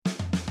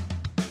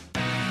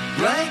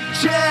Blank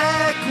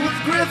check with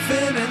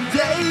Griffin and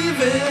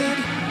David.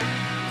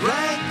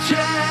 Blank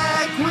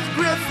check with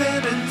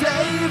Griffin and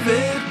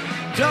David.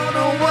 Don't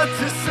know what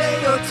to say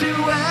or to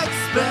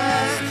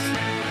expect.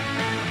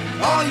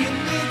 All you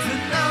need to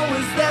know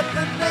is that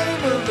the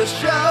name of the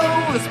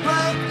show is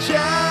Blank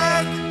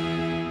Check.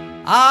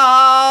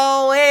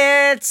 Oh,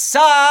 it's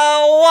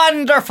a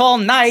wonderful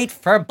night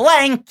for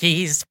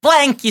blankies,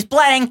 blankies,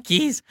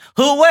 blankies.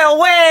 Who will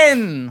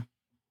win?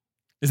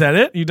 Is that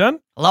it? You done?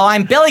 Hello,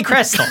 I'm Billy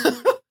Crystal.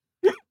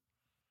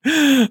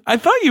 I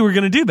thought you were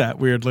going to do that,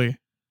 weirdly.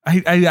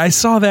 I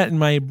saw that in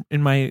my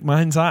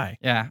mind's eye.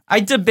 Yeah, I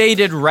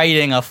debated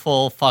writing a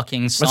full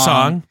fucking song. A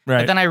song, right.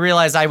 But then I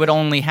realized I would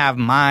only have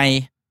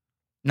my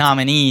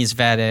nominees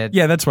vetted.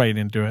 Yeah, that's why you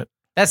didn't do it.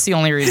 That's the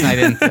only reason I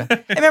didn't do it.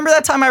 Hey, remember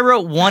that time I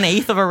wrote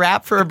 1/8 of a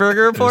rap for a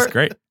burger report? It was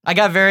great. I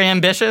got very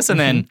ambitious and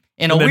then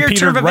in a And then weird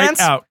turn of petered right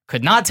events, out.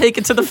 could not take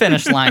it to the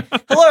finish line.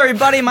 Hello,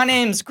 everybody. My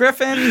name's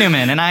Griffin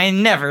Newman, and I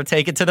never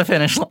take it to the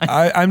finish line.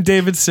 I'm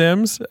David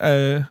Sims.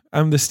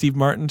 I'm the Steve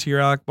Martin to your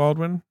Alec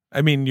Baldwin.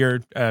 I mean,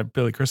 you're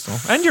Billy Crystal.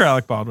 And you're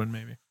Alec Baldwin,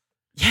 maybe.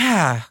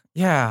 Yeah.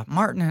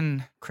 Martin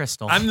and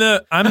Crystal. I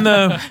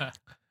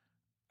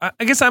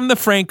guess I'm the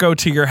Franco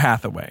to your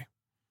Hathaway.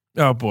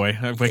 Oh boy,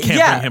 I can't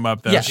bring him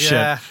up though. Yeah. Shit.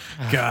 Yeah.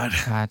 God.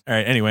 God. All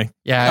right. Anyway.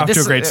 Yeah, Off to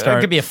a great start.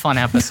 It could be a fun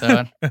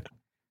episode.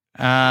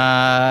 What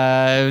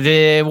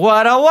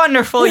a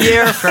wonderful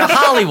year for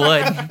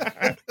Hollywood.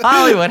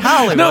 Hollywood.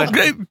 No,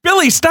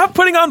 Billy, stop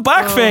putting on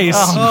blackface.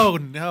 Oh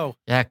no.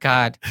 Yeah,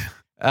 God.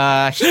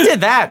 He did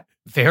that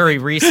very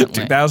recently.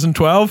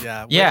 2012.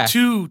 Yeah.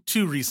 Too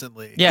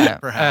recently. Yeah.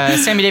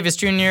 Perhaps. Sammy Davis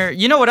Jr.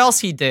 You know what else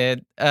he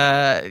did?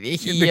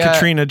 The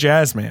Katrina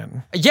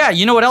Jazzman. Yeah.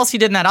 You know what else he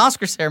did in that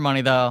Oscar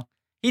ceremony though?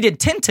 He did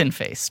Tintin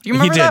face. Do you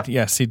remember that? He did.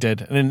 Yes, he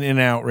did. In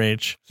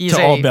outrage He's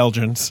to all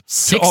Belgians,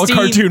 to all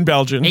cartoon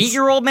Belgians.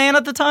 8-year-old man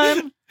at the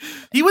time.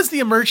 He was the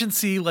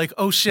emergency, like,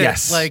 oh shit.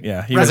 Yes. Like,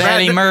 yeah, he was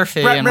Eddie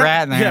Murphy and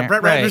Ratner. Yeah,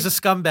 Brett Ratner's a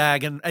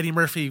scumbag, and Eddie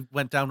Murphy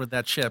went down with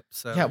that ship.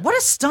 So yeah, what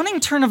a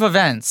stunning turn of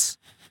events.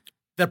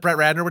 That Brett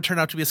Ratner would turn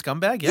out to be a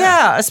scumbag?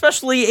 Yeah,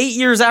 especially 8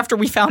 years after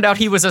we found out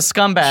he was a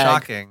scumbag.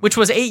 Shocking. Which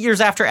was 8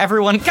 years after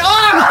everyone...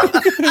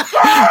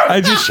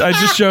 I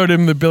just showed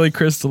him the Billy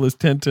Crystal as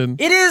Tintin.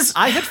 It is...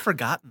 I had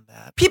forgotten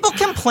that. People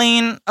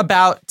complain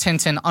about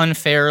Tintin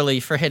unfairly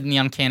for hitting the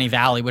Uncanny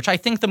Valley, which I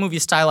think the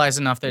movie's stylized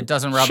enough that it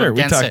doesn't rub against it. Sure,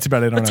 we talked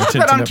about it on our talk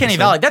Tintin about Uncanny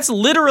episode. Valley. That's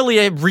literally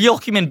a real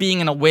human being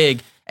in a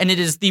wig, and it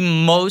is the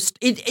most...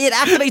 It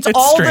activates It's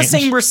all strange. the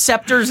same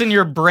receptors in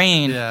your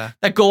brain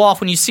that go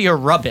off when you see a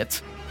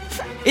rubbit.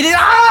 It is...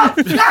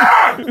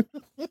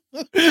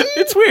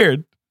 It's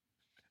weird.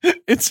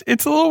 It's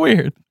a little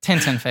weird.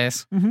 Tintin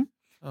face. Mm-hmm.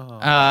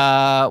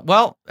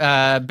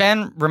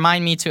 Ben,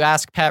 remind me to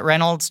ask Pat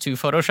Reynolds to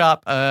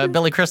Photoshop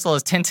Billy Crystal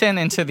as Tintin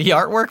into the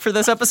artwork for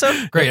this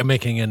episode. Great, I'm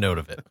making a note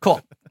of it.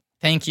 Cool.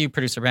 Thank you,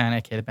 Producer Ben,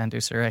 a.k.a. the Ben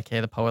Deucer,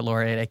 a.k.a. the Poet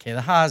Laureate, a.k.a.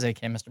 the Haas,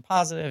 a.k.a. Mr.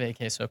 Positive,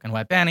 a.k.a. Soaking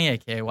Wet Benny,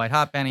 a.k.a. White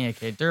Hot Benny,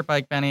 a.k.a. Dirt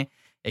Bike Benny,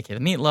 a.k.a.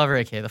 the Meat Lover,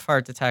 a.k.a. the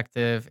Fart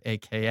Detective,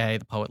 a.k.a.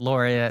 the Poet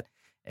Laureate,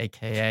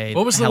 a.k.a.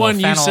 What was the Hello one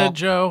you Fennel. said,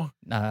 Joe?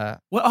 I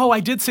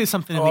did say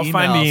something in the I'll email.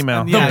 find the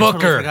email. Yeah, The I totally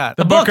Booker. forgot.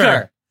 The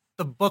Booker.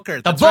 The Booker.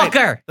 The That's right.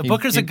 Booker. The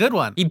Booker's a good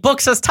one. He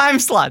books us time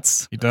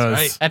slots. He does.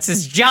 right. That's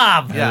his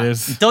job. Yeah. It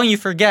is. Don't you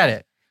forget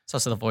it. He's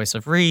also the voice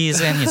of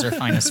reason. He's our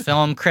finest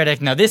film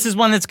critic. Now, this is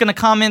one that's going to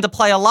come into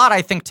play a lot,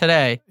 I think,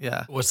 today.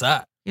 Yeah. What's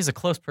that? He's a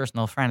close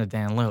personal friend of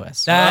Dan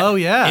Lewis. That Oh,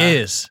 yeah.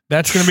 is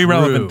That's going to be true.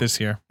 relevant this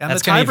year. And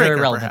That's the going to be very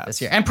tiebreaker, relevant perhaps.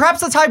 this year. And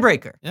perhaps the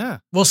tiebreaker. Yeah.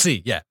 We'll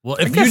see. Yeah. Well,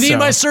 if you guess need so.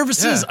 my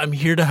services, I'm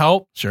here to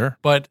help. Sure.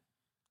 But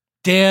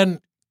Dan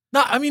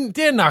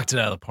knocked it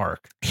out of the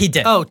park. He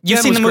did. Oh, You've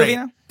Dan seen was the movie great.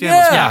 now? Dan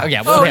was Yeah. great.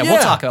 Yeah. Oh, We'll yeah.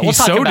 talk. He We'll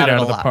talk sewed about it it out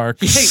a of the lot. park.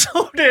 He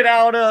sewed it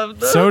out of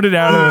the... Sewed it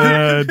out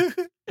of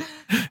the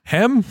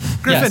hem.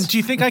 Griffin, Yes. do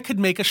you think I could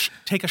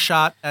take a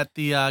shot at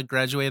the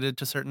graduated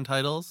to certain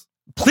titles?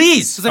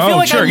 Please. Because I feel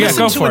like sure. I Yeah, listened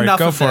go to for it. enough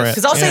Go of for this. it.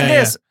 Because I'll say Yeah,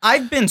 this,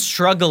 I've been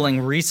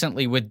struggling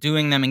recently with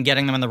doing them and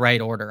getting them in the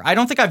right order. I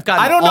don't think I've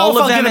gotten I don't know all if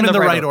of I'll them get them in the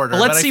right order. but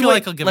Let's I see feel what,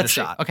 like I'll give it a let's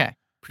see. shot. Okay.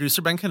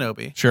 Producer Ben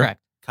Kenobi. Sure.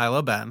 Correct.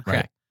 Kylo Ben.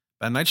 Correct.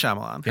 Ben Night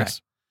Shyamalan.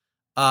 Yes.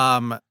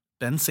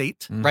 Ben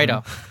Sate.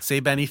 Righto.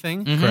 Say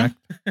Bennything. Mhm. Correct.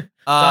 Dot,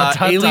 dot,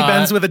 Haley dot.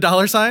 Benz with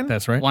 $.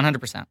 That's right.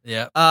 100%.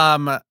 Yeah.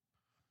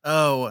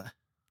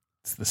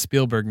 It's the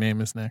Spielberg name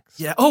is next.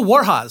 Yeah. Oh,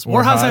 Warhaz.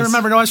 Warhaz, I Warhaz.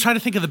 remember. No, I was trying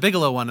to think of the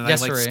Bigelow one, and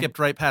Yes, I sir. skipped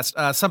right past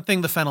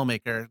something. The Fennel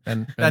Maker.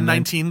 Ben Ben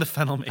 19, the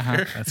Fennel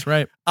Maker. That's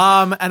right.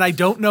 And I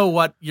don't know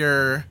what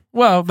your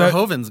Well,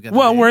 Verhoeven's gonna.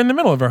 well, be. we're in the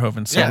middle of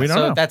Verhoeven, so we don't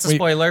know. That's a We-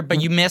 spoiler,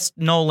 but you missed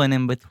Nolan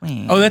in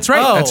between. Oh, that's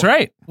right. Oh. That's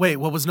right. Wait,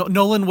 what was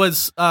Nolan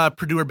was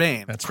Purdue or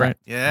Bane? That's right.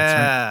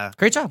 Yeah.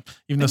 Great job.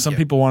 Even though some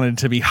people wanted it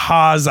to be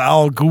Haz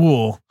Al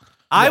Ghul.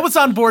 I was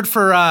on board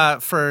for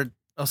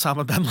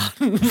Osama bin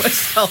Laden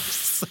myself.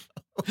 So.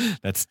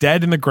 That's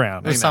dead in the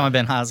ground. Osama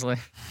bin Hasley.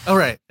 Oh,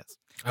 right. Yes.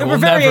 There were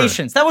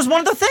variations. That was one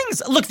of the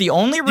things. Look, the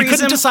only reason You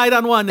couldn't decide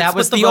on one. that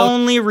was the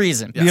only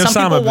reason. The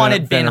Some people Osama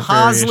wanted bin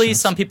Hasley. variations.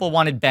 Some people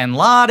wanted bin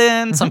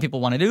Laden. Some people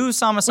wanted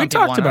Osama. Some We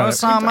people talked wanted about it.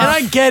 Osama. And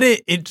I get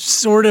it. It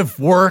sort of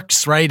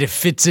works, right? It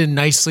fits in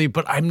nicely,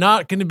 but I'm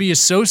not going to be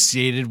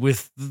associated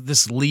with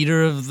this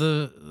leader of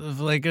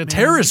like a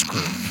terrorist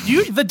group.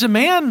 The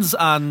demands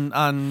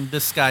on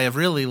this guy have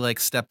really like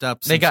stepped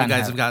up since you gotten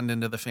guys heavy. have gotten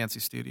into the fancy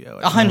studio.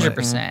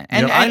 100%.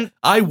 You know, And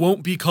I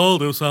won't be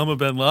called Osama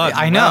bin Laden.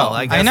 I know, Well,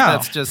 I guess I know.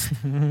 That's just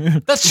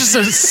That's just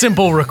a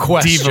simple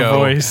request, Diva Joe,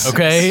 voice.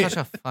 okay? such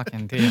a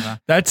fucking diva.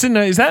 That's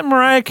is that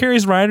Mariah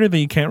Carey's rider that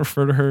you can't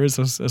refer to her as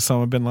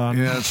Osama bin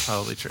Laden? yeah, that's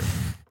probably true.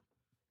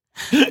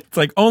 It's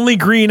like only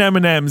green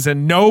M&Ms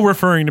and no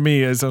referring to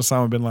me as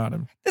Osama bin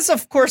Laden. This,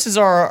 of course, is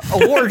our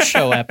award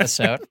show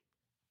episode.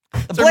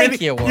 The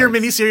Blanky Awards. Your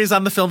miniseries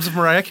on the films of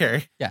Mariah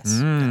Carey. Yes.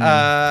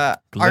 Mm.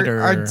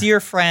 Glitter. Our dear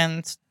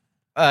friend,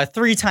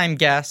 3-time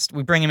guest.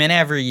 We bring him in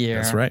every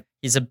year. That's right.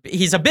 He's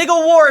a big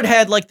award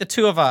head like the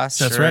two of us.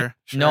 That's right.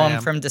 Sure Know I him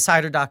am. from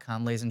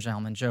Decider.com, ladies and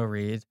gentlemen, Joe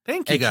Reid,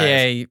 Thank you, guys.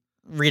 a.k.a.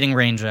 Reading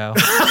Rain Joe.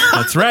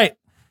 That's right.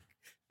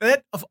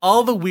 That, of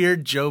all the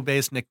weird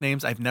Joe-based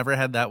nicknames, I've never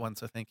had that one,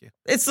 so thank you.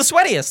 It's the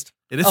sweatiest.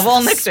 It is Of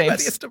all the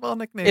nicknames. sweatiest of all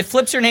nicknames. It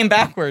flips your name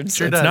backwards.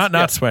 Sure It's does. not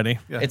Yeah. sweaty.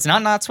 Yeah. It's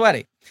not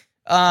sweaty.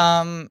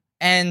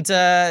 And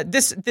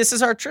this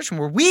is our tradition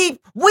where we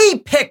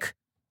pick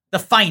the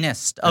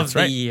finest of That's the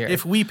right. year.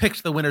 If we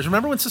picked the winners,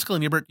 remember when Siskel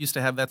and Ebert used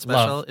to have that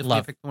special? Love, if love.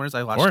 we picked the winners,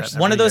 I watched course. that.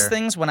 One of every those year.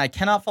 things when I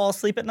cannot fall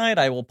asleep at night,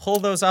 I will pull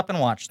those up and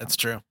watch them. That's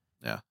true.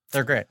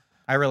 They're great.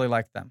 I really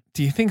like them.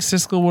 Do you think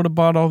Siskel would have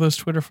bought all those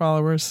Twitter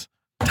followers?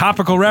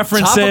 Topical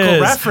references. Topical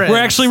reference. We're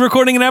actually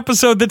recording an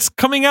episode that's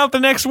coming out the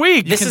next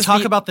week. You This can is talk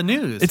the- about the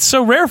news. It's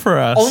so rare for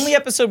us. Only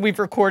episode we've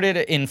recorded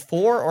in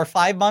 4 or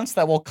 5 months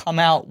that will come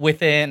out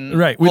within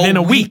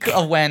a week.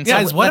 of when.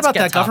 Guys, So what let's about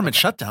get that government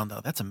topical. shutdown,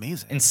 though? That's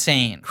amazing.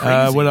 Insane.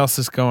 Crazy. What else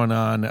is going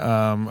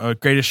on?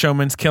 Greatest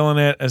Showman's killing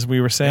it, as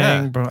we were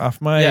saying off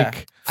mic.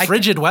 Yeah.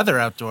 Frigid weather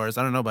outdoors.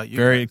 I don't know about you.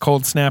 Very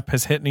cold snap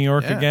has hit New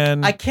York Yeah.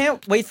 again. I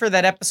can't wait for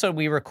that episode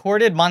we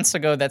recorded months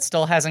ago that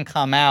still hasn't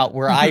come out,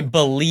 where I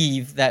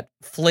believe that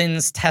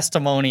Flynn's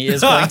testimony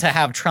is going to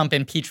have Trump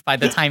impeached by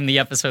the time the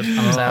episode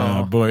comes Oh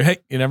out. boy! Hey,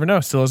 you never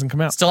know. Still hasn't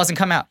come out. Still hasn't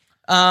come out.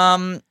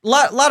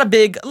 Lot of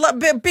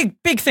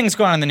big things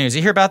going on in the news.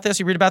 You hear about this?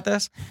 You read about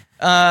this?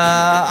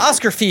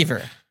 Oscar fever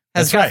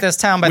has That's got right. this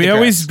town by We the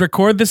always grips.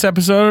 record this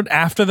episode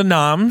after the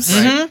noms,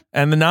 Mhm.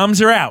 and the noms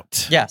are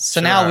out. Yes. So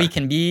Sure now are. we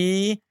can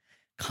be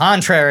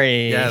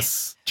contrary.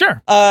 Yes.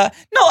 Sure. No,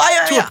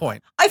 To a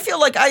point. I feel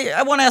like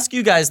I want to ask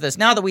you guys this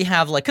now that we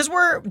have because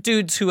we're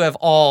dudes who have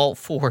all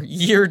for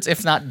years,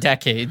 if not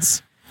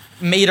decades,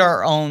 made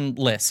our own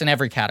lists in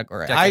every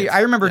category. Decades. I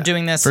remember Yeah.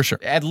 doing this For sure.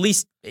 at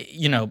least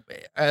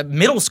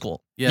middle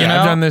school. Yeah. you know?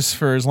 I've done this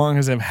for as long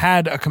as I've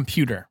had a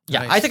computer. Yeah,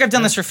 Nice. I think I've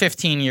done this for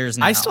 15 years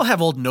now. I still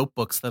have old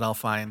notebooks that I'll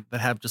find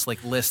that have just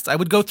like lists. I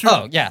would go through.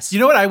 Oh yes. You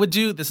know what I would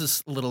do? This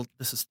is maybe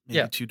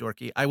Yeah. too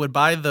dorky. I would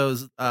buy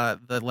those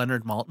the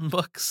Leonard Maltin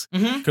books.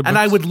 Mhm. Good And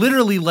I books. would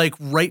literally like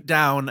write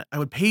down, I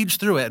would page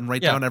through it and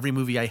write Yeah. down every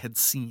movie I had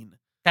seen.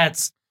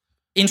 That's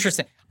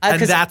interesting. And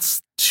 'Cause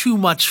that's too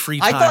much free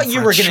time. I thought you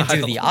for a were going to do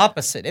child. the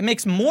opposite. It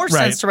makes more Right.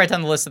 sense to write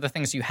down the list of the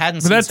things you hadn't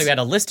But seen, that's- so you had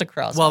a list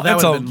across. Well, that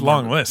That's a would've been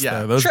long more- list. yeah.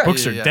 Though. Those Sure.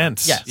 books Yeah, are yeah.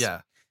 dense. Yes. Yeah.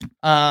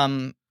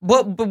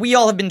 but we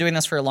all have been doing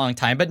this for a long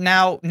time. But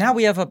now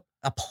we have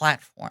a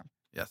platform,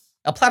 Yes.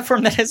 a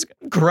platform that has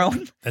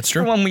grown That's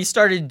from true. when we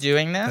started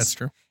doing this. That's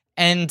true.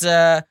 And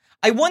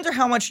I wonder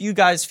how much you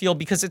guys feel,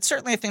 because it's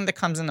certainly a thing that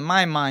comes into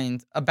my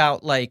mind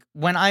about like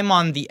when I'm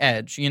on the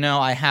edge.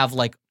 I have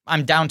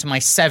I'm down to my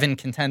 7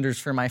 contenders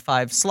for my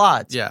 5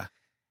 slots. Yeah.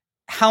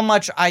 How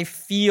much I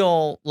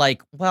feel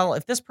like, well,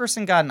 if this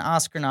person got an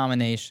Oscar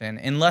nomination,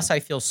 unless I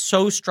feel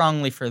so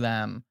strongly for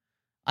them,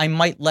 I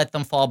might let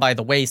them fall by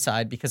the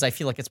wayside because I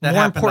feel like it's That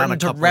more happened on a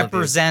important to couple of these.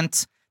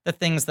 represent the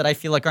things that I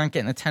feel like aren't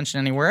getting attention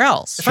anywhere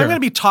else. If I'm going to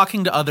be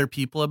talking to other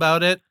people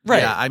about it,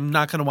 Right. yeah, I'm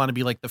not going to want to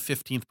be like the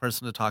 15th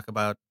person to talk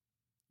about,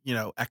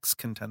 X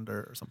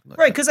contender or something like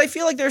Right, that. because I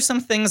feel like there's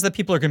some things that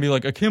people are going to be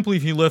like, I can't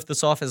believe he left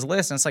this off his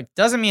list. And it's like,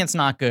 doesn't mean it's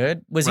not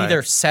good. Was Right.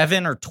 either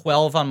 7 or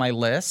 12 on my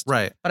list.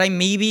 Right. But I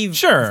maybe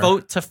Sure.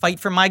 vote to fight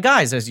for my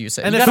guys, as you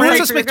said. And You if gotta fight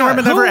Frances for your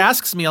guys. McDormand ever Who-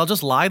 asks me, I'll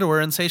just lie to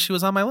her and say she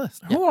was on my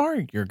list. Who are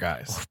your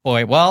guys?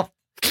 Boy, well,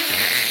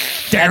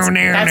 that's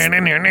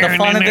the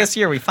fun of this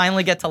year. We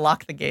finally get to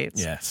lock the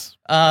gates. Yes.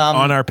 Um,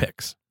 On our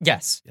picks.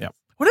 yes. Yep.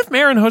 What if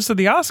Marin hosted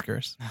the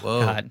Oscars?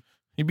 Whoa. God.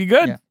 He'd be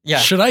good. Yeah. Yeah.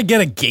 Should I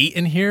get a gate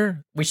in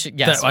here We should.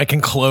 Yes. that I can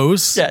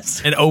close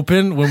Yes. and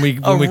open when we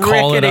a call it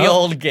rickety up?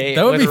 old gate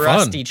That would with be fun.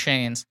 rusty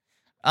chains.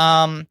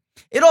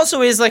 It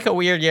also is like a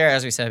weird year,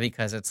 as we said,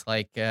 because it's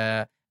like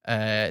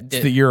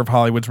It's the year of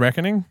Hollywood's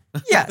reckoning.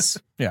 yes.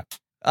 Yeah.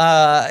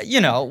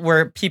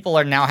 Where people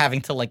are now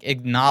having to like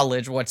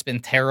acknowledge what's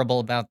been terrible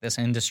about this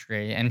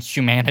industry and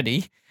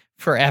humanity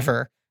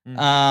forever.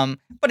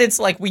 But it's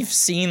like we've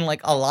seen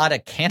like a lot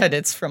of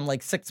candidates from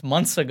like 6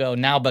 months ago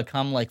now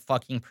become like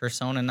fucking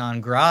persona non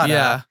grata.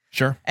 Yeah.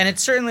 Sure. And it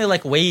certainly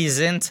like weighs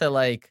into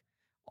like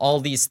all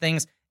these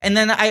things. And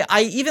then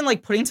I even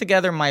like putting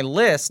together my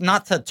list,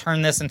 not to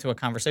turn this into a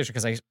conversation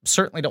because I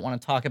certainly don't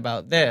want to talk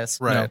about this.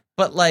 Right.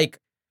 But like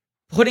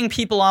putting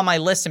people on my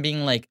list and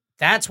being like,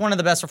 that's one of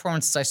the best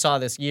performances I saw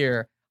this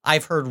year.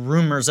 I've heard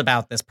rumors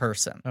about this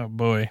person. Oh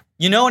boy.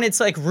 And it's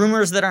like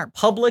rumors that aren't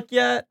public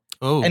yet.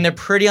 Oh. And they're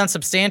pretty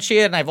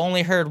unsubstantiated, and I've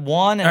only heard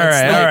one. And All it's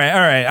right, like, all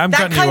right. I'm that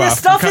cutting kind you of off.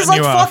 stuff I'm is like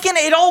cutting you off.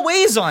 fucking, it all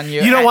weighs on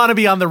you. You don't want to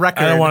be on the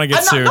record. I don't want to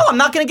get sued. I'm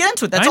not going to get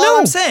into it. That's I know, all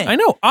I'm saying. I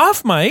know.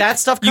 Off mic. That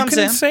stuff comes you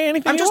can in. say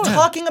anything I'm you just want.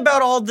 talking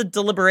about all the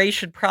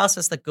deliberation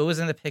process that goes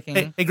into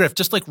picking. Hey, Griff,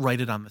 just like write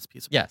it on this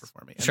piece of Yes, paper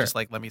for me. And sure. just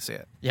like let me see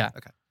it. Yeah.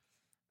 Okay.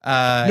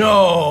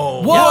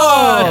 No.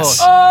 Whoa. Yes.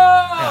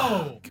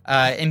 Oh.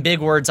 In big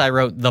words, I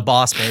wrote "the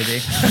boss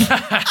baby."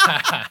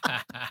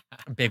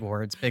 Big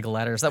words, big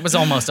letters. That was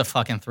almost a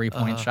fucking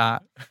 3-point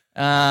shot.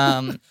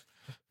 Yeah,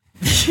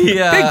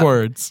 Big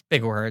words.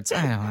 big words.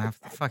 I don't know,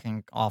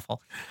 fucking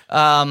awful.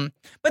 But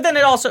then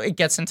it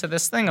gets into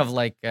this thing of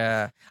like,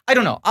 I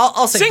don't know.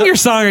 I'll say Sing your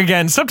song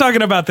again. Stop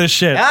talking about this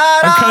shit.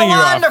 I I'm cutting you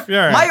don't off. wanna-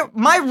 You're all right.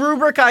 My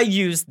rubric I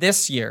used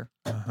this year.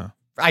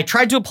 I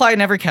tried to apply it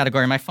in every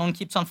category. My phone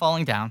keeps on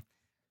falling down.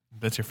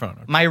 That's your phone.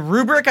 Okay. My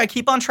rubric I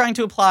keep on trying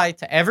to apply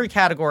to every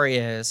category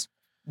is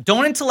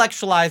don't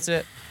intellectualize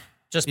it.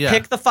 Just Yeah.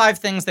 pick the 5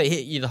 things that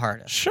hit you the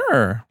hardest.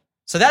 Sure.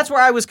 So that's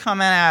where I was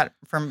coming at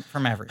from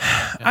everything.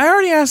 I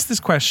already asked this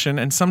question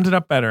and summed it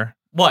up better.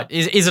 What?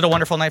 Is it a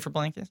wonderful night for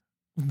blankies?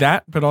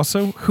 That, but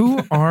also,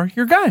 who are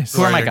your guys?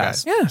 Who are my your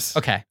guys? Yes.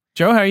 Okay.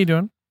 Joe, how are you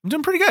doing? I'm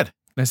doing pretty good.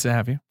 Nice to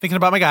have you. Thinking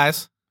about my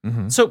guys,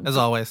 Mm-hmm. So as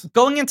always.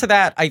 going into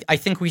that, I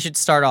think we should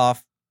start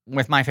off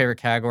with my favorite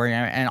category,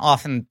 and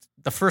often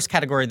the first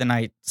category of the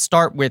night,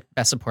 start with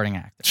Best Supporting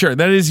Actor. Sure,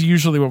 that is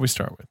usually what we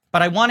start with.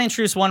 But I want to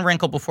introduce one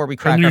wrinkle before we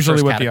crack And our usually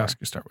first what category. the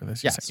Oscars start with.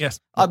 As you Yes. say. Yes.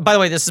 By the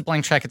way, this is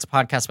Blank Check. It's a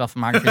podcast about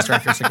filmographies,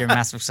 directors who give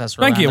massive success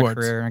early Blanky on in Awards.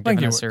 their career and Blanky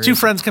given a Awards. series. 2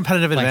 friends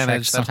competitive Blank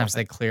advantage. checks. That's Sometimes one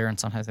they clear and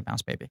sometimes they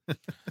bounce, baby.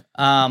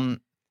 That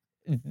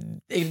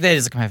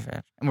is a competitive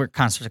advantage, and we're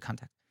constant of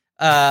contact.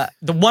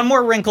 The one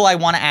more wrinkle I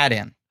want to add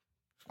in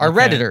are Okay.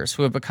 Redditors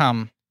who have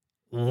become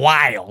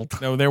wild.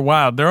 No, they're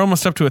wild. They're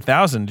almost up to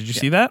 1,000. Did you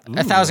see that? thing.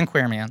 1,000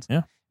 queer mans.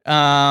 Yeah.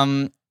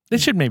 Um, They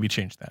should maybe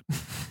change that.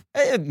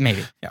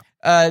 maybe.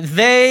 Yeah.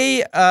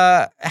 They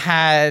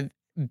had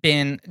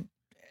been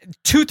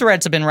 2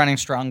 threads have been running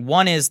strong.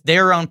 One is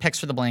their own picks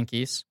for the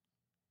Blankies,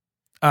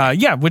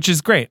 Yeah, which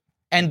is great.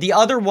 and the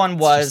other one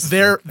was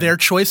their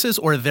choices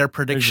or their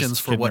predictions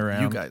just for kidding what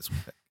around. you guys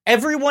would pick.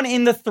 everyone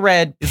in the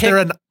thread. Is picked- there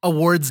an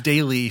awards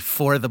daily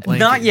for the blankies?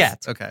 Not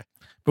yet. Okay.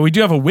 But we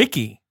do have a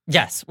wiki.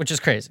 Yes, which is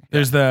crazy.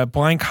 There's the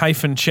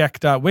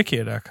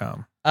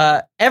blank-check.wikia.com,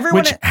 Everyone.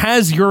 which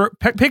has your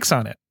picks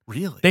on it.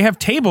 Really? They have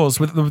tables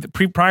with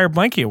the prior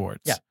Blanky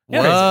Awards. Yeah.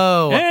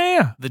 Whoa.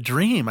 Yeah. The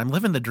dream. I'm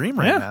living the dream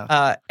right Yeah.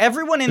 now.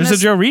 Everyone in There's this.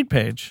 a Joe Reid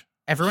page.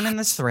 Everyone in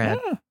this thread.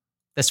 Yeah.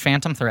 This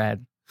phantom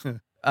thread.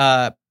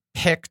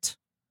 Picked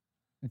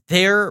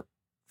their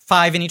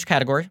 5 in each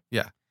category.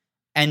 Yeah.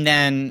 And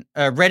then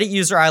Reddit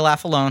user I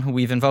Laugh Alone, who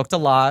we've invoked a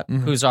lot,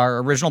 Mhm. who's our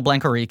original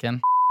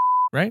Blankarican.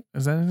 Right?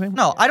 Is that his name?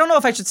 No, I don't know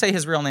if I should say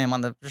his real name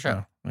on the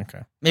show. Oh,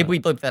 okay. Maybe we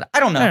bleep that. I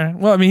don't know. All right.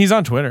 Well, I mean, he's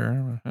on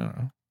Twitter. I don't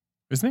know.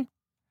 Isn't he?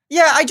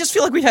 Yeah, I just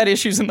feel like we've had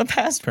issues in the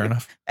past. Fair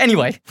enough.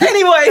 Anyway.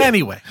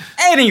 Anyway.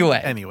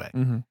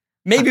 Mm-hmm.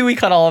 Maybe we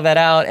cut all of that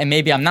out, and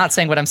maybe I'm not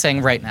saying what I'm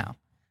saying right now.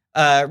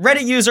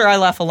 Reddit user I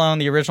Laugh Alone,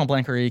 the original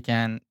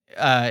Blankarican,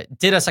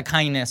 did us a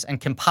kindness and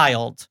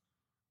compiled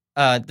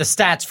the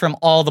stats from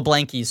all the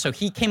Blankies. So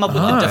he came up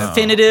with the Oh.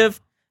 definitive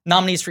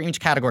nominees for each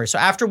category. So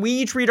after we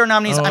each read our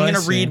nominees, Oh, I'm I going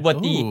to see. read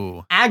what the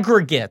Ooh,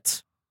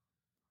 aggregate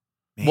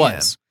man.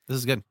 was. This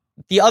is good.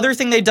 The other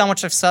thing they've done,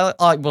 which we'll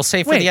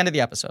say for Wait. the end of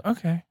the episode.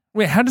 Okay.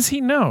 Wait, how does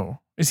he know?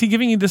 Is he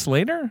giving you this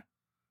later?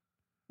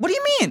 What do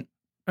you mean?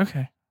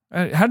 Okay.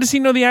 How does he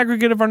know the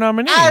aggregate of our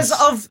nominees? As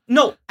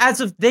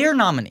of their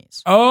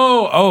nominees.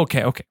 Oh,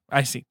 okay.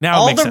 I see. Now it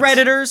All makes the sense.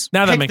 Redditors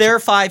Now that picked makes their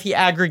 5. He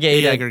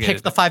aggregated, He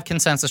picked the 5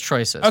 consensus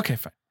choices. Okay,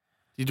 fine.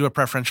 You do a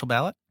preferential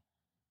ballot?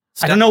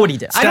 I don't know what he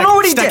did. I don't know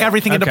what he Stack did.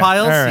 everything into Okay,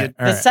 piles? all right.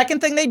 The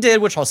second thing they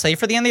did, which I'll say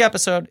for the end of the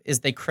episode,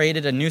 is they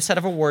created a new set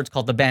of awards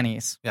called the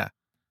Bennies. Yeah.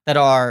 That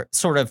are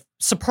sort of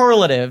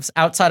superlatives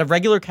outside of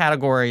regular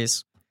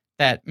categories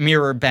that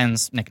mirror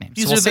Ben's nickname.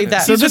 These So we'll are the- save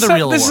that. So These are this, the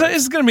real this awards.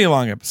 is going to be a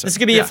long episode. This is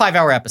going to be a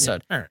 5-hour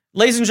episode. All right.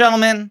 Ladies and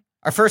gentlemen,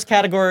 our first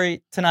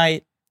category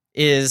tonight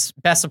is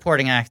Best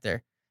Supporting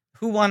Actor.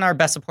 Who won our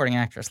Best Supporting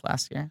Actress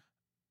last year?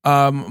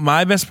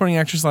 My best supporting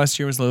actress last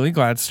year was Lily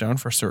Gladstone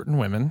for Certain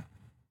Women.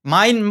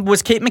 Mine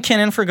was Kate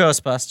McKinnon for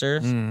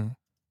Ghostbusters. Mm.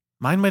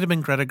 Mine might have been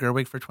Greta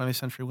Gerwig for 20th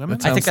Century Women.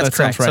 That I think sounds- that's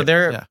that sounds correct. So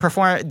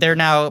right. they're they're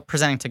now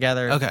presenting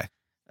together. Okay.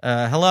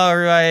 Hello,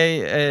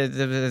 everybody.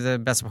 The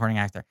Best Supporting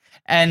Actor.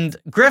 And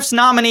Griff's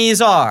nominees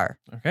are.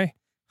 Okay.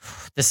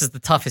 This is the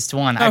toughest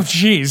one. Oh,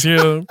 jeez.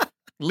 You're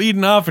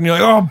leading off and you're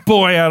like, oh,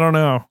 boy, I don't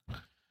know.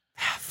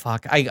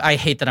 Fuck. I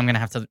hate that I'm going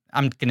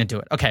to do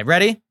it. Okay,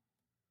 ready?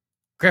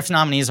 Griff's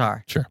nominees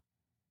are. Sure.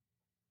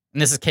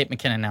 And this is Kate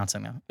McKinnon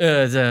announcing them.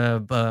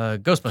 The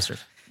Ghostbusters.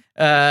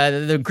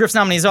 The Griff's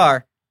nominees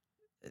are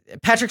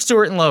Patrick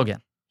Stewart and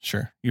Logan.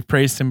 Sure. You've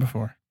praised him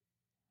before.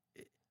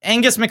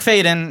 Angus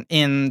McFadden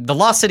in The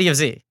Lost City of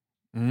Z.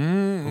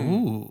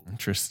 Ooh,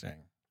 Interesting.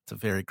 it's a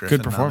very Griffin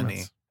Good performance.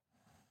 nominee.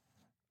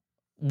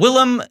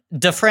 Willem,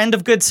 the friend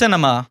of good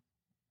cinema,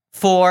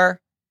 for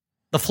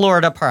The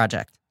Florida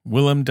Project.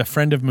 Willem, the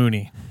friend of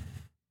Mooney.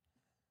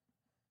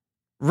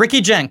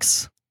 Ricky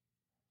Jenks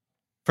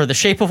for The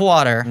Shape of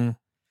Water. Mm.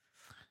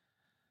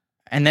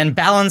 And then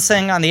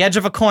balancing on the edge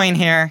of a coin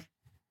here,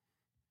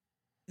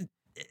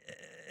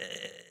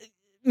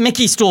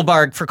 Mickey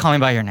Stuhlbarg for Call Me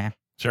By Your Name.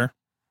 Sure.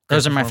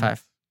 Those Good are my performance.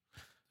 5.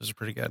 Those are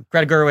pretty good.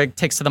 Greta Gerwig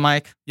takes to the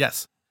mic.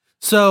 Yes.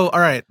 So, all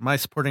right, my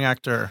supporting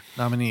actor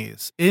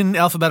nominees in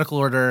alphabetical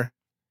order,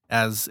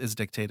 as is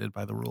dictated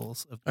by the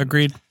rules.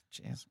 Agreed.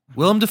 Jeez.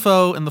 Willem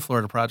Dafoe in The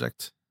Florida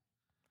Project.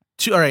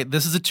 All right,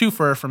 this is a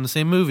twofer from the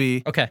same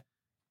movie. Okay.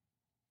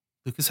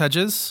 Lucas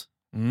Hedges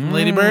from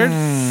Lady Bird.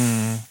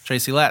 Mm.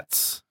 Tracy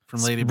Letts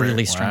from Lady Bird.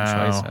 Really strong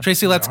Wow. choice.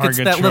 Tracy Letts Those are gets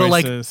good that little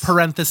like choices.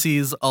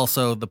 parentheses.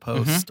 Also, the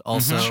post. Mhm,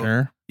 Also,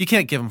 Sure. you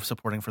can't give him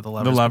supporting for The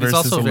Lovers. The but Lovers he's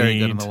also is the very lead.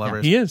 good in The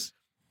Lovers. He is.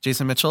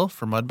 Jason Mitchell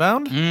for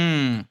Mudbound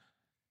Mm.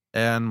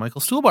 and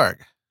Michael Stuhlbarg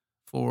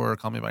for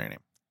Call Me By Your Name.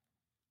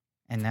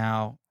 And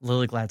now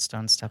Lily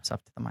Gladstone steps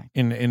up to the mic.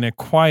 In a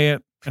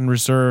quiet and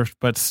reserved,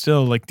 but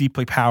still like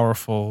deeply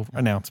powerful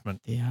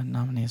announcement. The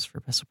nominees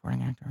for Best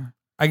Supporting Actor.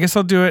 I guess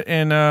I'll do it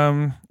in.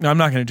 No, I'm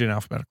not going to do it in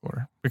alphabetical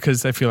order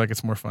because I feel like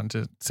it's more fun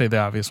to say the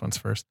obvious ones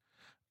first.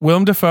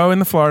 Willem Dafoe in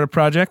The Florida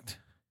Project,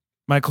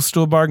 Michael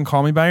Stuhlbarg in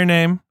Call Me By Your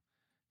Name,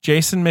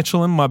 Jason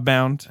Mitchell in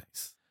Mudbound,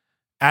 Nice.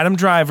 Adam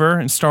Driver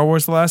in Star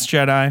Wars: The Last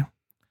Jedi,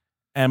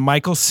 and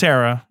Michael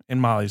Cera in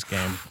Molly's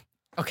Game.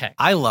 Okay.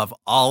 I love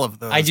all of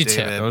those. I do too.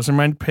 David. Those are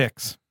my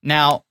picks.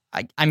 Now,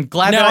 I'm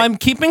glad Now that I'm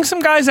keeping some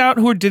guys out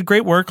who did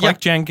great work, Yeah. like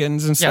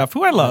Jenkins and stuff,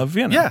 who I love.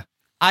 You know. Yeah.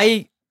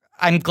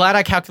 I'm glad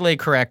I calculated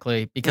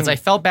correctly because I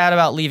felt bad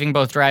about leaving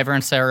both Driver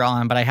and Sarah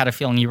on, but I had a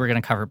feeling you were going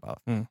to cover both.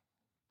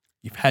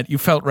 You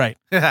felt right.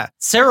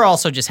 Sarah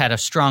also just had a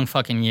strong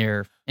fucking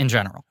year in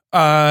general.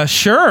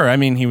 Sure. I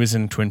mean, he was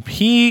in Twin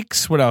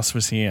Peaks. What else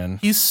was he in?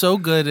 He's so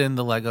good in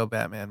the Lego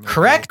Batman movie.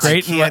 Correct.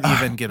 Great. I can't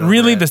even get over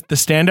really it. the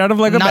standout of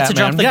Lego Not Batman. to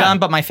jump the Yeah. gun,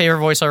 but my favorite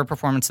voiceover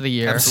performance of the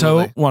year.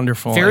 Absolutely. So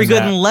wonderful. Very in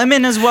good that. in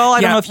Lemon as well.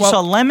 I don't know if you saw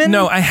Lemon.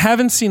 No, I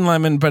haven't seen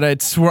Lemon,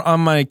 but we're on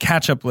my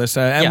catch-up list.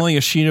 Emily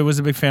Yoshida was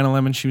a big fan of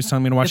Lemon. She was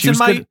telling me to watch. It's She in was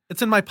my good.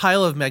 it's in my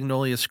pile of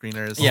Magnolia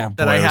screeners Yeah. that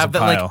boy, I it was have a that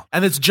like pile.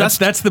 and it's just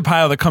That's the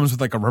pile that comes with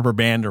like a rubber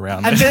band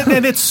around and, it. then,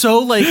 and it's so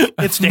like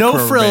it's thick no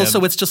rubber frills, band.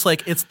 so it's just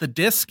like it's the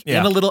disc Yeah.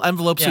 in a little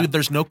envelope. So Yeah.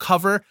 there's no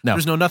cover, No.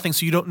 there's no nothing.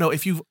 So you don't know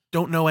if you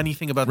don't know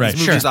anything about Right,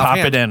 these sure. movies Pop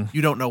offhand. it in.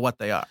 You don't know what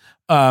they are.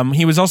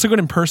 He was also good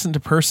in Person to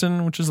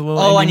Person, which is a little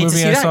Oh, I indie need to movie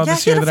see I that. saw Yeah,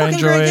 this he year had a that I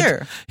fucking great enjoyed.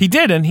 year. He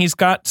did, and he's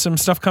got some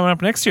stuff coming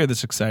up next year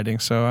that's exciting.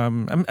 So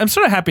I'm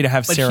sort of happy to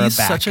have But Sarah he's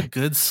back. such a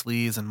good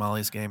sleaze in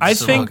Molly's Game. I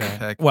It's a think. real good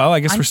pick. Well, I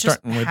guess I'm we're just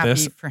starting with happy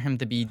this. for him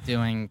to be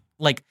doing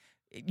like,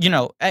 you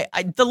know,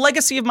 the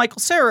legacy of Michael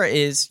Cera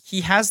is he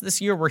has this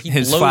year where he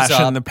His blows flash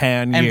up in the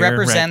pan and year, right.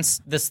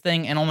 represents this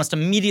thing, and almost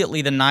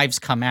immediately the knives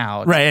come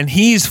out. Right, and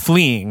he's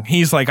fleeing.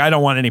 He's like, I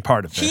don't want any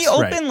part of this. He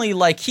Right. openly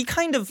he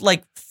kind of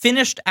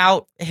finished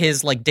out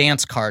his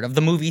dance card of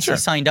the movies Sure. he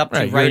signed up to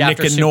Right, right your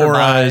after Nick and Superbad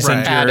Nora's and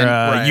and Bad your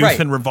and- Youth Right.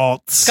 and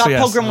Revolts. Scott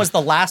Yes. Pilgrim was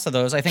the last of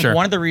those. I think Sure.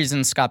 one of the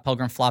reasons Scott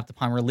Pilgrim flopped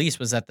upon release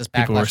was that this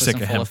People were backlash was sick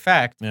in of full him.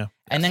 effect. Yeah.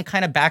 And then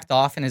kind of backed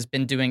off and has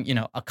been doing,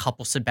 a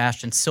couple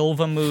Sebastian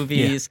Silva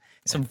movies,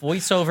 some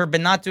voiceover, but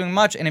not doing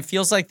much. And it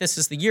feels like this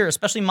is the year,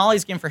 especially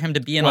Molly's Game, for him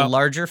to be in a Well,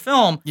 larger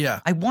film.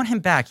 Yeah. I want him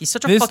back. He's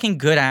such a This- fucking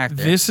good actor.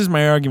 This is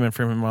my argument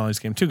for him in Molly's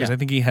Game too, because Yeah. I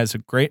think he has a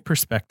great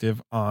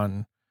perspective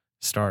on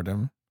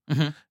stardom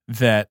Mhm.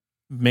 that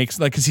makes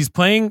because he's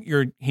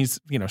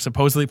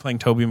supposedly playing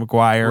Tobey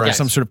Maguire or Right.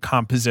 some sort of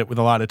composite with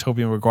a lot of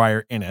Tobey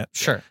Maguire in it.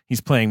 Sure. He's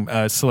playing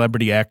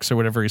Celebrity X or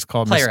whatever he's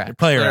called. Player X.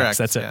 Player Player X. X,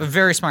 That's it. yeah. But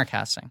very smart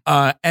casting.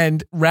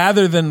 And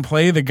rather than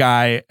play the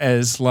guy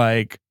as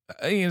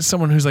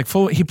someone who's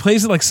full, he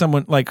plays it like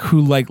someone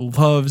who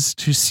loves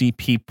to see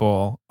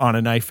people on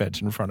a knife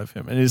edge in front of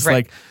him and is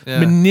Right. Yeah.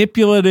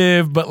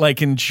 manipulative, but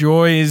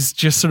enjoys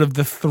just sort of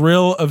the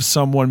thrill of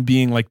someone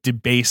being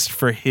debased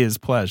for his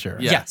pleasure.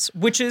 Yeah. Yes,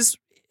 which is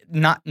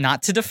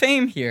not to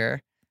defame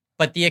here,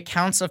 but the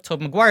accounts of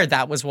Tobey Maguire,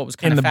 that was what was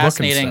kind In of the book and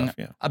fascinating stuff,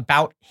 yeah.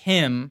 about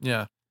him.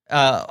 Yeah.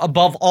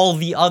 Above all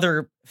the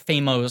other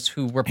famos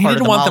who were He part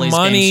didn't of the want the Molly's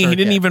money. Game He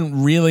didn't circuit.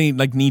 even really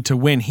need to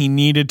win. He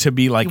needed to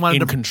be He wanted in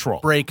to control,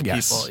 break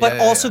Yes. people. But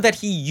Yeah, also yeah. that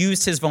he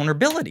used his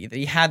vulnerability, that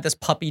he had this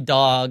puppy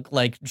dog,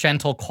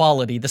 gentle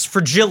quality, this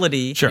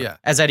fragility, Sure. Yeah.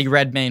 as Eddie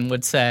Redmayne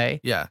would say,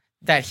 Yeah.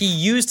 that he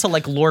used to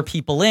lure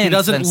people in He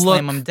doesn't and then look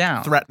slam them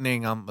down.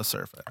 threatening on the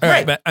surface. All right,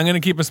 Right. but I'm going to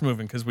keep us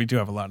moving because we do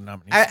have a lot of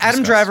nominees. to Adam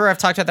discuss. Driver, I've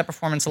talked about that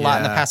performance a lot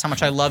in the Yeah. past, how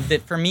much I loved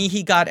it. For me,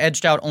 he got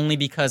edged out only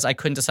because I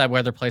couldn't decide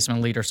whether to place him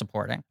in lead or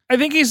supporting. I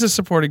think he's a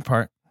supporting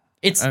part.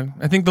 It's I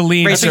think the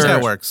leads I Great think are.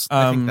 that works.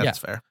 I think um, that's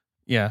fair.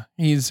 Yeah,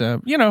 he's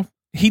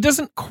he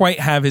doesn't quite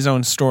have his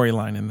own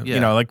storyline in the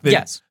Yeah.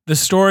 yes. the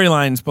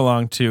storylines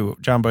belong to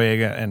John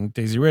Boyega and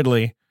Daisy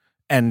Ridley,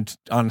 and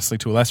honestly,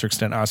 to a lesser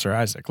extent, Oscar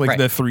Isaac, like Right.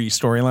 the three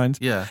storylines.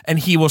 Yeah. And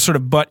he will sort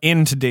of butt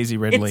into Daisy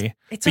Ridley,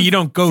 It's but a you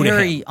don't go to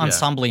very him.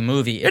 ensemble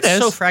movie. It It's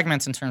so is.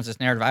 fragmented in terms of its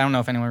narrative. I don't know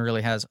if anyone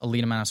really has a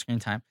lead amount of screen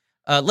time.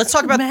 Let's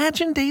talk about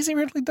Imagine Daisy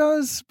Ridley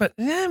does, but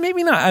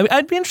maybe not.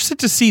 I'd be interested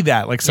to see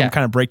that, like some Yeah.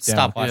 kind of breakdown.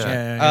 Stop watching.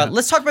 Yeah.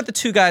 Let's talk about the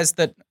two guys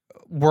that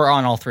were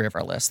on all three of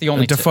our lists. The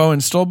only two. Defoe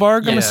and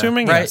Stolberg, I'm Yeah.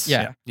 assuming, Right? Yes.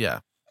 Yeah. Yeah.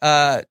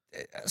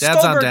 Dads on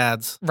Stolberg-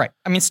 dads. Right.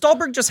 I mean,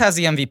 Stolberg just has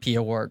the MVP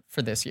award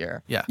for this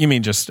year. You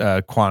mean just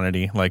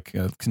quantity, like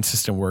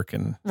consistent work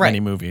in Right. many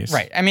movies,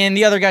 Right. I mean,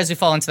 the other guys who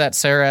fall into that,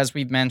 Sarah, as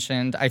we've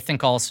mentioned, I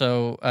think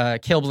also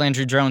Caleb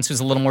Landry Jones, who's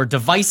a little more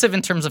divisive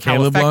in terms of how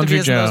Caleb effective Landry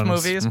he is in Jones.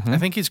 those movies. Mhm. I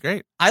think he's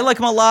great. I like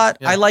him a lot.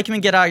 Yeah. I like him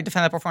in Get Out. I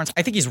defend that performance.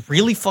 I think he's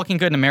really fucking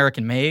good in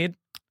American Made.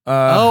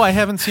 I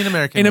haven't seen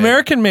American. In Made.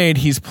 American Made,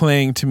 he's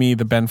playing to me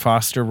the Ben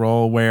Foster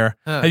role. Where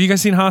Huh. have you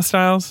guys seen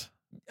Hostiles?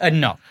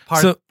 No.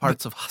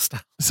 Parts of Hostile.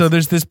 So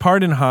there's this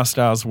part in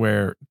Hostiles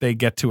where they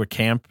get to a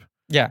camp.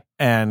 Yeah.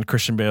 And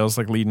Christian Bale's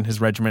like leading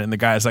his regiment, and the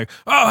guy's like,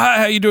 "Oh, hi,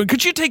 how you doing?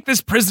 Could you take this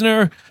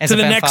prisoner Is to it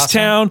the Ben next Foster?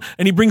 town?"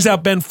 And he brings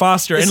out Ben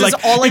Foster, This and is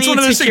like all I it's one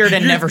need of those to hear things-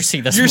 to you're- never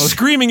see this You're movie.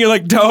 screaming, you're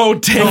like,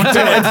 "Don't take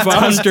Ben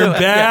Foster! do it.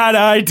 Bad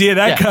idea.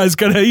 That Yeah. guy's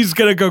he's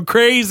gonna go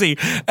crazy."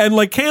 And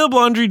like Caleb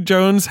Landry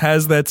Jones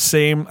has that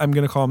same. I'm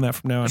gonna call him that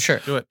from now on.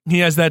 Sure. Do it. He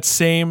has that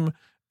same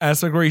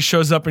aspect where he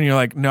shows up and you're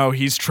like, no,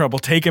 he's trouble.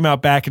 Take him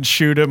out back and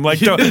shoot him. Like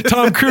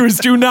Tom Cruise,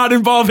 do not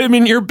involve him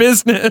in your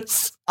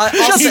business.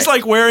 He's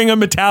like wearing a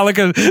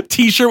Metallica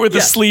t-shirt with the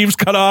sleeves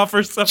cut off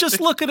or something. Just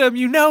look at him.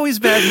 You know he's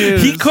bad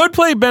news. He could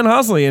play Ben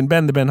Hosley and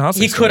Ben the Ben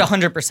Hosley. He could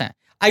story. 100%.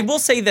 I will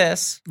say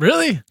this.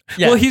 Really?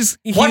 Yeah. Well, he's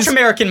Watch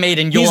American Made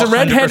and you'll he's a 100%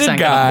 redheaded get on board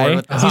guy.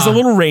 with this. He's a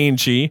little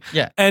rangy.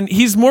 Yeah. And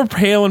he's more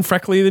pale and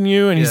freckly than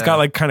you, and he's Yeah. got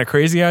like kind of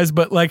crazy eyes,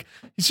 but like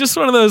he's just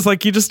one of those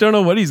like you just don't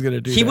know what he's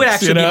gonna do. He would next,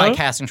 actually you be know? my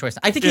casting choice.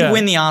 I think Yeah. he'd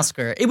win the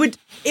Oscar. It would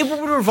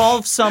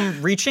revolve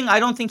some reaching. I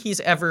don't think he's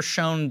ever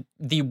shown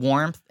the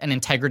warmth and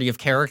integrity of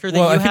character that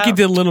Well, you I think he have.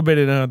 did a little bit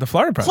in the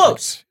Florida Project.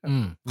 Close.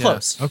 Mm.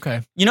 Close.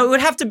 Okay. You know, it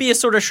would have to be a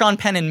sort of Sean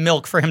Penn and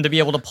Milk for him to be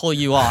able to pull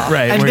you off.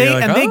 Right. And where you're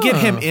like, they get "Oh."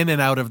 him in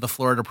and out of the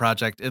Florida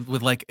Project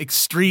with like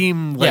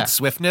extreme like Yeah.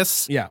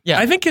 swiftness. Yeah. Yeah.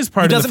 I think his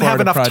part He of the doesn't Florida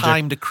have enough Project,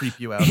 time to creep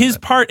you out. his of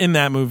it. part in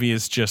that movie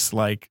is just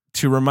like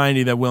to remind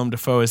you that Willem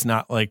Dafoe is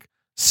not like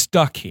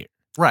stuck here.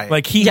 Right.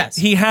 Like he Yes.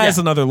 he has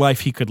Yeah. another life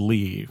he could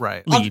leave.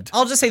 Right. Lead.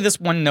 I'll just say this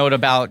one note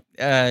about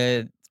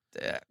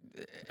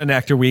An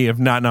actor we have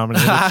not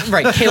nominated.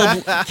 right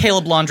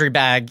Caleb Laundry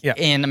Bag Yeah.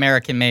 in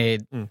American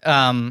Made,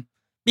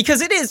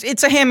 because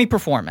it's a hammy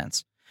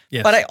performance.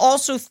 Yes. But I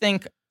also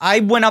think I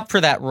went up for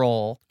that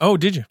role, Oh,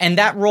 did you? and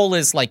that role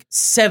is like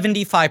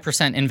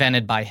 75%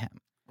 invented by him.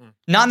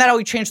 Not in that how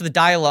he changed the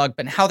dialogue,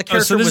 but how the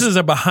character so this was. is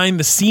a behind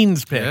the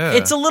scenes pick. Yeah.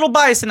 It's a little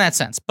biased in that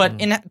sense, but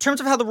in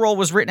terms of how the role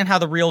was written and how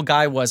the real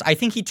guy was, I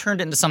think he turned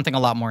it into something a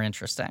lot more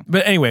interesting.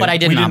 But anyway, But I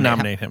didn't we didn't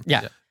nominate nominate him.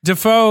 Yeah.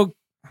 Defoe,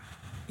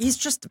 He's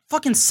just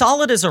fucking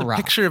solid as a rock.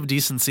 Picture of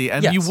decency,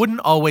 and Yes. you wouldn't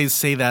always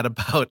say that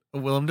about a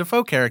Willem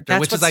Dafoe character, That's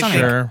which is, what's I stunning.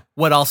 think, Sure.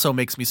 what also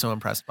makes me so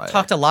impressed by it.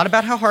 Talked a lot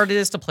about how hard it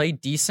is to play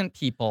decent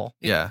people,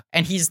 Yeah,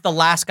 and he's the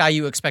last guy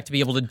you expect to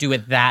be able to do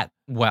it that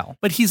well.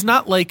 but he's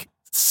not like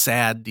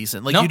sad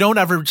decent. Like No. you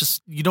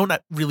don't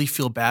really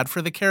feel bad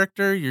for the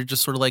character. You're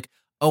just sort of like,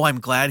 oh,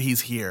 I'm glad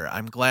he's here.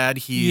 I'm glad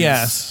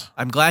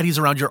I'm glad he's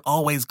around. You're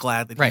always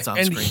glad that Right. he's on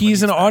and screen. when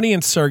he's an there.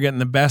 audience surrogate in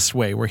the best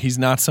way, where he's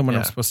not someone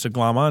I'm Yeah. supposed to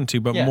glom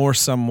onto, but Yeah. more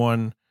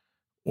someone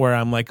where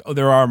I'm like, oh,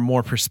 there are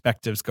more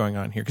perspectives going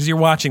on here. Because you're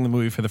watching the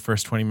movie for the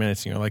first 20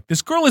 minutes and you're like,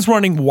 this girl is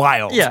running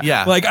wild. Yeah.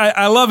 Yeah. Like,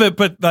 I love it,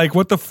 but like,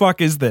 what the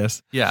fuck is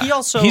this? Yeah. He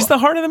also He's the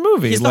heart of the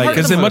movie. He's the Like, heart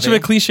of as the much of movie.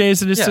 a cliche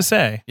as it is Yeah. to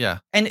say. Yeah.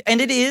 and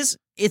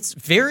it's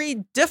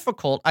very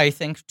difficult, I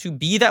think, to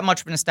be that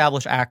much of an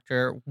established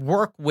actor,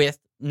 work with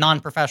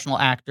non-professional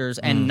actors,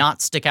 and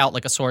not stick out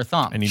like a sore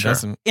thumb. And he Sure.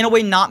 doesn't. In a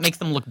way, not make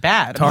them look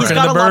bad. Talking He's to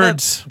got the a lot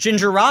birds. of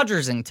Ginger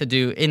Rogersing to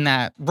do in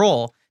that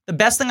role. The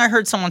best thing I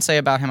heard someone say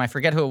about him, I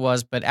forget who it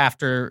was, but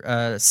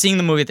after seeing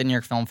the movie at the New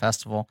York Film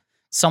Festival,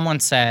 someone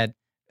said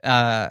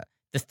the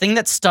thing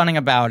that's stunning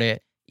about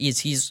it is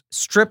he's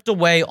stripped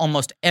away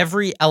almost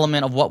every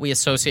element of what we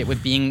associate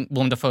with being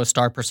Willem Dafoe's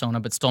star persona,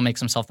 but still makes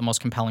himself the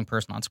most compelling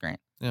person on screen.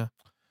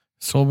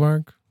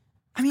 Solberg?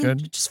 I mean,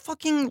 Good. just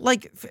fucking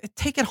like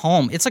take it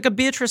home. It's like a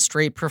Beatrice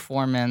Straight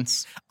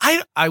performance.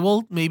 I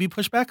will maybe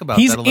push back about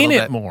He's that a little in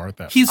bit. it more,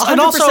 though. He's and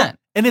 100%. also,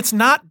 and it's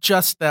not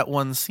just that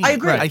one scene. I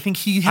agree. I think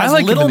he I has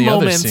like him little in the other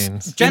moments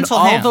scenes. Gentle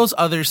in all hand. those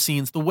other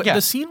scenes. Yeah.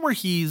 The scene where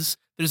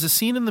there's a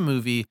scene in the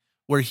movie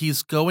where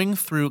he's going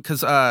through,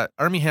 because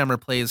Armie Hammer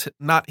plays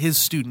not his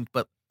student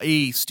but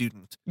a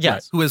student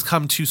Yes. who has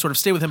come to sort of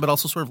stay with him but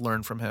also sort of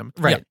learn from him.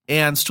 Right.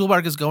 And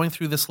Stuhlbarg is going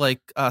through this like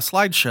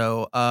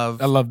slideshow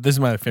of I love this is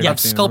my favorite Yeah,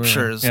 scene in the movie.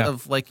 sculptures Yeah.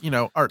 of like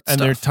art And stuff.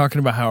 they're talking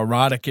about how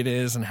erotic it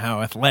is and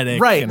how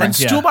athletic. Right. And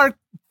yeah. Stuhlbarg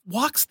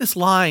walks this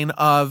line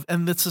of,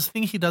 and it's this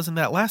thing he does in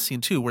that last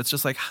scene too, where it's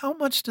just like, how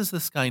much does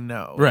this guy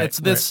know? Right, It's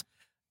this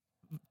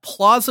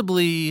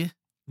plausibly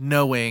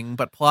knowing,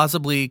 but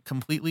plausibly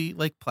completely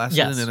like placid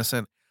Yes. and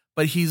innocent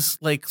but he's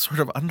like sort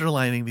of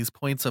underlining these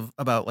points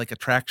about like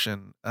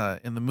attraction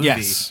in the movie.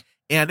 Yes.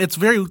 And it's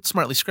very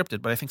smartly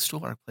scripted, but I think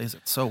Stuhlbarg plays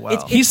it so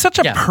well. He's such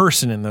a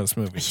person in those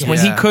movies when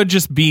he Yeah. could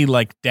just be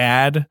like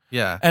dad.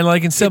 Yeah. And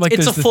like instead, like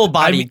it's there's a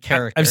full-bodied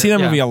character. I've seen that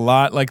Yeah. movie a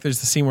lot. Like there's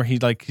the scene where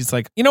he's like,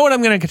 you know what,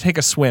 I'm gonna take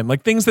a swim.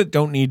 Like things that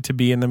don't need to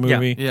be in the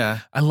movie. Yeah.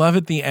 I love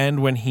at the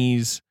end when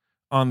he's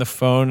on the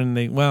phone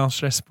and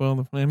should I spoil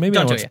the plan? Maybe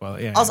Don't I won't do it. spoil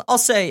it. Yeah. I'll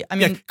say, I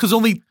Yeah, mean, because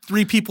only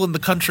 3 people in the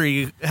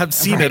country have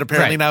seen Right, it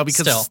apparently right, now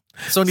because still.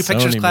 Sony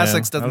Pictures Sony, Classics man. I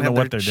doesn't don't have know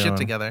what their they're shit doing.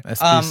 together.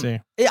 SBC.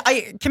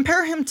 I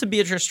compare him to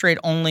Beatrice Straight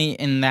only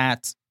in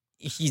that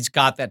he's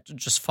got that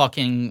just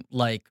fucking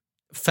like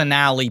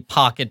finale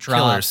pocket drop,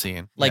 Killer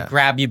scene. like Yeah.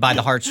 grab you by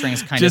the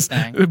heartstrings kind Just of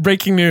thing.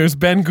 breaking news: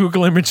 Ben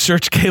Google image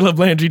search Caleb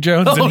Landry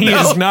Jones, and he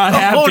is not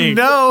happy. Oh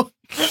no!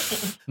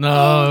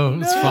 No,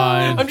 it's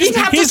fine. He'd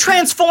have to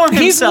transform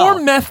He's himself.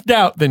 more methed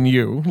out than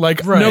you,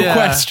 like Right. no Yeah.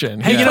 question.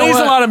 Hey, He you know plays a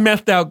what? lot of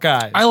methed out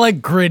guys. I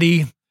like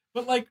gritty.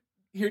 But like,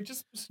 here,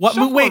 just What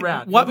shuffle wait?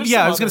 around. What? There's Yeah,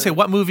 some I was gonna other- say,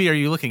 what movie are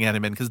you looking at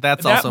him in? Because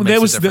that's That, also makes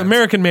that was a the difference.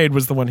 American Made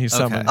was the one he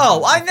summoned.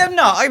 Oh, I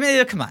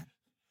mean, come on.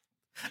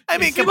 I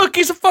mean, See, look,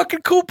 he's a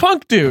fucking cool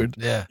punk dude.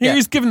 Yeah. Here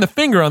he's giving the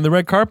finger on the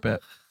red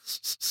carpet.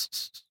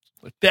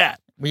 Like that.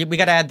 We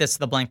got to add this to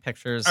the blank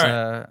pictures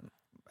All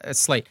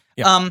slate.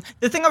 Yeah.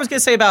 The thing I was going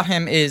to say about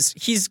him is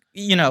he's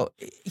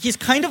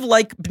kind of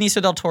like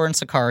Benicio del Toro and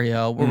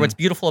Sicario, where what's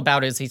beautiful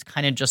about it is he's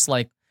kind of just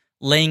like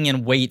laying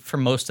in wait for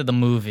most of the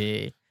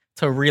movie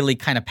to really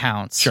kind of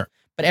pounce. Sure.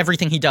 But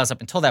everything he does up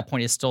until that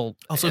point is still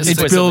Also, It's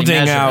exquisitely building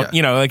measured.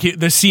 out, like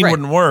the scene Right.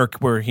 wouldn't work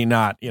were he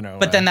not,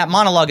 But then that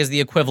monologue is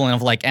the equivalent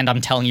of like, and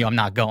I'm telling you I'm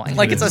not going.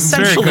 Like it's It's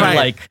very essentially good.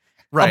 like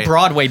Right. a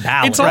Broadway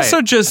ballad. it's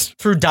also just,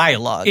 through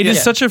dialogue. it is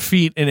Yeah. such a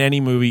feat in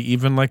any movie,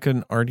 even like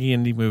an arty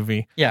indie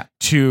movie, Yeah.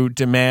 to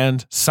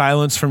demand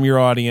silence from your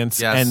audience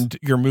Yes. and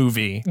your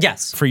movie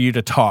Yes. for you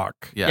to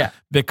talk. Yeah. Yeah.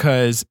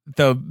 Because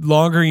the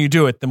longer you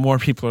do it, the more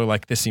people are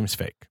like, this seems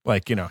fake.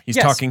 Like, he's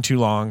Yes. talking too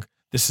long.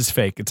 This is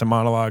fake. It's a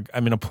monologue.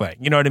 I'm in a play.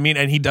 You know what I mean?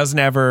 And he doesn't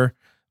ever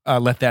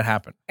let that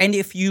happen. And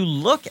if you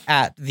look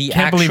at the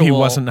Can't actual, believe he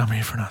wasn't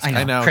nominated for an Oscar.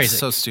 I I know, crazy. it's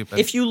so stupid.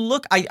 If you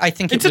look, I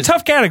think It's it a was,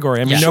 tough category.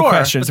 I mean, no Sure,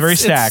 question. It's very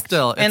stacked.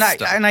 Still, and it's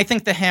still. I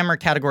think the Hammer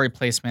category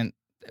placement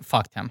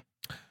fucked him.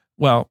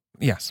 Well,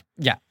 yes.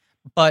 Yeah,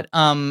 but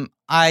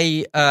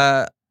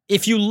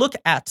if you look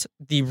at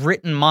the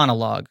written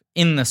monologue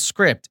in the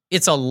script,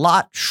 it's a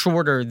lot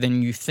shorter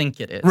than you think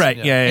it is. Right.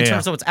 Yeah. Yeah. in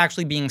terms of what's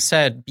actually being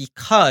said,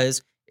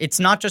 because it's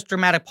not just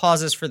dramatic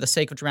pauses for the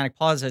sake of dramatic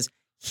pauses.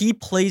 He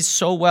plays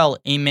so well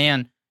a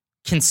man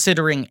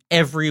considering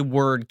every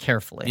word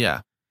carefully.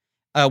 Yeah.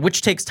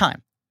 Which takes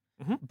time,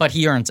 Mhm. but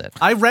he earns it.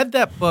 I read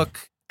that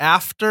book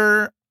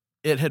after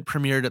it had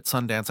premiered at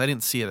Sundance. I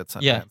didn't see it at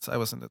Sundance. Yeah. I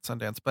wasn't at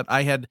Sundance, but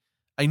I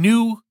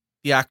knew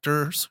the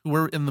actors who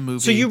were in the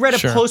movie. So you read a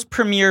Sure.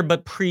 post-premiere,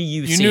 but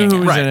pre-you You seeing knew who it.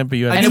 was Right. in it, but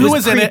you had I And knew it who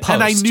was was in it,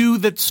 and I pre-post. knew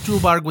that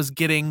Stuhlbarg was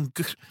getting.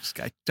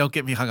 Don't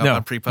get me hung up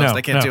on pre-post.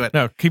 I can't do it.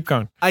 No, keep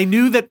going. I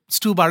knew that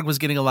Stuhlbarg was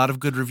getting a lot of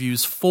good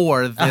reviews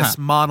for this Uh-huh.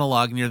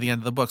 monologue near the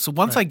end of the book. So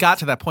once I got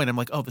to that point, I'm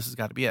like, oh, this has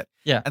got to be it.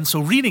 Yeah. And so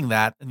reading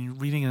that and you're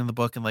reading it in the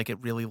book and like it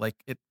really like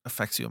it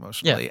affects you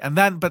emotionally. And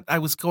then, but I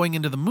was going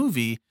into the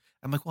movie.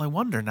 I'm like, well, I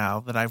wonder now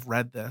that I've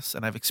read this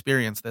and I've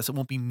experienced this, it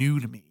won't be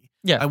new to me.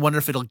 Yeah. I wonder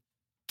if it'll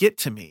get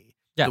to me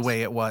Yes. the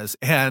way it was.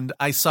 And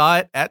I saw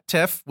it at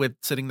TIFF with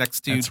sitting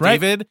next to That's right.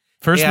 David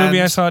First And-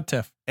 movie I saw at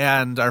TIFF.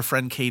 and our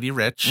friend Katie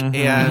Rich. Mhm.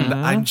 And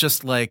Mhm. I'm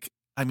just like,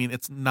 I mean,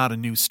 it's not a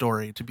new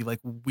story to be like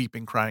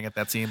weeping, crying at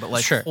that scene, but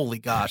like, Sure. holy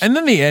gosh. And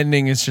then the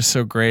ending is just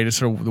so great. It's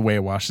sort of the way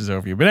it washes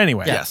over you. But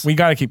anyway, Yes. we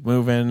got to keep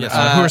moving. Yes.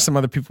 Who are some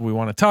other people we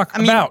want to talk I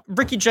mean, about?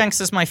 Ricky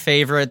Jenks is my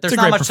favorite. There's It's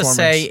a not great much to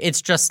say. performance.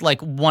 It's just like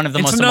one of the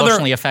It's most another-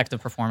 emotionally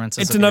effective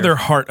performances. It's of the another year.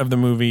 heart of the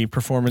movie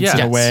performance Yeah. in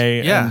a Yes.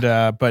 way. Yeah.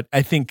 And but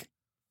I think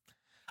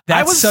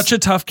that's such a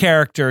tough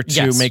character to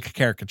Yes. make a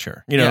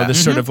caricature. Yeah.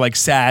 This sort of like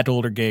sad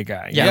older gay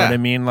guy. You Yeah. know what I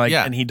mean? Like,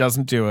 Yeah. and he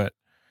doesn't do it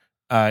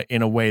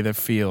in a way that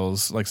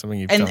feels like something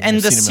you've And done. and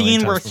You've the seen a million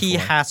scene where times he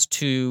before. has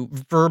to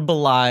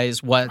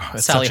verbalize what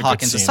it's Sally such a good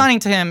Hawkins is scene. signing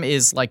to him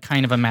is like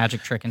kind of a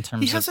magic trick in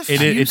terms He has of a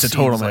few It's a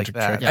total scenes like magic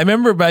that. trick.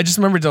 Yeah. I just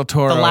remember Del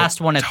Toro. The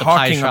last one at the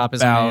pie talking shop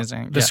is about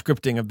amazing. The Yeah.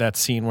 scripting of that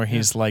scene where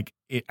he's like,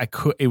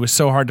 it was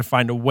so hard to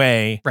find a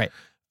way, Right.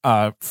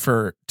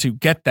 To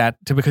get that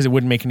because it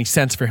wouldn't make any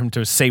sense for him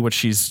to say what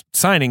she's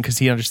signing because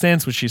he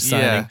understands what she's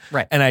signing. Yeah.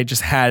 Right. And I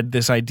just had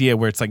this idea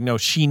where it's like, no,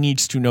 she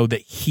needs to know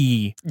that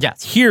he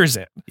Yes. hears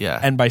it, Yeah.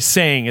 and by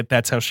saying it,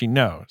 that's how she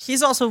knows.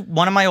 He's also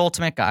one of my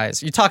ultimate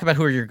guys. You talk about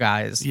who are your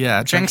guys.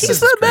 Yeah, Jenks He's is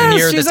the best.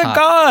 near the He's a top.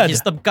 god.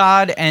 He's the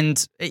god,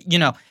 and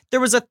there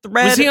was a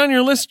thread. Was he on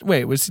your list?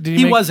 Wait, did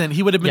He make- wasn't.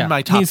 He would have been Yeah.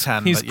 my top He's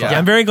 10. He's but cool. yeah.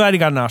 I'm very glad he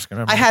got an Oscar.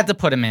 Never I mind. had to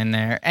put him in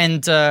there.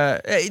 And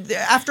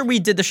after we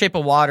did the Shape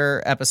of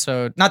Water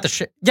episode,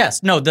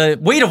 the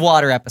Weight of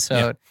Water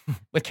episode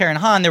with Karen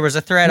Hahn, there was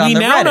a thread on We the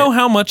now Reddit. know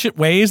how much it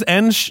weighs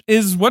and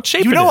is what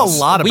shape You it know a is.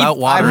 lot about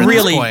water I at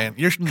really this point.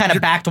 You're kind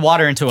of backed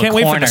water into Can't a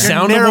wait for corner. the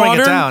sound of narrowing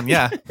water. it down.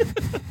 Yeah.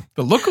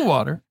 The look of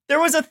water. There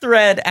was a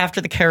thread after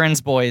the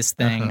Karen's Boys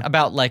thing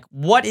about like,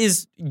 what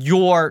is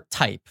your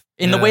type?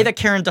 in the way that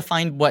Karen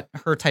defined what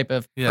her type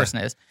of person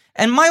is.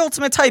 And my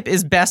ultimate type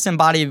is best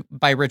embodied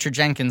by Richard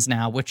Jenkins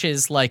now, which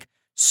is like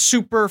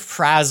super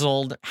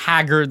frazzled,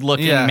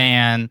 haggard-looking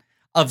man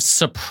of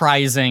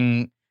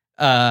surprising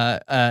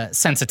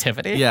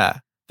sensitivity. Yeah.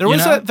 There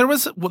was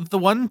the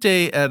one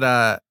day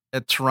at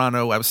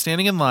Toronto, I was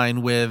standing in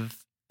line with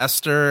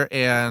Esther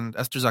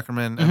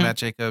Zuckerman and Matt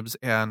Jacobs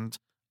and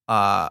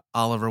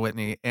Oliver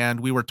Whitney, and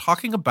we were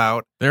talking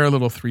about they're a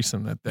little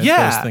threesome at those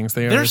things.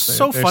 They're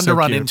so fun to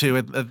run into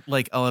at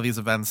like all of these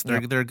events. They're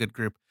a good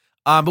group.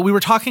 But we were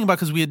talking about,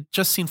 because we had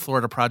just seen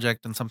Florida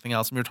Project and something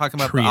else, and we were talking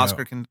about the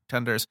Oscar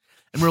contenders,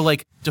 and we were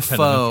like,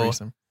 Defoe,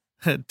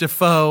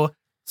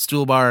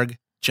 Stuhlbarg,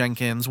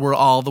 Jenkins were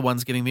all the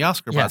ones getting the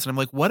Oscar buzz, and I'm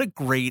like, what a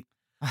great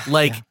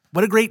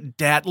what a great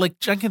dad. Like,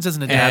 Jenkins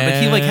isn't a dad,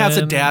 but he like has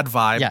a dad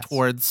vibe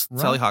towards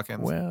Sally Hawkins.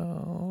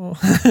 Well,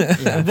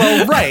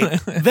 well, right.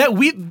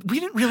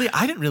 That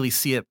I didn't really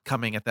see it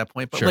coming at that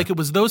point, but like it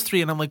was those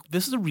three, and I'm like,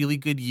 this is a really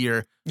good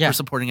year for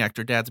supporting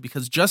actor dads,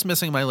 because just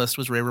missing my list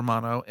was Ray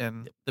Romano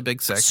in The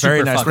Big Sick.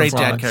 Very nice, great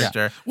dad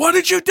character. Yeah. What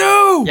did you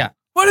do? Yeah.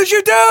 What did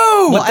you do?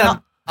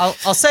 Well,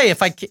 I'll say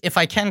if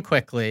I can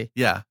quickly.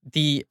 Yeah.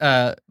 The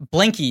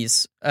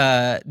Blinkies,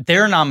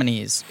 their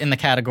nominees in the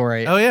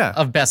category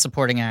of Best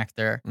Supporting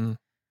Actor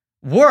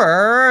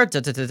were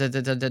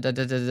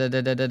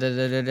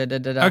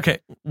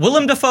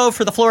Willem Dafoe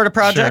for The Florida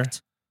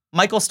Project,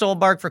 Michael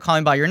Stolbarg for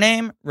Calling by Your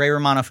Name, Ray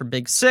Romano for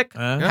Big Sick,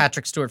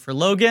 Patrick Stewart for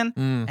Logan,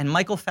 and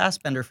Michael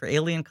Fassbender for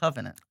Alien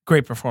Covenant.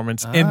 Great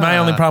performance. And my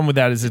only problem with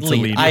that is it's a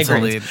lead. I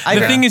agree.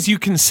 The thing is, you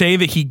can say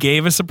that he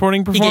gave a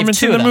supporting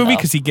performance in the movie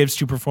because he gives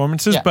two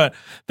performances, but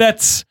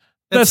that's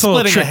a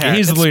little tricky.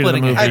 He's the lead of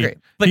the movie. I agree.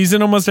 But he's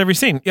in almost every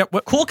scene.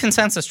 Yep. Cool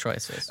consensus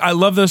choices. I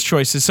love those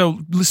choices. So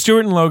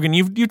Stewart and Logan,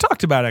 you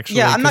talked about actually.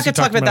 Yeah, I'm not going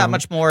to talk about that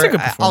much more.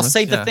 I'll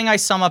say the Yeah. thing I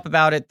sum up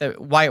about it,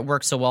 why it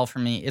works so well for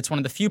me. It's one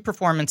of the few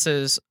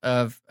performances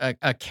of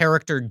a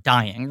character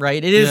dying.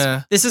 Right? It is.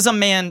 Yeah. This is a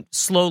man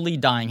slowly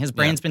dying. His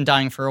brain's been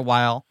dying for a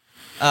while.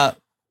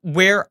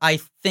 Where I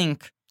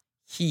think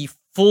he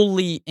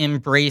fully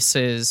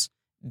embraces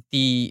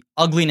the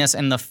ugliness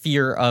and the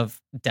fear of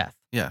death.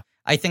 Yeah.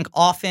 I think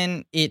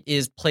often it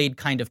is played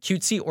kind of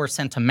cutesy or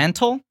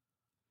sentimental,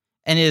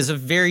 and it is a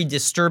very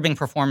disturbing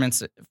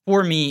performance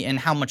for me in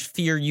how much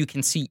fear you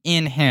can see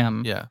in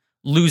him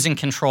losing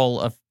control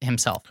of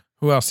himself.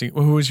 Who else?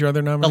 Who was your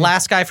other nominee? The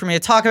last guy for me to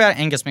talk about,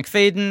 Angus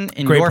McFadden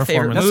in your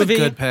favorite movie. That's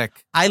a good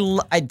pick.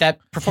 That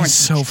performance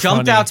so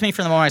jumped out to me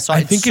from the moment I saw it.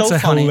 I think it's so a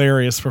funny.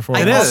 hilarious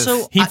performance. It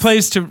is. He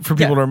plays for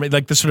people to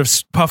like the sort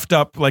of puffed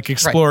up like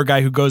explorer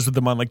guy who goes with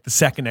them on like the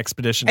second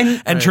expedition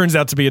and turns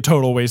out to be a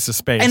total waste of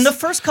space. And the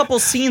first couple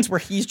scenes where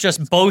he's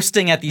just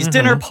boasting at these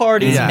dinner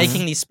parties,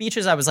 making these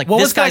speeches, I was like,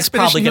 this guy's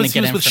probably going to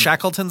get in. With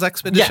Shackleton's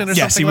expedition or something.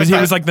 Yes, he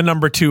was like the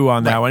number 2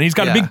 on that one. He's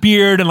got a big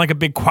beard and like a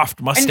big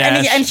coiffed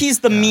mustache. And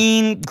he's the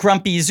mean,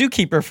 grumpy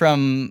zookeeper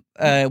from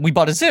We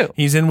Bought a Zoo.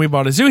 He's in We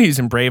Bought a Zoo. He's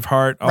in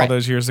Braveheart all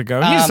those years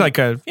ago. He's like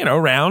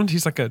round.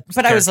 He's like a.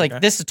 But I was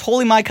like, this is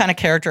totally my kind of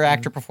character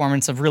actor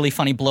performance of really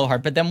funny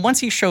blowhard. But then once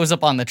he shows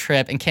up on the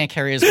trip and can't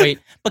carry his weight,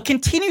 but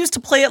continues to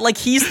play it like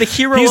he's the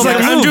hero of the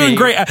movie. I'm doing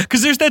great.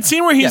 Because there's that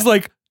scene where he's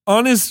like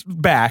on his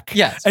back.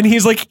 Yes. And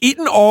he's like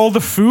eating all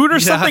the food or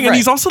something. And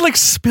he's also like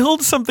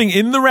spilled something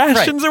in the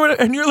rations or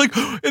whatever. And you're like,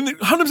 and then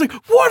Hunnam's like,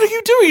 what are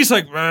you doing? He's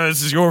like,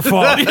 this is your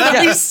fault.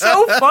 He's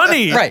so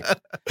funny. Right.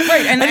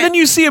 And then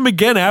you see him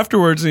again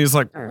afterwards and he's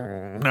like,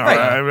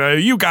 no,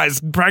 you guys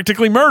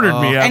practically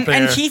murdered me out there.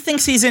 And he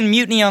thinks he's in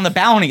Mutiny on the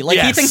Bounty. Like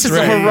he thinks it's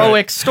a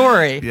heroic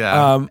story.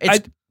 Yeah.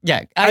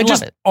 I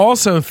just love it.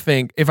 also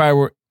think if I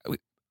were,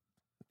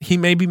 he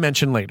may be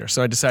mentioned later,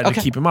 so I decided to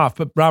keep him off.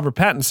 But Robert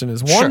Pattinson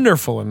is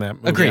wonderful in that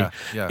movie. Agreed.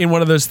 Yeah. In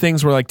one of those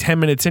things where like 10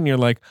 minutes in, you're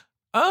like,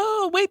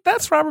 oh, wait,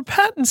 that's Robert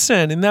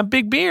Pattinson in that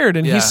big beard.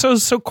 And he's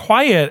so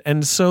quiet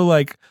and so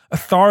like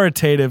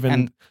authoritative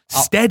and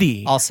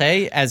steady. I'll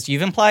say, as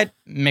you've implied,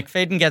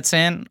 McFadden gets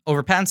in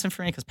over Pattinson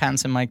for me because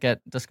Pattinson might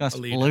get discussed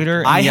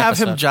later. I have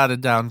him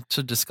jotted down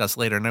to discuss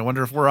later, and I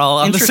wonder if we're all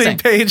on the same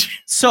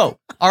page. So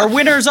our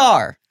winners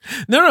are.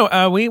 No.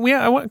 I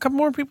want a couple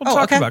more people to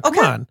talk about. Come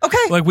on. Okay.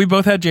 Like we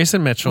both had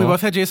Jason Mitchell. Who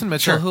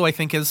I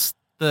think is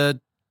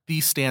the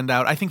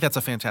standout. I think that's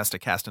a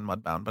fantastic cast in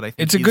Mudbound, but I think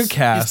it's a good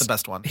cast. He's the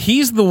best one.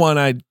 He's the one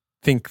I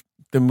think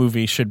the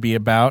movie should be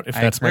about. If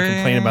that's my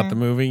complaint about the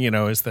movie,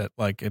 is that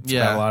like it's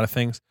about a lot of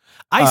things.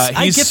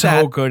 He's get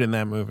so good in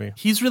that movie.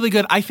 He's really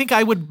good. I think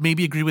I would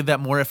maybe agree with that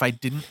more if I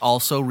didn't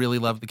also really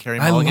love the Carey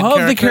Mulligan character. I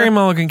love the Carey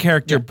Mulligan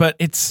character, but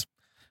it's.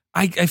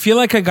 I feel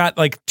like I got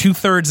like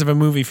 2/3 of a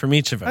movie from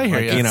each of them. I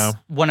hear you.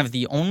 One of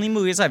the only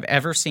movies I've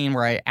ever seen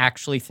where I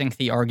actually think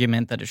the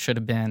argument that it should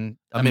have been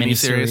a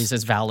miniseries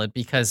is valid,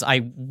 because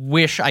I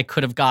wish I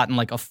could have gotten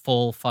like a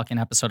full fucking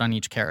episode on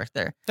each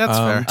character. That's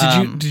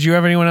fair. Did you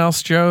have anyone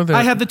else, Joe?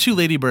 I had the 2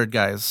 Ladybird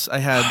guys. I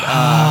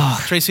had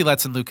Tracy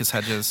Letts and Lucas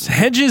Hedges.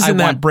 Hedges in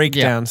that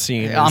breakdown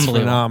scene is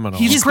phenomenal.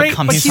 He's great,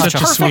 but he's such a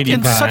perfect sweetie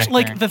in pie. such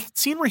like the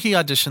scene where he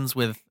auditions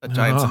with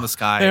Giants in the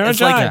Sky. They're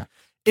It's like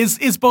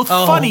is both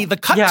funny. The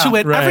cut to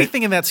it, right.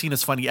 everything in that scene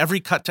is funny. Every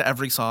cut to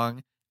every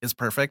song is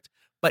perfect.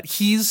 but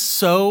he's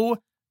so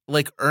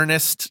like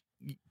earnest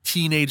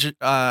teenage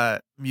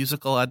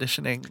musical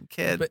auditioning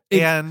kid.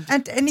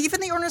 And even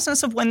the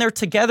earnestness of when they're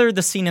together,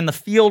 the scene in the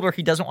field where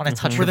he doesn't want to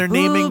touch where her they're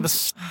naming the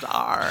boobs.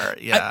 star.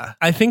 Yeah.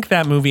 I think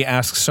that movie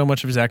asks so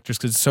much of his actors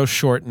because it's so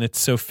short and it's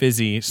so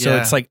fizzy. So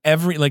Yeah. it's like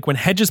when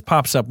Hedges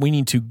pops up, we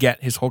need to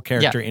get his whole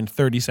character in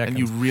 30 seconds.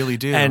 And you really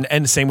do. And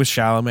the same with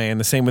Chalamet and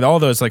the same with all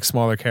those like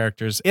smaller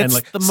characters. It's and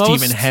like the Stephen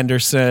most-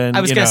 Henderson.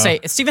 I was going to say,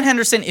 Stephen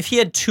Henderson, if he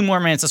had 2 more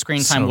minutes of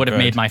screen time, So would have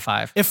good. made my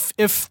 5. if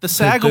the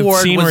SAG the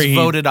award scene was where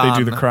voted they on,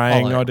 do the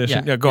crying all of it.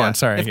 audition. Yeah. Go on.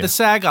 Sorry. If the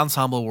SAG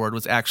Ensemble Award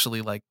was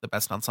actually like the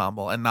best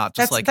ensemble and not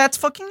just That's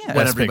fucking it. what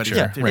Best everybody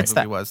picture. did Right. the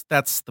movie was,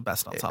 that's the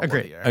best ensemble of the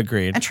Agreed. year.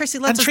 Agreed. And Tracy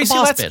And Letts is Tracy the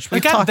boss Letts, bitch.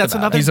 We've again, talked that's about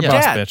another it. He's a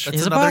boss dad. bitch. That's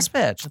He's a another- boss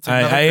bitch. that's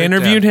another I great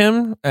interviewed dad.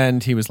 him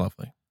and he was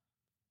lovely.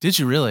 Did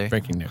you really?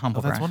 Breaking news. Humble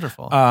Oh, that's brag.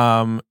 wonderful.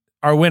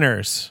 Our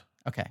winners.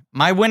 Okay.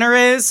 My winner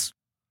is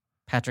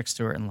Patrick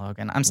Stewart and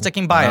Logan. I'm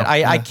sticking by it.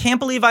 I can't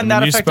believe I'm I mean,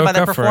 that you affected by spoke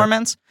that up for it.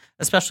 performance,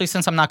 especially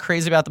since I'm not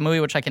crazy about the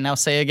movie, which I can now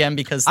say again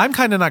because I'm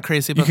kind of not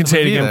crazy about You can the say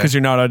it movie again either. because you're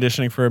not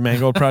auditioning for a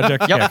Mangold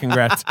project. Yep. Yeah,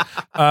 congrats.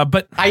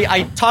 But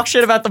I talk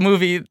shit about the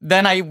movie,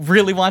 then I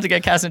really wanted to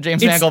get cast in a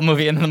James It's- Mangold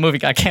movie, and then the movie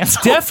got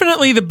canceled.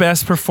 definitely the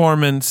best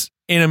performance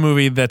in a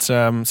movie that's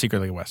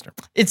secretly a Western.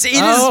 It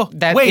Oh, is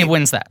that wait. it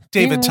wins that.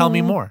 David, tell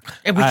me more.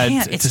 We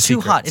can't. it's It's a too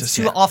secret. hot. It's It's a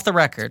too secret. off the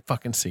record.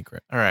 Fucking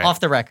secret. All right. Off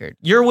the record.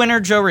 Your winner,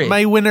 Joe Reid.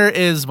 My winner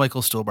is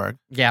Michael Stuhlbarg.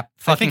 Yeah, I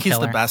fucking think he's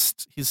killer. the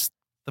best. He's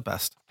the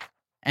best.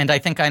 And I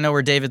think I know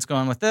where David's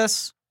going with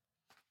this.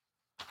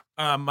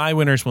 My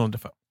winner is Willem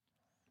Dafoe.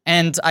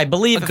 And I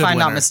believe, A if good I'm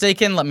not winner.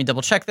 mistaken, let me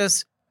double check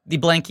this. The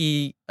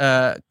Blanky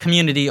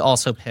community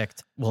also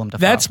picked Willem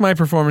Dafoe. That's my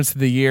performance of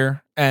the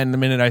year. And the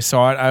minute I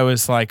saw it, I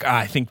was like,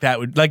 I think that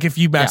would, like, if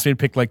you asked me to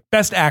pick, like,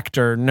 best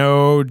actor,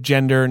 no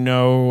gender,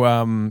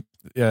 no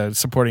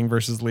supporting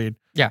versus lead,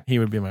 Yeah. he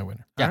would be my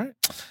winner. Yeah. All right.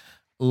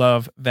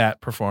 Love that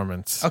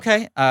performance.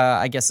 Okay,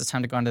 I guess it's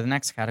time to go on to the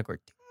next category.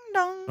 Ding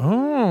dong.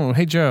 Oh,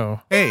 hey,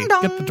 Joe. Hey. Ding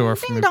dong. Get the door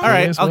for Ding me, dong. All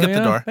right, please, I'll will get the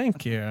ya? door.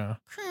 Thank you.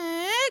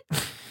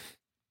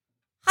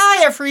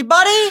 Hi,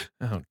 everybody.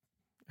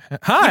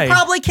 Hi. You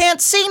probably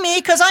can't see me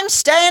because I'm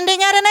standing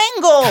at an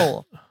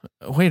angle.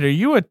 Wait, are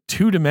you a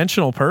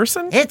two-dimensional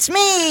person? It's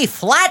me,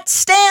 Flat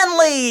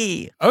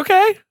Stanley.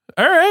 Okay.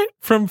 All right.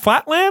 From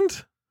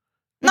Flatland?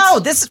 No,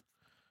 this is...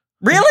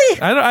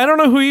 Really? I don't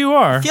know who you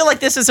are. I feel like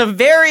this is a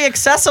very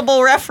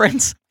accessible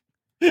reference.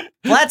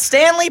 Flat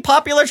Stanley,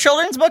 popular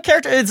children's book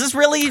character. Is this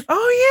really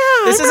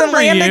Oh, yeah. This I isn't remember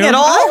landing you. at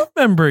all? I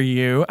remember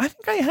you. I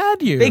think I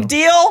had you. big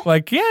deal?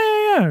 Like,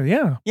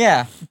 yeah.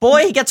 Yeah.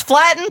 Boy, he gets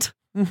flattened.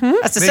 Mm-hmm. Has to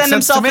Makes send sense to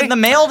himself me. in the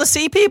mail to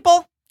see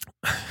people.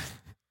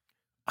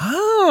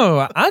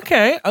 Oh,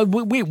 okay.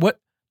 Wait, what?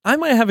 I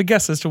might have a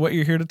guess as to what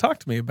you're here to talk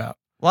to me about.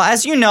 Well,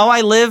 as you know,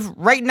 I live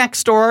right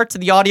next door to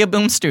the Audio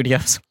Boom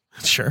Studios.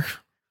 Sure.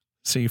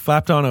 So you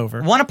flapped on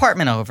over. One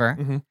apartment over.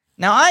 Mhm.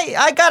 Now,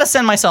 I got to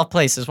send myself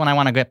places when I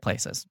want to get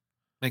places,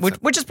 Makes sense.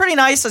 which is pretty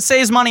nice. It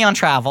saves money on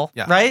travel,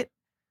 Yeah. right?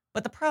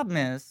 But the problem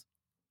is,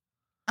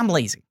 I'm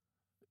lazy.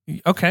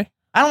 Okay.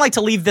 I don't like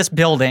to leave this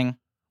building.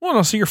 Well,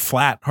 no, so you're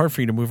flat. Hard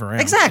for you to move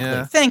around. Exactly.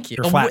 Yeah. Thank you.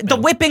 You're flat The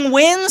now. whipping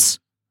winds,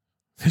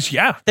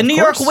 Yeah. the of New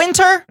York course.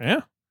 winter.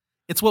 Yeah.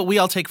 It's what we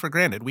all take for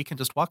granted. We can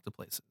just walk to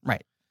places.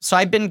 Right. So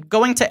I've been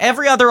going to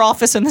every other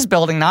office in this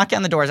building, knocking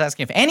on the doors,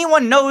 asking if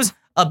anyone knows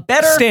a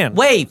better Stan,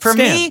 way for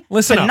Stan, me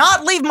listen to up.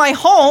 not leave my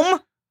home,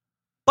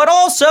 but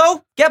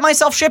also get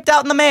myself shipped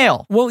out in the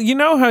mail. Well, you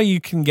know how you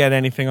can get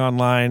anything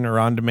online or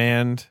on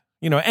demand?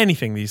 You know,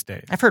 anything these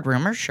days. I've heard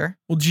rumors, sure.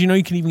 Well, do you know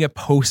you can even get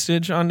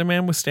postage on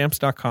demand with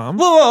stamps.com?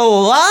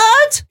 Whoa,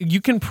 what? You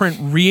can print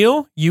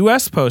real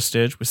U.S.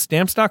 postage with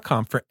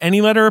stamps.com for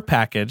any letter or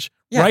package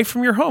Yeah. right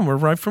from your home or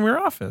right from your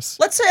office.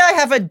 Let's say I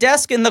have a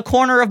desk in the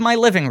corner of my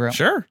living room.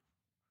 Sure.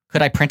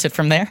 Could I print it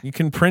from there? You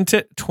can print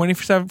it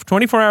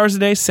 24 hours a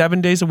day,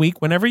 7 days a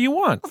week, whenever you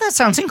want. Well, that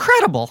sounds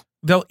incredible.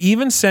 They'll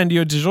even send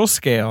you a digital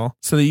scale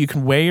so that you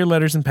can weigh your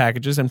letters and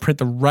packages and print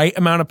the right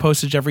amount of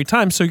postage every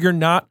time so you're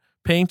not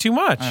paying too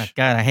much. Oh,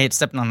 God, I hate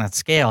stepping on that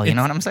scale. You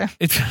know what I'm saying?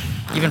 It's,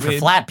 Even for it-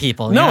 flat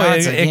people. You no, know, it,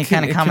 it's it, kind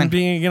can, of it common. can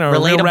be, you know, a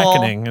real relatable.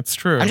 reckoning. It's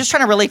true. I'm just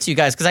trying to relate to you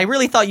guys because I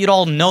really thought you'd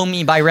all know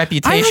me by I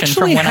reputation actually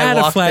from when had I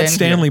a walked Flat in.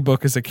 Stanley here.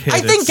 book as a kid. I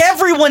think It's-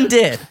 everyone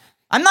did.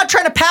 I'm not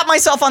trying to pat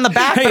myself on the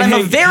back, Hey, but I'm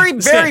hey, a very,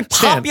 very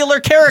Stan, popular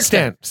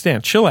character.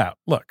 Stan, chill out.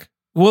 Look,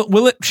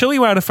 will it chill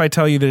you out if I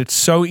tell you that it's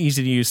so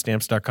easy to use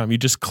stamps.com? You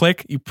just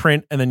click, you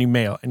print, and then you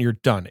mail, and you're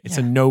done. It's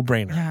a Yeah.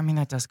 no-brainer. Yeah, I mean,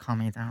 that does calm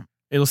me down.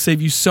 It'll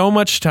save you so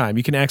much time.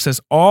 You can access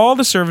all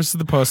the services of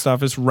the post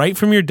office right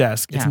from your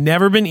desk. It's Yeah.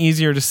 never been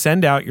easier to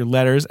send out your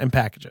letters and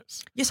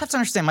packages. You just have to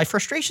understand, my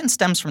frustration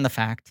stems from the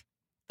fact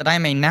that I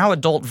am a now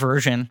adult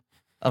version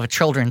of a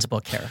children's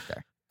book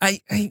character.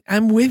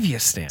 I'm with you,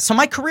 Stan. So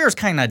my career is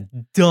kind of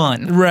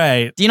done.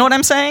 Right. Do you know what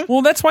I'm saying?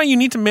 Well, that's why you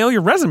need to mail your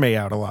resume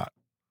out a lot.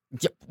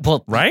 Yeah,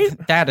 well, Right?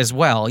 That as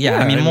well. Yeah.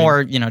 Yeah, I mean, I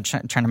more,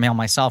 trying to mail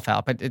myself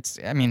out. But it's,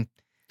 I mean,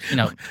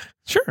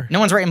 Sure. no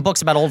one's writing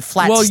books about old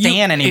Flat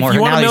Stan anymore. If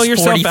you want now to mail he's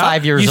yourself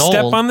 45 out, years you old.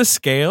 step on the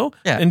scale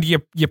Yeah. and you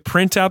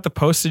print out the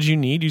postage you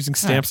need using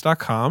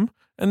stamps.com,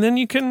 and then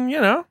you can,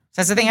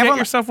 That's the thing. Get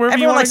yourself wherever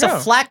you everyone wanna likes go. a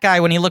flat guy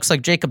when he looks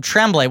like Jacob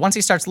Tremblay. Once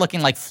he starts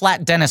looking like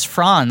flat Dennis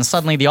Franz,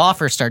 suddenly the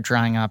offers start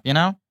drying up, you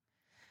know?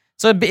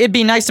 So it'd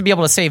be nice to be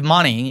able to save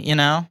money, you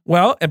know?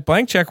 Well, at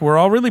Blank Check, we're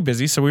all really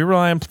busy, so we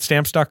rely on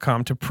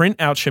Stamps.com to print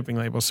out shipping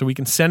labels so we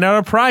can send out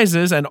our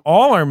prizes and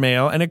all our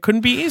mail, and it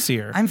couldn't be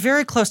easier. I'm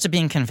very close to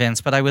being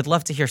convinced, but I would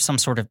love to hear some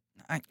sort of,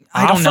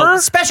 I don't know.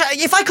 Offer? Special.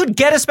 If I could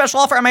get a special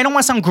offer, I don't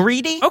want to sound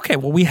greedy. Okay,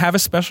 well, we have a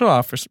special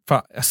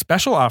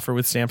offer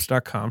with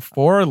Stamps.com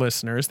for our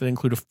listeners that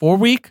include a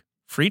 4-week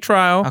free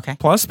trial, Okay.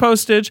 plus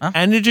postage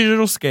and a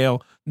digital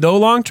scale, no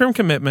long-term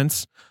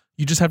commitments.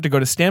 You just have to go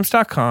to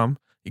Stamps.com,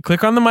 you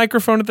click on the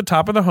microphone at the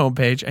top of the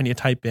homepage, and you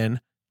type in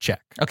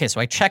check. Okay, so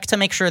I check to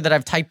make sure that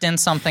I've typed in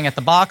something at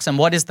the box, and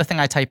what is the thing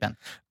I type in?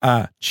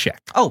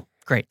 Check. Oh,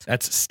 great.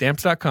 That's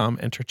Stamps.com,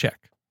 enter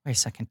check. Wait a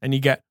second. And you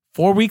get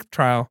 4-week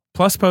trial,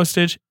 plus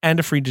postage, and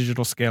a free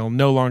digital scale,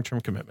 no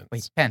long-term commitments.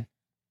 Wait, Ben.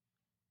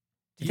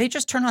 Did they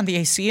just turn on the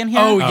AC in here?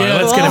 Oh, All yeah.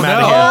 right, let's get him Oh,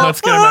 out no. of here.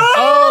 Let's get him out.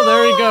 Oh,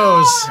 there he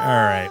goes. All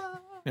right.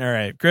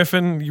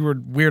 Griffin, you were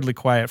weirdly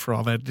quiet for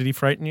all that. Did he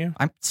frighten you?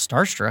 I'm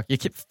starstruck. You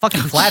keep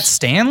fucking Flat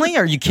Stanley?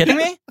 Are you kidding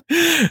me?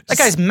 That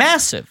guy's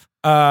massive.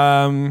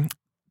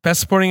 Best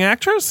supporting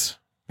actress?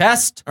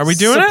 Best Are we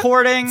doing it?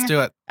 supporting Let's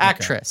do it.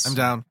 actress. I'm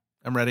down.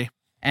 I'm ready.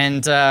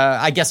 And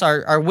I guess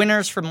our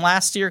winners from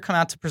last year come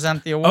out to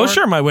present the award. Oh,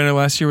 sure. My winner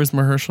last year was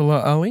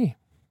Mahershala Ali.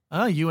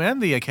 Oh, you and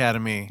the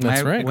Academy.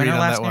 That's My right. winner Agreed on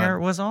last that year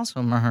one. was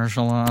also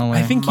Mahershala Ali.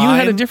 I think you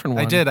had a Mine- different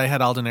one. I did. I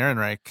had Alden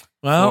Ehrenreich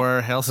Well,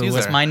 for Hail who Caesar.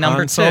 was my number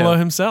Han 2. Solo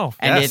himself.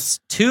 And Yes. it's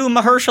 2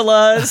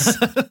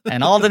 Mahershalas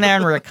and Alden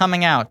Ehrenreich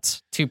coming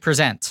out to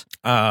present.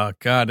 Oh,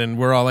 God. And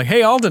we're all like,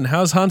 hey, Alden,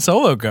 how's Han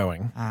Solo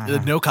going?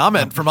 No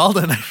comment from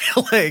Alden. I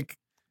feel like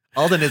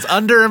Alden is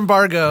under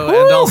embargo,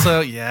 and also,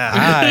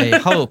 I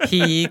hope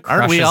he crushes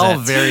aren't we all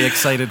it. very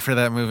excited for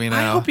that movie I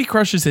now? hope he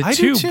crushes it I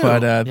do too, too.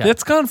 but Yeah.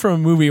 that's gone from a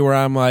movie where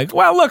I'm like,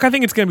 well, look, I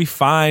think it's going to be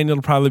fine.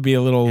 It'll probably be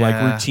a little like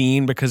Yeah.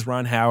 routine because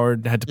Ron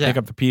Howard had to pick Yeah.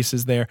 up the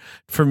pieces there.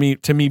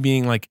 To me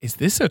being like, is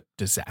this a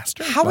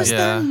disaster? How Like, is Yeah.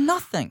 there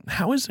nothing?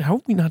 how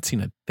have we not seen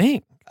a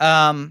thing?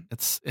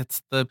 It's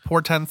the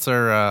portents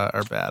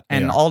are bad.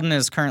 And Yeah. Alden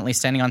is currently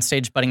standing on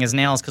stage butting his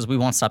nails because we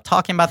won't stop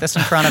talking about this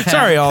in front of him.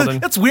 Sorry, Alden.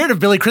 It's weird of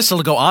Billy Crystal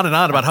to go on and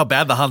on about how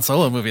bad the Han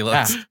Solo movie Yeah.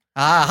 looks.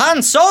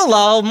 Han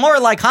Solo, more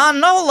like Han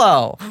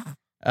Nolo.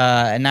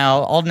 And now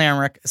Alden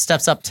Ehrenreich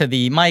steps up to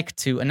the mic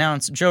to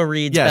announce Joe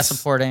Reid's Yes. Best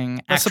Supporting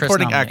Best Actress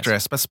supporting nominees.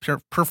 actress, best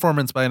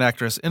performance by an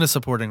actress in a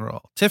supporting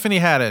role. Tiffany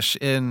Haddish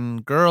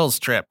in Girls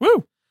Trip.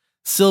 Woo.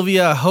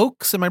 Sylvia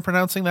Hoeks, am I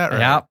pronouncing that right?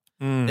 Yeah.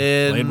 Mm,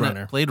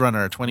 In Blade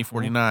Runner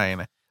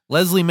 2049.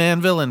 Leslie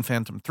Manville in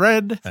Phantom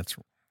Thread. That's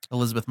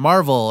Elizabeth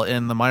Marvel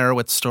in The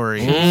Meyerowitz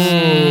Story.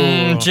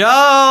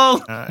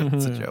 Joe.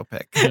 It's a Joe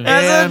pick. That's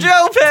And a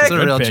Joe It's pick.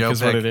 a real pick Joe is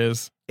pick. what it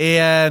is.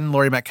 And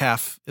Laurie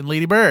Metcalf in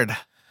Lady Bird.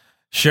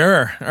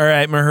 Sure. All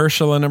right,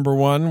 Mahershala number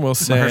 1. We'll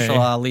say. Mahershala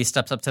Ali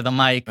steps up to the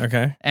mic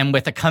Okay. and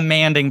with a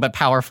commanding but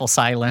powerful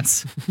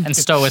silence and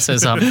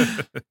stoicism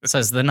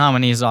says the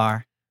nominees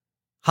are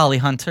Holly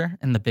Hunter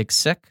in The Big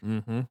Sick,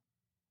 Mm-hmm.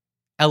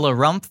 Ella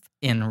Rumpf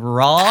in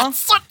Raw.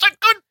 Such a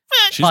good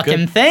pick. She's Fucking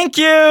good. thank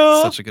you.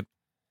 Such a good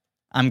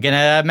I'm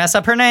gonna mess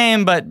up her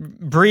name, but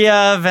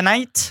Bria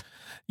Venite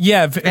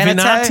Yeah,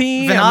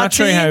 Venati? Venati. I'm not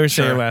sure how you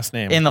say Sure. her last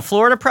name. in The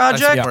Florida I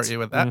Project, support you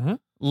with that. Mhm.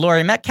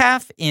 Laurie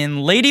Metcalf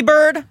in Lady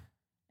Bird,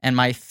 and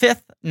my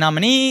 5th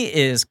nominee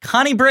is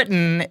Connie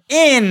Britton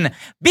in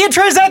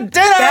Beatrice at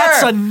Dinner.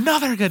 That's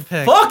another good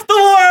pick. Fuck the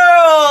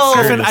world.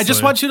 Griffin, I just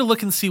Seriously. want you to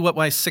look and see what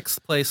my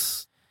 6th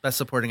place best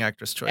supporting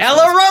actress choice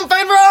Ella is. Rumpf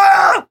in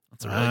Raw.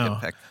 That's a really Wow.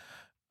 good pick.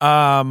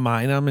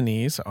 My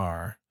nominees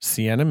are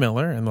Sienna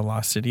Miller in The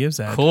Lost City of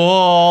Zed,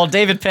 Cool,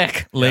 David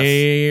pick.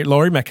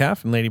 Laurie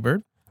Metcalf in Lady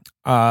Bird,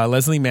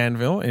 Leslie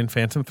Manville in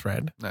Phantom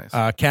Thread, Nice.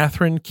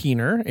 Catherine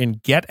Keener in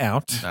Get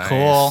Out, Nice.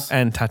 Cool.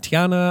 and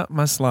Tatiana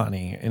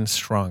Maslany in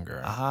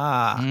Stronger.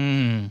 Ah,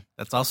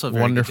 that's also a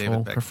very Wonderful good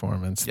David pick.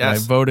 performance that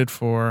Yes. I voted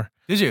for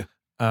Did you?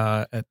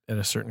 at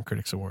a certain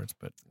Critics Awards,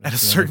 but At a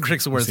that's the certain only-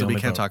 Critics Awards that's the that we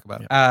only can't vote. talk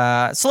about.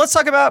 Yeah. So let's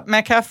talk about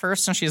Metcalf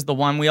first, since she's the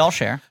one we all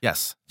share.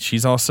 Yes.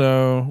 She's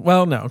also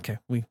okay.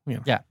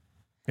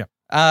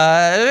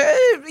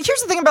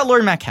 Here's the thing about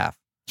Laurie Metcalf.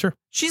 Sure.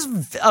 She's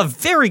a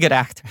very good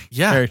actor.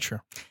 Yeah. Very true.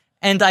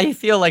 And I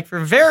feel like for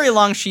very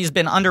long she's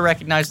been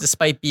under-recognized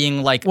despite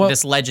being like Well,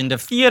 this legend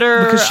of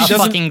theater, because she a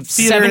doesn't- fucking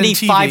theater and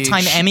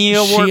 75-time TV. Emmy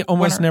Award She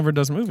almost winner. never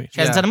does movies. She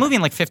hasn't Yeah. done a movie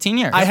in like 15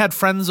 years. I had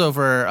friends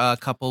over a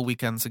couple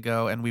weekends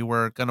ago, and we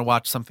were going to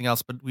watch something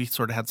else, but we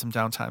sort of had some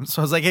downtime.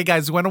 So I was like, hey,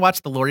 guys, you want to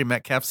watch the Laurie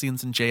Metcalf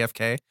scenes in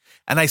JFK?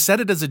 And I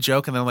said it as a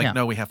joke, and then I'm like, Yeah.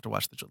 no, we have to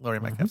watch the Laurie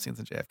Metcalf scenes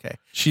in JFK. 'Cause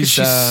She's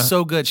She's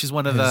so good. She's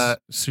one of the...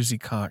 Susie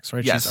Cox,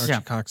 right? Yes. She's Archie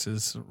Yeah.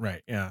 Cox's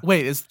right. Yeah.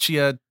 Wait, is she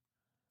a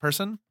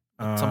person?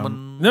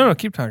 Someone... No,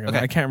 keep talking. Okay.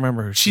 I can't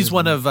remember who she She's is.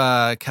 one of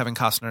Kevin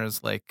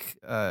Costner's like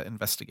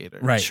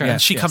investigators. Right. Sure. Yes,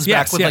 And she yes, comes yes,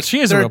 back with yes, like she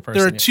is there, a real person.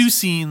 There are yes. two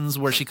scenes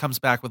where she comes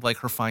back with like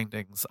her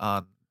findings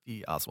on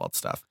the Oswald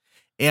stuff.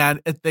 And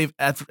they've,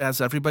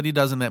 as everybody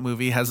does in that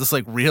movie, has this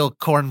like real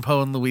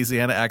cornpone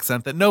Louisiana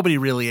accent that nobody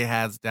really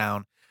has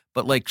down.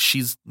 But like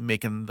she's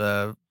making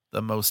the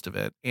the most of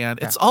it, and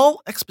it's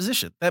all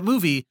exposition. That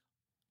movie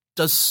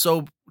does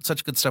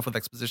such good stuff with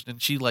exposition,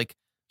 and she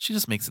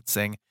just makes it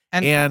sing.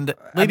 And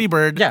Lady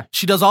Bird,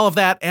 she does all of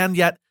that, and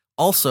yet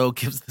also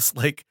gives this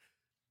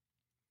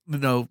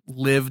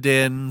lived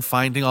in,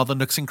 finding all the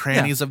nooks and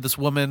crannies of this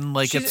woman.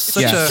 Like she's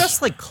just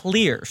like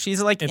clear.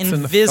 She's like it's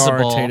invisible, an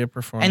authoritative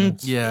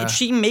performance. and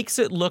she makes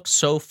it look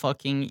so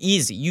fucking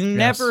easy. You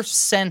never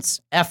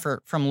sense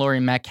effort from Laurie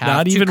Metcalf.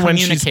 Not even to when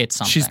communicate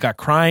something. she's got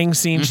crying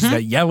scenes, she's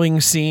got yelling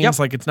scenes. Yep.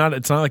 Like it's not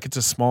like it's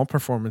a small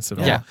performance at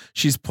all. Yeah.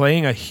 She's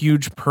playing a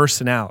huge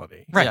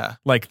personality, right? Yeah.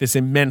 Like this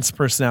immense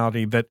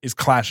personality that is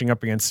clashing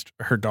up against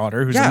her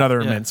daughter, who's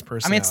another immense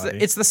personality. I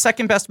mean, it's the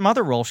second best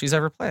mother role she's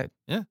ever played.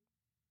 Yeah.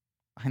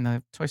 Behind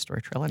the Toy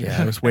Story trilogy. Yeah,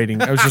 I was just waiting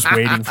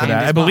for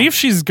that. I believe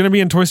she's going to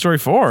be in Toy Story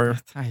 4.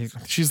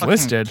 She's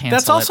listed.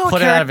 That's also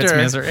put a it out of its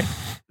character. misery.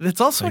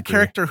 It's also a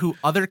character who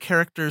other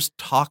characters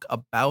talk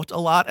about a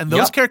lot, and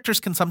those characters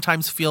can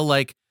sometimes feel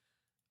like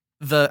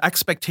the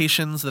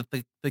expectations that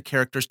the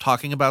characters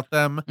talking about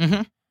them,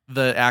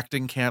 the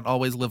acting can't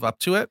always live up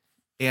to it,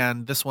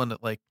 and this one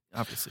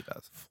obviously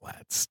does.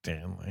 Flat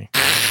Stanley.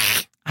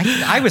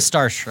 I was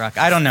starstruck.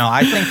 I don't know.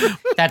 I think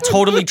that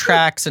totally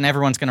tracks, and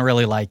everyone's going to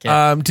really like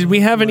it. Did we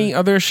have any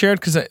other shared?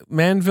 Because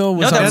Manville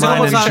was on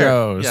mine and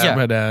shows. Yeah.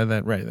 But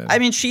that. I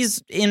mean,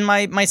 she's in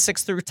my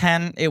 6 through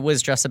 10. It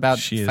was just about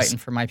She is fighting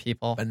for my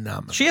people.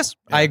 phenomenal. She is.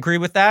 Yeah. I agree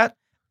with that.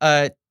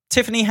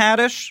 Tiffany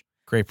Haddish.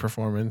 Great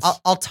performance.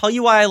 I'll tell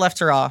you why I left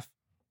her off.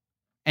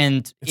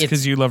 And it's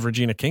because you love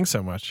Regina King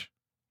so much.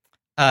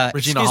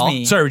 Regina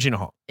Hall? Sorry, Regina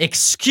Hall.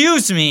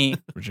 Excuse me.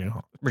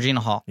 Regina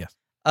Hall. Yes.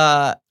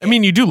 I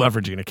mean, you do love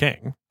Regina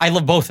King. I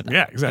love both of them.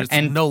 Yeah, exactly.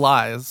 And no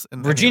lies.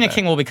 Regina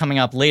King will be coming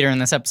up later in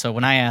this episode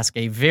when I ask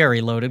a very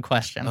loaded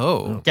question.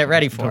 Oh. Get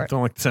ready for it.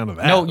 Don't like the sound of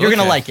that. No, you're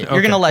going to like it.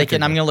 You're going to like it,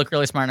 and I'm going to look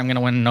really smart, and I'm going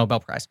to win a Nobel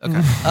Prize.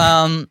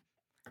 Okay.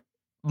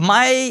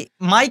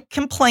 My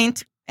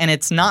complaint, and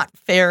it's not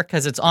fair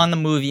because it's on the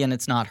movie and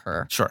it's not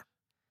her. Sure.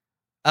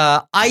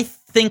 I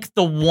think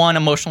the one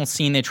emotional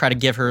scene they try to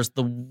give her is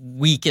the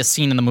weakest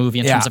scene in the movie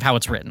in terms of how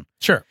it's written.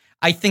 Sure.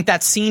 I think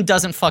that scene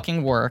doesn't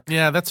fucking work.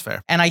 Yeah, that's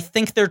fair. And I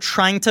think they're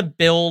trying to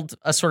build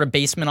a sort of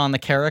basement on the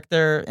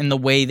character in the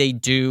way they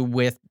do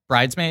with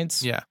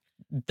Bridesmaids. Yeah.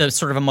 The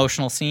sort of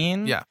emotional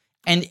scene. Yeah.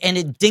 And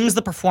it dings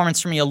the performance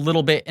for me a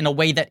little bit in a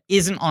way that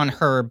isn't on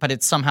her, but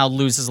it somehow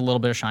loses a little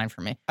bit of shine for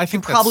me. I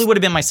think probably would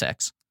have been my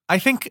 6. I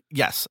think,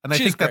 yes. And I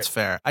She's think that's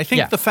fair. I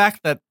think the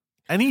fact that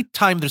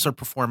anytime there's a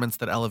performance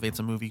that elevates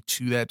a movie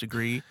to that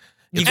degree,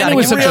 it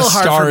was such a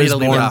Star is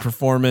Born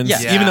performance.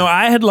 Yeah. Even though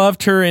I had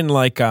loved her in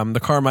the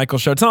Carmichael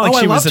show. It's not like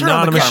she was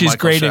anonymous. She's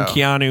great in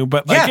Keanu,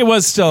 but it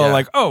was still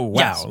oh wow,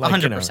 yes,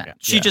 100%.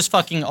 She just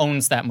fucking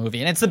owns that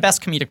movie, and it's the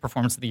best comedic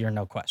performance of the year,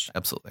 no question.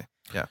 Absolutely,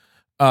 yeah.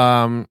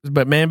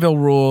 But Manville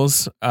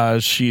rules.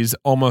 She's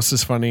almost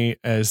as funny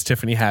as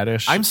Tiffany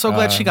Haddish. I'm so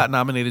glad she got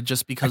nominated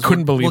just because I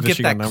couldn't believe that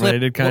she got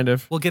nominated.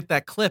 We'll get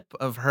that clip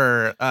of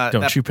her.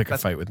 Don't you pick a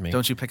fight with me?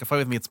 Don't you pick a fight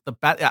with me? It's the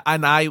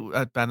and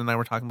Ben and I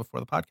were talking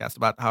before the podcast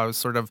about how I was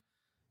sort of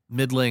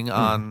middling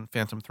on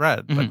Phantom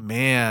Thread, but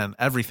man,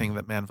 everything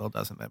that Manville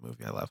does in that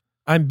movie, I love.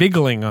 I'm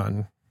biggling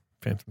on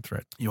Phantom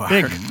Thread. You are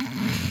big.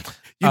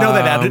 You know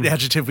that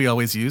adjective we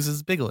always use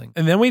is biggling.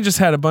 And then we just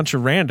had a bunch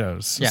of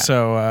randos. Yeah.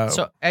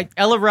 So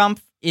Ella Rumpf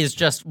is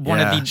just one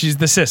of the... She's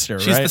the sister,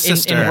 She's right? the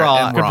sister in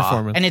Raw. Good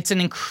performance. And it's an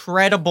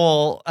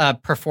incredible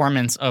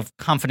performance of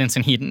confidence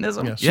and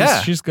hedonism.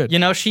 She's good. You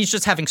know, she's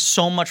just having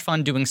so much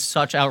fun doing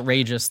such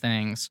outrageous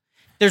things.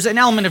 There's an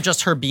element of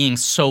just her being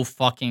so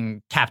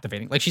fucking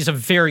captivating. Like, she's a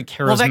very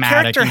charismatic, well, that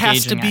character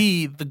has to engaging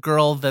be the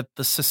girl that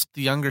the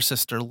younger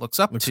sister looks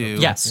up to.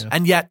 Yes.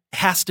 And yet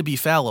has to be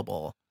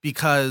fallible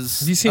because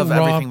Have you seen of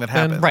Raw, everything that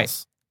Ben? happens.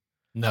 Right.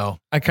 No.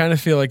 I kind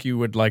of feel like you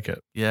would like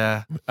it.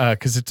 Yeah.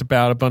 Because it's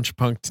about a bunch of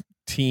punk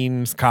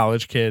teens,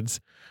 college kids.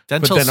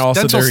 Dental, but then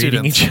also dental they're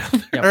students. eating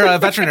each other. Or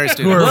veterinary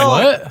students. Who are We'll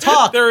what?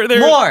 talk They're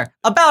more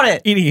about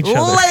it eating each other.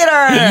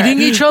 later.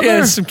 Eating each other? Yeah,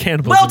 there's some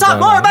cannibalism. We'll talk going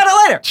more on. about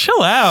it later.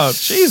 Chill out.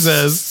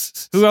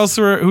 Jesus. Who else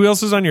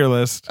was on your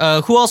list?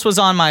 Who else was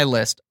on my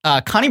list?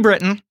 Connie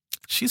Britton.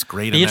 She's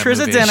great Beatrice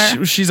in at that movie.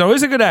 dinner. She's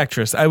always a good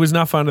actress. I was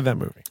not fond of that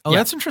movie. Oh, Yeah.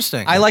 that's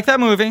interesting. I like that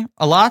movie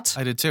a lot.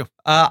 I did too.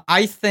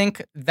 I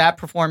think that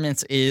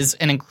performance is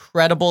an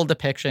incredible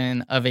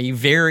depiction of a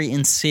very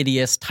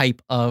insidious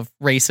type of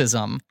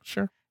racism.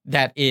 Sure.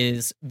 That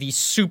is the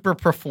super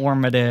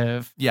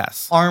performative,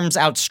 Yes. arms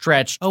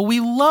outstretched, Oh,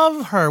 we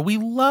love her. We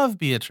love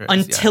Beatrice.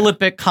 until it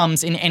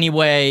becomes in any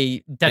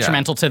way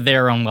detrimental to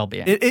their own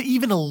well-being.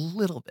 Even a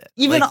little bit.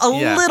 Even Like, a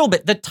little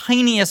bit, the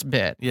tiniest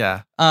bit.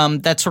 Yeah.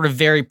 That sort of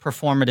very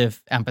performative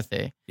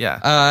empathy.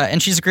 Yeah.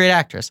 And she's a great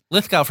actress.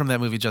 Lithgow from that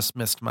movie just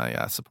missed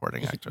my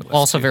supporting actor list.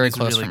 Also very He's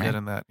close really for me. good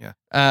in that.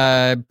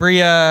 Yeah.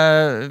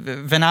 Bria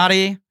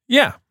Venati.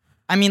 Yeah.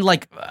 I mean,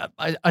 like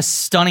a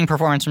stunning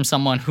performance from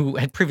someone who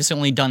had previously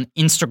only done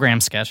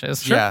Instagram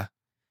sketches. Yeah.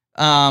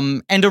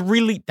 And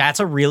that's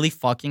a really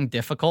fucking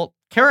difficult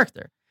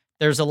character.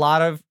 There's a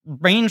lot of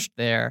range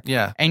there.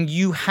 Yeah. And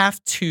you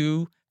have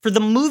to, for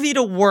the movie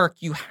to work,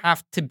 you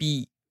have to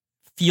be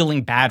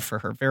feeling bad for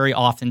her very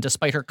often,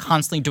 despite her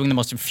constantly doing the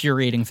most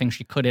infuriating thing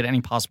she could at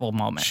any possible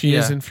moment. She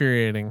is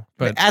infuriating,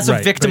 but as a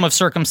victim of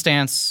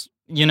circumstance,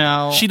 you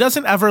know, She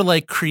doesn't ever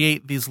like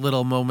create these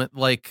little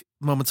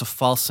moments of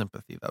false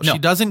sympathy though. No, She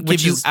doesn't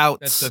which give you is-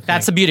 outs.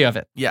 that's the beauty of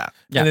it. Yeah.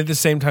 And at the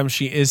same time,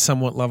 she is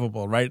somewhat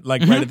lovable, right?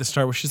 Like Mm-hmm. right at the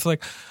start, where she's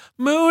like,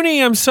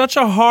 "Mooney, I'm such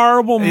a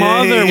horrible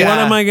mother. Yeah. What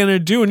am I gonna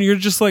do?" And you're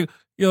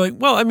like,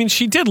 well, I mean,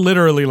 she did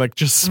literally like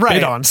just spit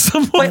Right. on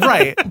someone,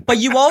 Right. But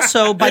you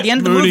also, by the end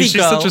of the Mooney, movie, she's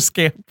go. such a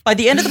scamp. By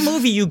the end of the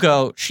movie, you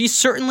go. She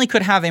certainly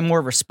could have a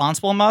more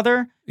responsible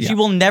mother. She Yeah.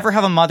 will never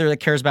have a mother that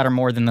cares about her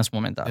more than this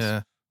woman does.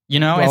 Yeah. You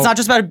know, Well- it's not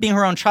just about it being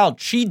her own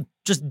child. She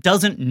just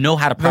doesn't know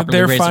how to properly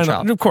Their raise final, a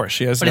child. of course,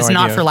 she has But no it's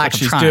not idea for lack what of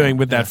she's trying. doing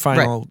with that Yeah.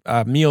 final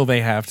meal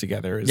they have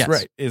together. Is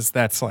Yes.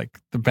 that's like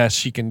the best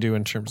she can do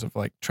in terms of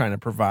like trying to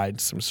provide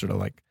some sort of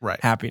like Right.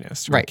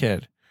 happiness to a Right.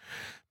 kid.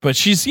 But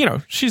she's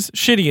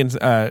shitty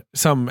in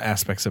some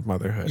aspects of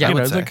motherhood. Yeah, I you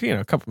know, would say. like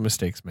a couple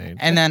mistakes made.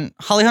 And then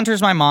Holly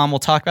Hunter's my mom. We'll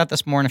talk about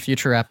this more in a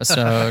future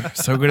episode.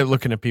 So good at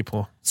looking at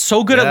people.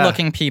 So good at Yeah.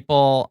 looking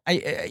people.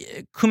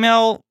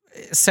 Kumail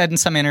said in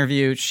some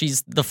interview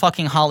she's the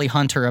fucking Holly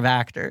Hunter of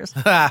actors,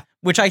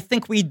 which I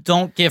think we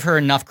don't give her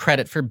enough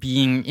credit for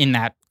being in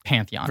that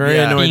pantheon. Very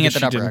Yeah. annoyed being that at the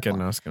she upper didn't get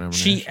echelon. an Oscar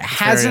nomination. She very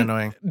hasn't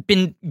annoying.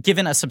 been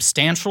given a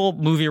substantial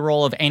movie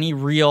role of any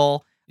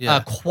real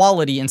Yeah.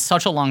 quality in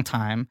such a long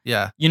time.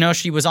 Yeah. You know,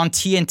 she was on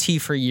TNT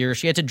for years.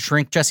 She had to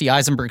drink Jesse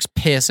Eisenberg's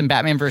piss in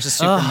Batman versus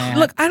Superman.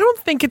 Look, I don't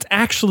think it's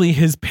actually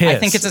his piss. I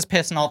think it's his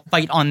piss, and I'll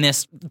fight on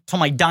this till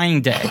my dying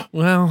day.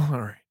 Well, all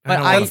right. But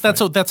don't I- wanna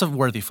fight. That's a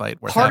worthy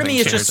fight. Worth Part of having me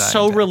is for your just dying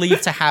so day.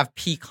 relieved to have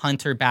peak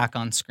Hunter back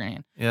on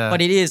screen. Yeah.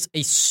 But it is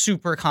a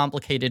super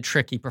complicated,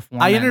 tricky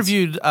performance. I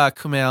interviewed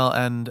Kumail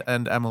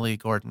and Emily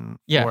Gordon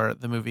Yeah. for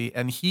the movie,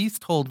 and he's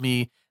told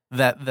me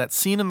that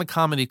scene in the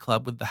comedy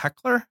club with the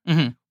heckler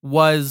Mhm.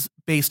 was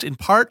based in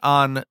part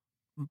on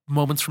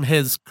moments from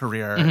his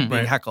career Mhm. being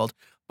Right. heckled,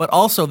 but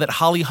also that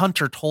Holly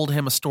Hunter told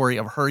him a story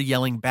of her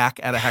yelling back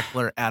at a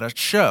heckler at a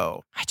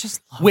show, I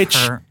just love which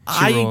her.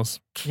 She I rules.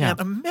 can't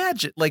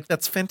imagine. Like,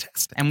 that's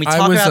fantastic. And we I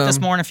talk was, about this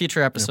um, more in a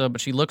future episode,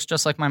 but she looks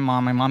just like my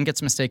mom. My mom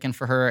gets mistaken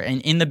for her.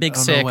 And in The Big Oh,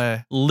 no Sick,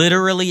 way.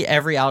 literally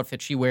every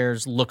outfit she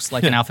wears looks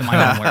like an outfit my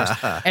mom wears.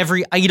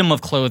 Every item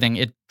of clothing,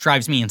 it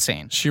drives me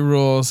insane. She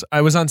rules.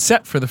 I was on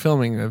set for the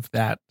filming of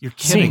that. You're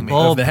kidding me.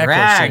 Bull Of the heckler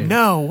brag. scene.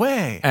 No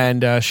way.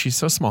 And she's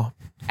so small.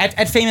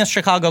 At famous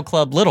Chicago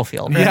club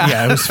Littlefield. Yeah.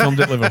 Yeah, it was filmed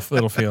at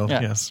Littlefield.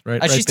 Yeah. Yes,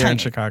 right, She's right there in tiny.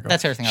 Chicago.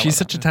 That's everything I She's love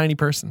such a about her. tiny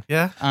person.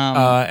 Yeah.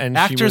 And she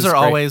Actors was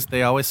are great.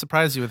 they always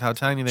surprise you with how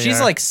tiny they are.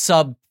 She's like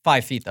sub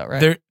 5 feet, though, right?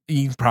 They're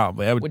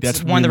probably. Which That's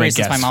is one of the my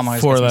reasons guess. my mom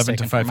always 4'11" gets to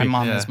mistaken 5 for. My feet.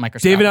 mom Yeah. is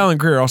microscopic. David Allen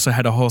Greer also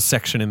had a whole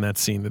section in that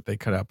scene that they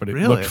cut out, but it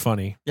Really? looked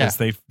funny Yeah.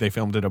 because they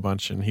filmed it a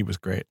bunch and he was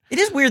great. It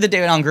is weird that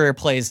David Allen Greer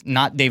plays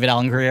not David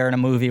Allen Greer in a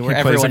movie where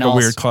He plays everyone like a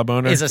else weird club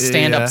owner. is a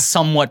stand-up Yeah.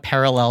 somewhat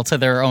parallel to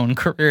their own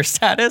career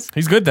status.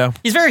 He's good though.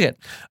 He's very good.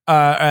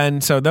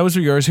 And so those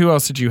are yours. Who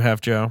else did you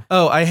have, Joe?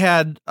 Oh, I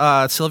had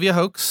Sylvia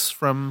Hoeks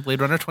from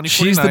Blade Runner 2049.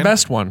 She's the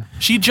best one.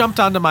 She jumped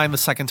onto mine the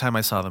second time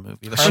I saw the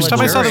movie. The Carla first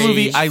time I saw the Jury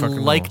movie, I Fucking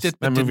liked rules. it,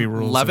 but That movie didn't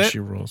rules. love and it. She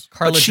rules.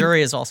 Carla she-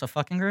 Jury is also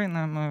fucking great in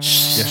that movie.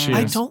 Yeah, she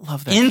I is. don't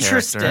love that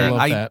Interesting. character.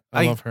 I love that.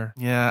 I love her.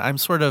 Yeah,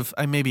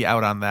 I may be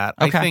out on that.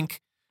 Okay.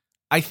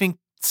 I think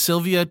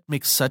Sylvia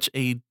makes such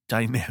a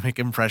dynamic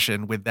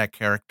impression with that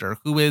character,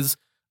 who is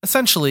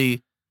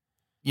essentially,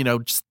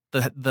 just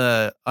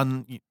the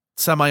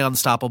semi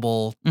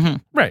unstoppable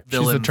Right.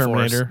 villain She's the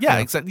Terminator. force. Yeah,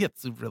 exactly. Yeah,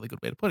 it's a really good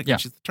way to put it. Yeah.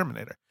 She's the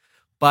Terminator.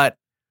 But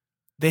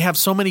they have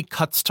so many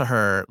cuts to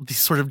her, these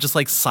sort of just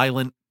like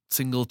silent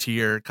single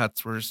tier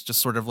cuts where it's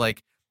just sort of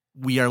like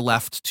we are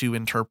left to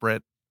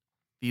interpret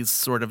these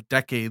sort of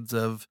decades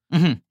of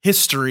Mhm.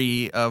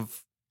 history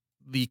of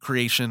the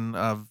creation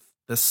of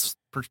this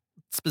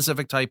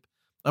specific type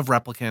of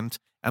replicant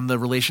and the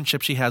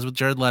relationship she has with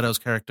Jared Leto's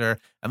character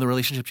and the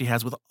relationship she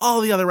has with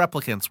all the other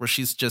replicants, where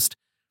she's just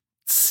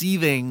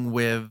seething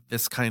with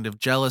this kind of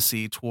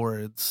jealousy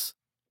towards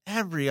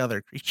every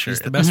other creature. She's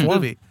the in best this one.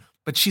 movie.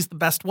 But she's the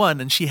best one,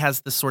 and she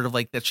has this sort of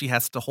like that she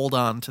has to hold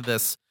on to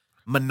this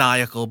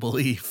maniacal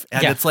belief,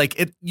 and Yeah. it's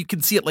like you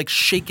can see it like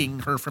shaking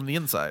her from the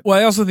inside. Well,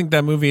 I also think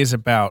that movie is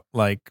about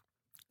like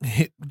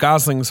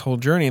Gosling's whole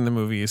journey in the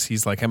movie is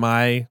he's like, am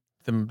I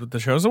the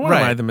chosen one? Am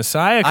Right. I the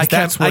Messiah? 'Cause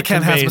that's what I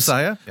can't have conveys-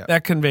 Messiah. Yeah.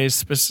 That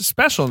conveys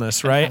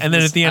specialness, right? have And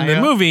then at the end of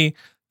the Messiah.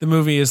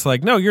 movie is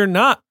like, no, you're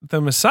not the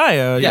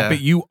Messiah, Yeah.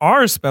 but you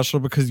are special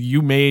because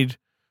you made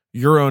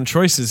your own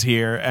choices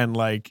here and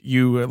like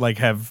you like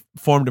have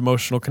formed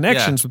emotional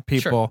connections with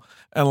people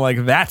and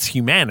like that's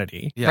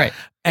humanity. Yeah. Right.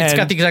 It's And-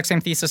 got the exact same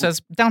thesis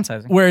as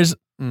downsizing.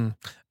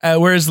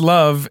 Whereas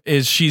love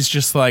is she's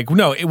just like,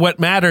 no,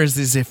 what matters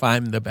is if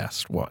I'm the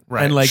best one.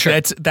 Right. And like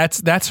Sure.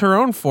 that's her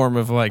own form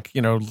of like,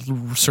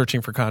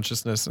 searching for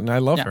consciousness. And I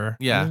love Yeah. her.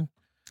 Yeah.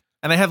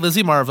 And I had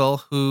Lizzie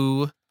Marvell,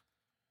 who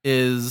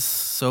is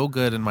so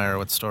good in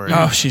Meyerowitz stories.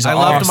 Oh, she's I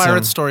loved awesome.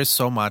 Meyerowitz stories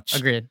so much.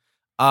 Agreed.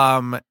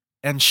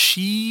 And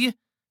she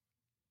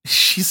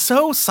she's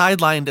so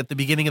sidelined at the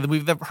beginning of the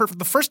movie.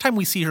 The first time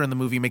we see her in the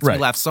movie makes me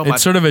laugh so much.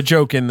 It's sort of a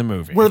joke in the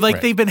movie. Where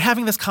like they've been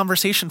having this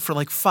conversation for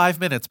like 5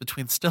 minutes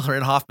between Stiller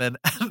and Hoffman,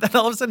 and then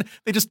all of a sudden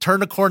they just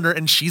turn a corner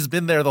and she's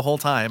been there the whole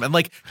time. And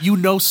like you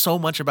know so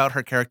much about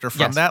her character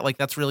from that. Like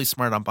that's really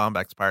smart on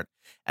Baumbach's part.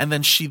 And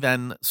then she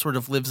then sort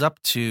of lives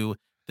up to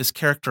this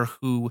character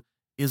who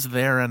is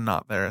there and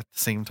not there at the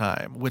same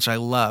time, which I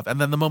love.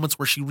 And then the moments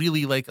where she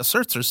really like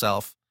asserts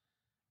herself,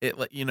 it,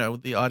 you know,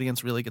 the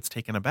audience really gets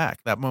taken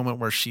aback. That moment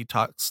where she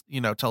talks, you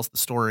know, tells the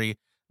story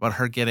about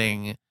her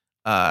getting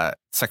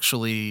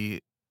sexually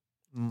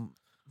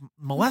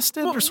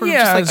molested or sort of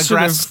just like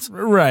aggressed.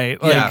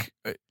 Right.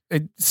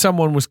 Like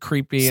someone was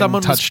creepy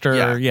and touched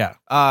her. Yeah.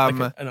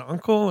 Like an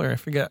uncle or I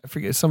forget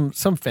some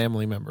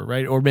family member,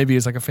 right? Or maybe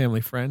it's like a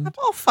family friend.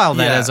 I'll file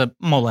that as a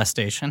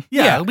molestation.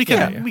 We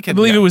can. I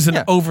believe it was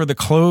an over the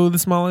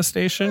clothes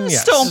molestation.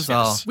 Still,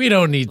 we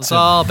don't need to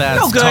all bad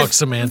talk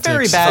semantics.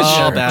 Very bad.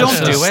 All bad Don't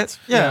stuff. do it.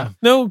 Yeah.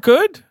 No,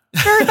 good.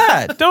 Very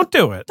bad. Don't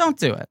do it. Don't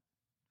do it.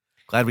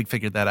 Glad we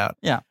figured that out.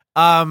 Yeah.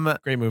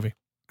 Great movie.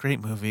 Great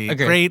movie.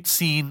 Agreed. Great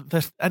scene.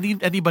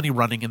 Anybody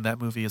running in that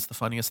movie is the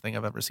funniest thing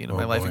I've ever seen in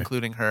my life,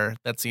 including her.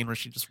 That scene where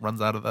she just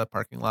runs out of the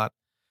parking lot.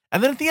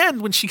 And then at the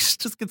end, when she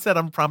just gets that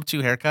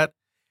impromptu haircut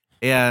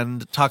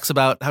and talks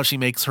about how she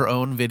makes her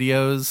own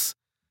videos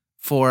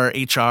for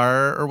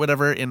HR or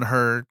whatever in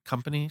her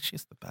company,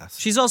 she's the best.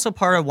 She's also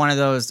part of one of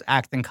those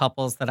acting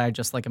couples that I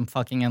just like am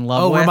fucking in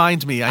love with. Oh,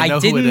 remind me. I know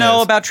who didn't it know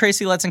is. about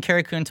Tracy Letts and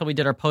Carrie Coon until we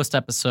did our post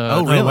episode.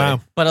 Oh, really?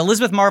 Wow. But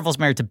Elizabeth Marvel's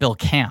married to Bill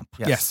Camp.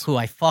 Yes. Who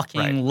I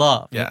fucking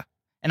love. Yeah.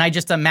 And I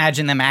just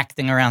imagine them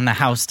acting around the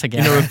house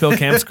together. You know what Bill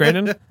Camp's great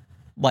in?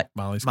 What?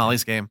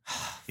 Molly's Game.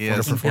 He What a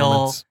is. Bill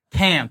performance.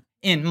 Camp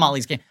in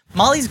Molly's Game.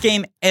 Molly's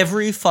Game,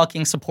 every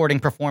fucking supporting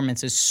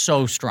performance is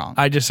so strong.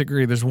 I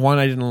disagree. There's one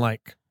I didn't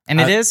like. And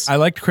it is? I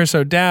liked Chris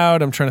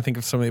O'Dowd. I'm trying to think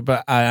of somebody,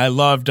 but I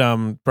loved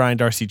Brian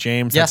Darcy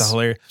James. Yes. That's a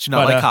hilarious. Did you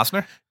not like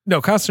Costner? No,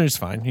 Costner's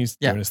fine. He's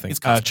Yeah, doing his thing. he's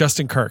Costner.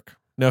 Justin Kirk.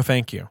 No,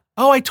 thank you.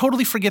 Oh, I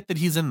totally forget that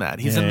he's in that.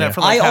 He's in that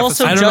for like I half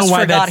also a I second. don't know just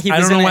why forgot that. he I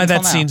was don't know in it why that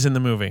until now. scene's in the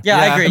movie. Yeah,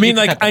 I Yeah. agree. I mean, You can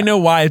like cut that I know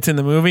why it's in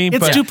the movie, It's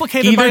but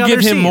duplicated by either other give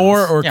him scenes.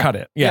 more or Yeah. cut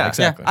it. Yeah, Yeah.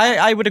 exactly.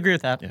 I would agree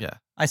with that. Yeah.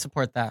 I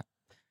support that.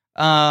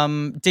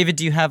 David,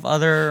 do you have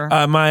other?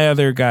 My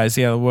other guys,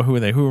 who are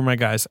they? Who are my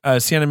guys?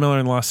 Sienna Miller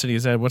in Lost City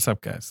Zed. What's up,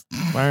 guys?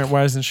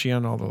 Why isn't she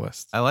on all the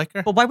lists? I like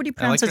her. But why would he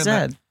pronounce like it her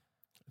in Zed?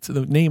 It's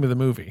the name of the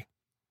movie.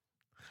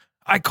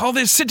 I call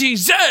this city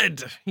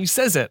Zed. He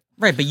says it.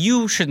 Right, but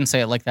you shouldn't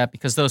say it like that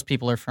because those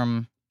people are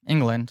from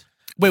England.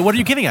 Wait, what are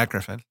you getting at,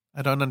 Griffin?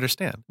 I don't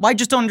understand. Well, I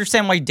just don't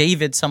understand why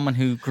David, someone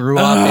who grew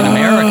up in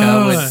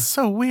America, would. It's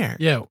so weird.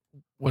 Yeah.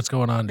 What's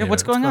going on, Yeah, David?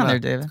 what's going on there,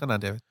 David? What's going on,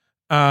 David?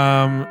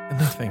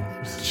 Nothing.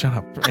 Shut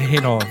up. I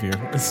hate all of you.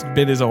 This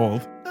bit is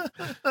old.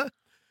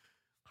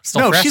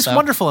 Still No, fresh, she's though.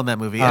 wonderful in that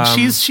movie, and Um,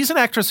 she's an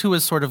actress who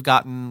has sort of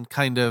gotten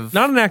kind of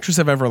Not an actress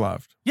I've ever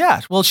loved. yeah.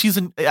 Well, she's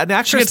an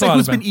actress gets a lot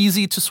who's of been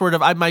easy to sort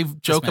of. My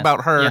joke Dismiss.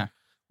 about her, Yeah.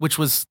 which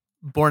was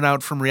born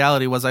out from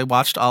reality, was I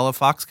watched all of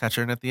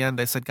Foxcatcher, and at the end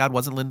I said, "God,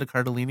 wasn't Linda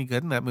Cardellini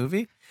good in that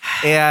movie?"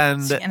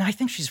 And See, and I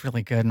think she's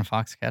really good in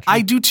Foxcatcher.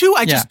 I do too.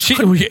 I Yeah. just She,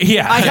 couldn't-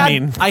 yeah, I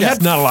had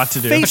it's not a lot to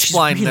do. But face she's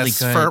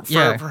blindness really for, good.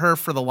 Yeah. for her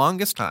for the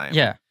longest time.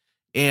 Yeah.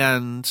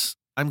 And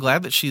I'm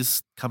glad that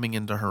she's coming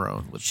into her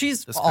own with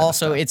She's this kind of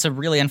also, stuff. it's a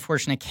really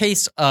unfortunate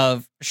case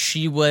of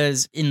she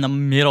was in the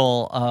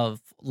middle of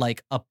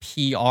like a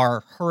PR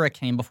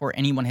hurricane before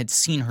anyone had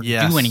seen her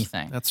Yes, do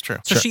anything. That's true.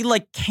 So she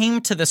like came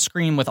to the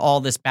screen with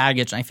all this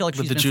baggage, and I feel like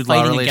With she's the been Jude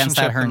Law fighting against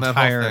that relationship her and that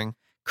whole entire thing.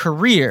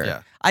 career.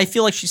 Yeah. I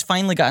feel like she's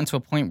finally gotten to a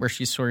point where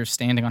she's sort of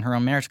standing on her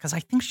own merits because I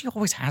think she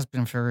always has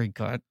been very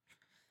good.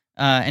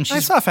 And I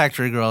she's saw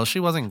Factory Girl. She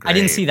wasn't great. I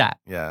didn't see that.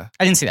 Yeah.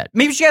 I didn't see that.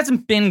 Maybe she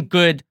hasn't been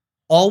good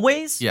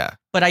always. Yeah.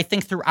 But I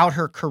think throughout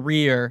her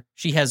career,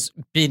 she has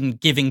been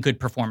giving good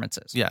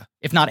performances. Yeah.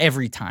 If not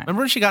every time.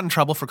 Remember when she got in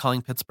trouble for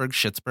calling Pittsburgh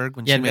Schittsburg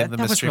when Yeah, she made that, the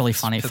that was mystery really of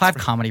funny. Pittsburgh?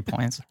 5 comedy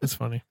points. It's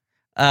funny.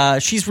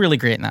 She's really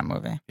great in that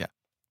movie.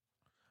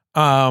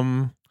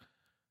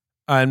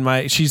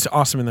 And she's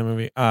awesome in the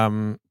movie.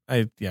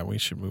 We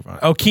should move on.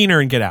 Oh, Keener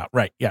and Get Out.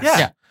 Right. Yes. Yeah.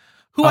 Yeah.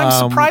 Who I'm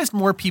surprised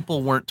more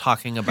people weren't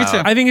talking too.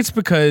 about I think it's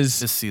because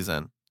this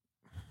season.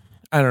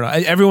 I don't know.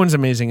 Everyone's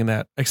amazing in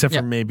that, except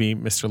Yeah. for maybe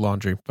Mr.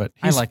 Laundry. But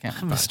I he's like him.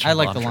 Mr. I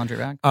like the Laundry.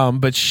 laundry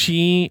bag. But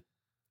she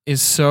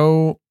is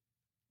so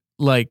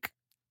like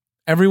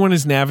everyone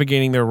is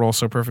navigating their role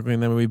so perfectly in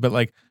that movie, but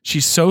like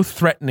she's so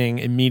threatening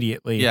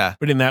immediately. Yeah.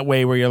 But in that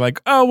way where you're like,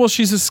 oh well,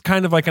 she's just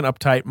kind of like an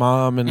uptight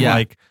mom, and Yeah.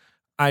 like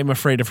I'm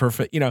afraid of her.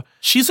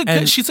 She's a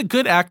And- she's a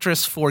good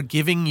actress for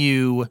giving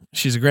you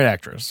She's a great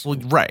actress. well,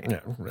 right. Yeah,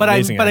 But I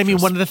amazing mean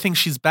actress. one of the things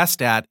she's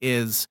best at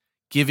is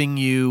giving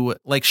you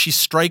like she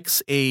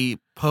strikes a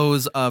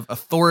pose of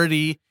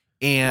authority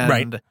and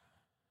Right.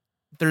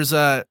 there's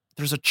a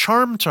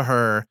charm to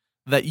her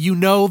that you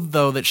know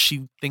though that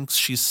she thinks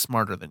she's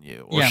smarter than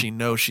you or Yeah. she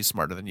knows she's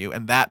smarter than you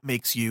and that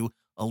makes you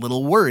a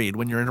little worried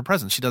when you're in her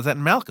presence. She does that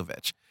in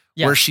Malkovich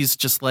Yeah. where she's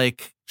just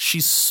like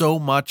she's so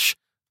much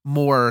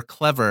more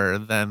clever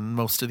than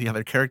most of the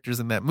other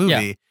characters in that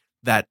movie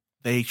that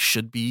they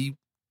should be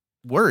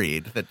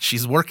worried that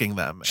she's working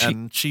them,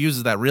 and she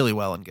uses that really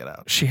well in Get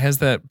Out. She has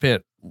that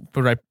bit,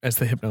 but right as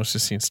the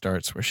hypnosis scene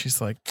starts, where she's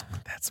like,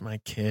 "That's my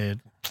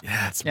kid.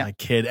 That's my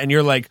kid," and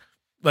you're like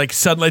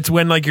suddenly it's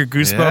when like your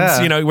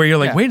goosebumps, where you're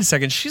like, "Wait a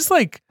second, she's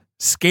like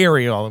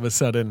scary all of a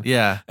sudden."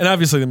 Yeah, and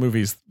obviously the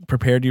movie's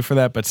prepared you for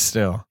that, but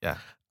still, yeah.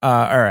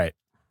 All right,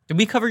 Did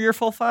we cover your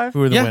full 5?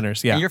 who are the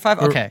winners? Yeah, Your 5.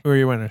 Okay, who are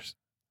your winners?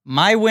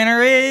 my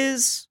winner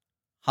is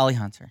Holly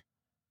Hunter.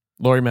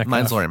 Laurie Metcalf.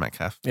 Mine's Laurie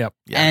Metcalf. Yep.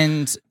 Yeah.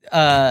 And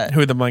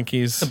who are the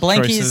Blankies? the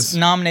Blankies choices?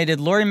 nominated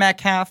Laurie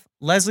Metcalf,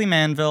 Leslie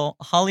Manville,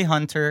 Holly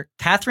Hunter,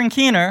 Catherine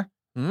Keener,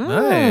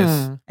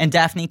 Nice. and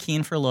Daphne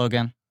Keane for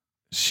Logan.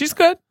 She's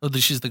good. Oh,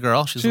 she's the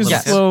girl. She's She's the a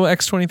little kid? slow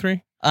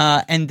X-23.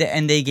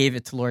 And they gave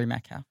it to Laurie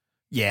Metcalf.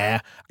 Yeah.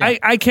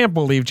 I can't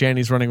believe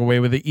Janny's running away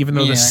with it, even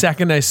though the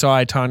second I saw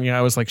I, Tonya,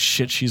 I was like,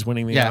 shit, she's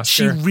winning the Oscar.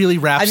 She really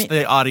wraps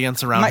the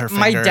audience around her finger.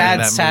 My in dad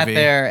that sat movie.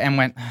 there and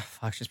went, oh,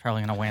 fuck, she's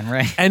probably going to win,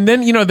 right? And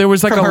then, there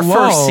was like From a her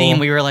lull. first scene,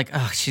 we were like,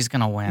 oh, she's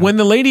going to win. When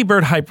the Lady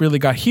Bird hype really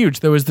got huge,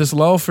 there was this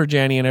lull for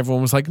Janny, and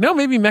everyone was like, no,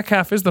 maybe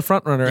Metcalf is the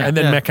front runner. And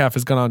then Metcalf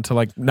has gone on to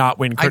like not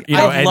win I'd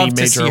any love to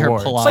major see her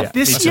awards. pull off Like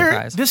this a year,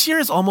 surprise. this year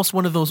is almost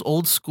one of those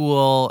old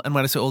school. And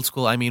when I say old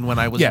school, I mean when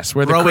I was Yes,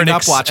 where the growing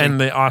critics up watching.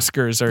 and the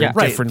Oscars are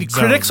Right, different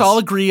the critics zones. all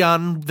agree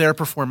on their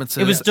performances.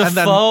 It was and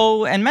then-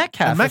 Defoe and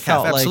Metcalf. and it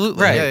Metcalf, felt like.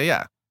 absolutely, Right.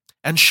 yeah.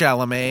 And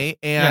Chalamet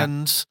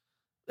and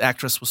the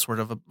actress was sort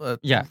of a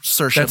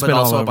Saoirse, That's but been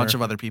also all a bunch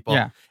over. of other people.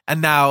 Yeah.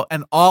 And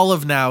all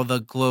of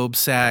the Globe,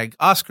 SAG,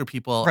 Oscar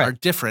people Right. are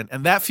different,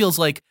 and that feels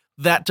like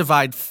that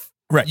divide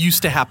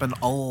used to happen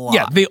a lot.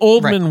 Yeah, the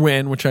Oldman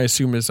win, which I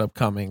assume is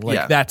upcoming, like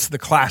Yeah. that's the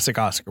classic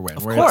Oscar win.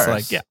 Of where course.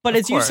 It's like, But Of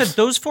as you said, course.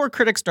 those 4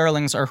 critics'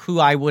 darlings are who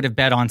I would have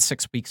bet on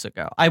 6 weeks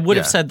ago. I would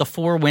have Yeah. said the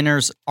 4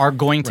 winners are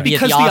going to be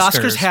because at the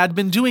the Oscars had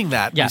been doing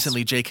that Yes.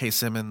 recently. J.K.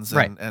 Simmons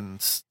Right.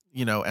 and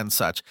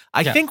such.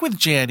 I think with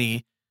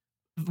Janny,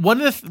 one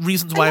of the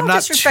reasons why I'm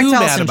not too disrespect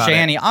mad Allison about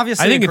Janney. it.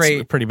 Obviously, I think great.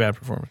 it's a pretty bad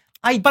performance.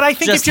 But I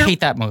think just if you're,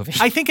 hate that movie.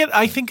 I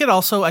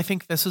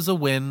think this is a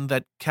win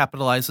that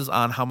capitalizes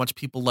on how much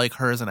people like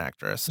her as an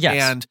actress. Yes.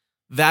 And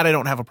that I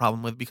don't have a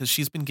problem with because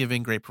she's been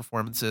giving great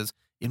performances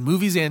in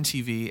movies and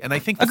TV. And I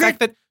think the fact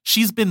that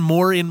she's been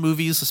more in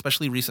movies,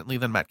 especially recently,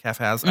 than Metcalf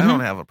has, I don't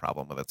have a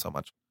problem with it so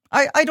much.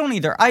 I don't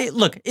either.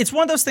 Look, it's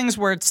one of those things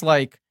where it's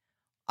like,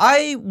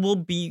 I will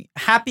be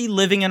happy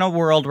living in a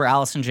world where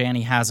Allison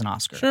Janney has an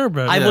Oscar. Sure,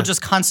 but I will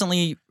just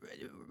constantly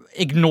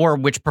ignore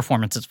which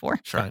performance it's for.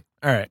 Sure. Fine.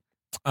 All right.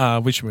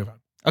 We should move on.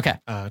 Okay.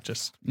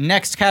 Just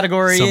Next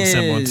category some is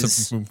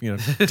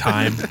semblance of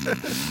time.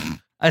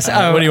 what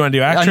What do you want to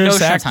do?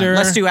 Actress, actor?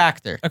 Let's do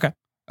actor. Okay.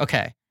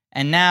 Okay.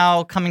 And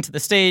now coming to the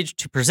stage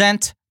to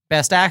present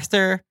Best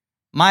Actor,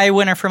 my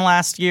winner from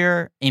last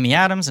year, Amy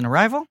Adams in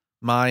Arrival.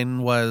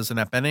 Mine was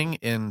Annette Bening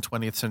in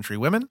 20th Century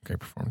Women. Great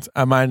performance.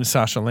 Mine is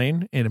Sasha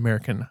Lane in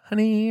American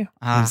Honey.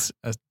 Who's,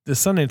 the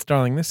Sundance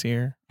darling this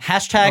year.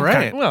 Hashtag All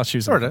right. Well, she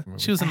was Sort in of. the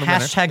movie. She was in the winner.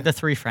 hashtag the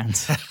 3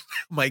 friends. Oh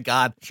my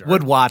God.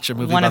 Would watch a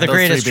movie One of about the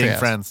those greatest 3 being trios.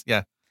 friends.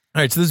 Yeah.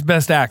 All right, so this is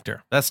Best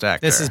Actor. Best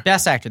actor. This is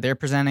Best Actor. They're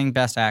presenting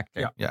Best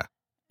Actor. Yeah.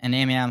 And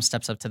Amy Adams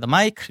steps up to the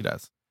mic. She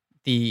does.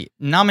 The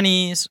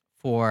nominees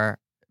for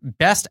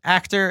Best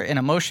Actor in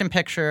a Motion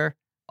Picture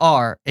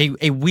are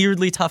a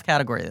weirdly tough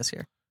category this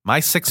year. My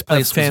 6th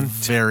place was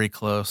very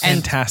close.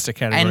 Fantastic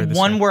category. And this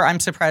one year. where I'm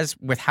surprised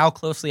with how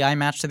closely I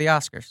matched to the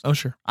Oscars. Oh,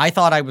 sure. I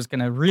thought I was going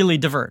to really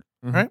divert.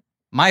 Mhm. Right.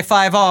 My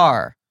 5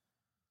 are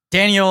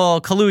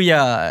Daniel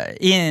Kaluuya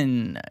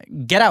in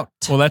Get Out.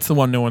 Well, that's the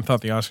one no one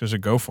thought the Oscars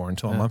would go for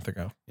until a month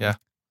ago.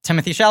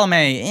 Timothy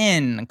Chalamet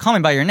in Call Me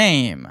By Your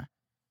Name.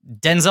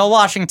 Denzel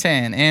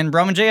Washington in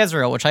Roman J.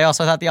 Israel, which I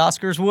also thought the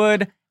Oscars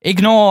would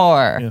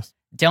ignore. Yes.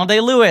 Daniel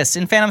Day-Lewis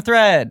in Phantom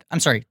Thread.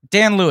 I'm sorry,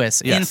 Dan Lewis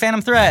in Yes.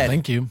 Phantom Thread,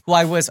 Thank you. who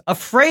I was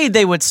afraid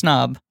they would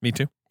snub. Me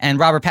too. And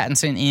Robert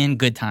Pattinson in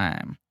Good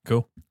Time.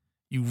 Cool.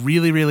 You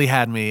really, really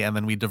had me, and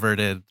then we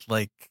diverted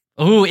like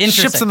Ooh,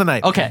 interesting. ships in the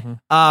night. Okay.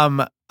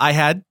 I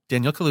had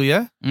Daniel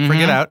Kaluuya, Mhm.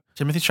 Get Out,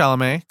 Timothy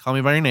Chalamet, Call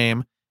Me By Your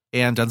Name,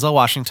 and Denzel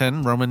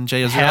Washington, Roman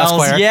J. Israel Hells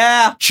Esquire.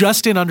 yeah.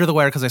 Just in Under the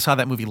Wire because I saw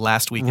that movie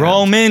last weekend.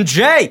 Roman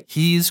J.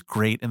 He's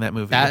great in that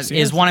movie. That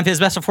is one of his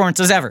best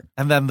performances ever.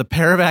 And then the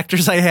pair of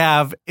actors I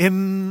have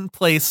in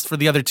place for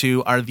the other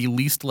 2 are the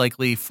least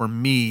likely for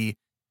me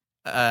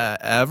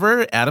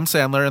ever. Adam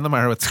Sandler in The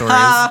Meyerowitz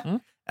Stories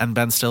and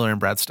Ben Stiller in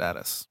Brad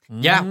Status.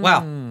 Yeah,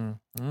 wow.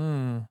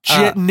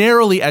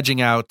 Narrowly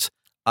edging out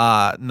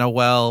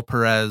Noel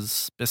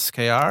Perez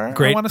Biscayar.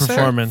 Great I wanna say,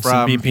 performance in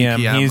from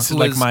BPM. He's who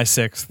like is my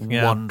 6th.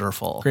 Yeah.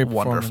 Wonderful. Great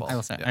performance. Wonderful. I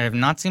will say, Yeah. I have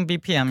not seen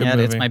BPM Good yet.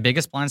 It's movie. my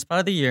biggest blind spot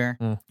of the year.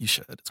 You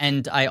should. It's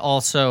And I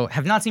also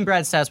have not seen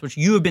Brad Status, which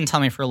you have been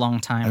telling me for a long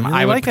time. really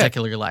I would like it.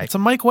 particularly like. It's a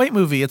Mike White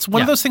movie. It's one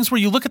Yeah. of those things where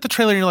you look at the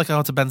trailer and you're like, oh,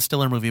 it's a Ben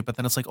Stiller movie. But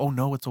then it's like, oh,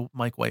 no, it's a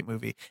Mike White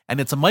movie. And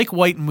it's a Mike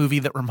White movie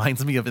that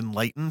reminds me of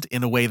Enlightened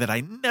in a way that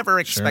I never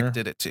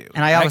expected it to.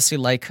 And I obviously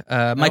like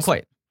Mike also-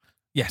 White.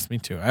 Yes, me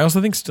too. I also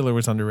think Stiller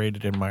was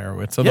underrated in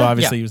Meyerowitz, although Yeah.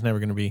 obviously he was never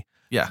going to be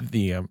Yeah.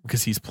 the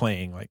because he's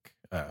playing like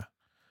the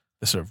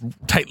sort of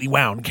tightly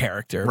wound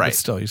character. Right. But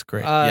still, he's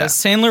great. Yeah.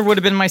 Sandler would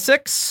have been my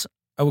 6.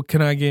 Oh,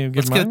 can I give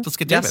Let's mine? get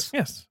David.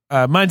 Yes.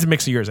 Yes. Mine's a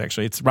mix of yours,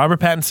 actually. It's Robert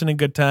Pattinson in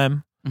Good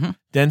Time, Mhm.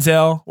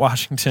 Denzel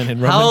Washington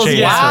and Roman Hells J.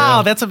 yeah. Wow,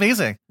 Israel. that's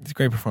amazing. It's a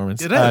great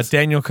performance. It is.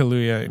 Daniel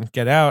Kaluuya in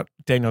Get Out,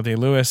 Daniel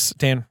Day-Lewis,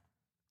 Dan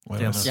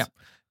Lewis Yep.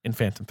 in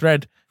Phantom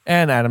Thread,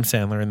 and Adam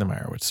Sandler in The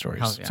Meyerowitz Stories.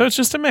 Hells yeah. So it's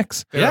just a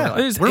mix. Yeah,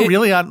 It is- we're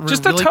really on. We're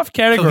Just really a tough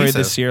category cohesive.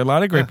 this year. A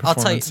lot of great I'll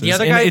tell you, performances. the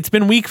other And guy- it's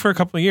been weak for a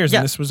couple of years, Yeah.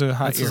 and this was a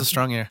hot This year. is a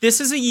strong year. This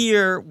is a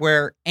year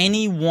where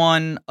any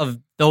one of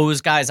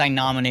those guys I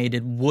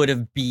nominated would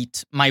have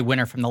beat my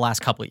winner from the last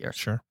couple of years.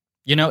 Sure.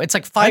 You know, it's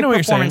like I 5 know what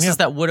you're saying, performances yeah.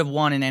 that would have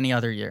won in any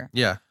other year.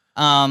 Yeah.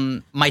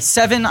 My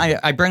 7,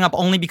 I bring up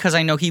only because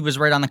I know he was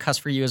right on the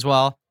cusp for you as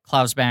well.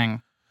 Klaus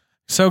Bang.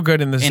 So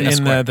good in In the the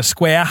Square. the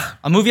square.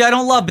 A movie I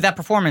don't love, but that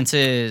performance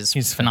is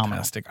He's phenomenal.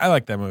 fantastic. I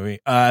like that movie.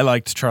 I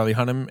liked Charlie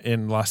Hunnam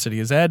in Lost City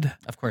of Z.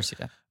 Of course he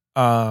did.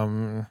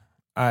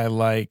 I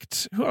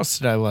liked, who else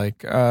did I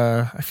like?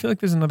 I feel like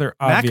there's another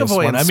obvious McAvoy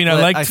one. in I mean, I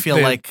Split, liked I feel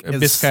the like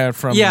is- Biscayne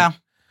from Yeah.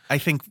 I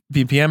think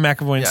BPM,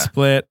 McAvoy in Yeah.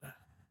 Split.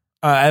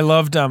 I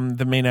loved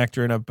the main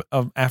actor in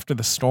After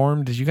the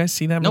Storm. Did you guys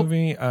see that Nope.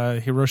 movie?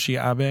 Hiroshi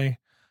Abe.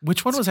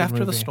 which one It's was a good After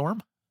the movie.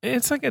 Storm?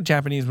 It's like a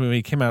Japanese movie.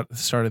 It came out at the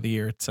start of the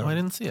year. It's Oh, I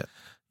didn't see it.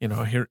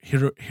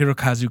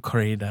 Hirokazu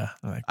Koreeda.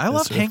 I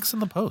love Hanks in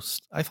the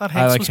Post. I thought I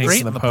Hanks like was Hanks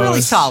great in in the the Post. Really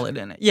Post. solid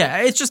in it. Yeah,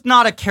 it's just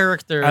not a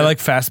character. I like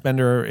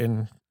Fassbender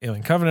in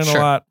Alien Covenant a Sure.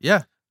 lot.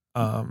 Yeah.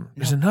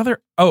 There's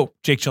another.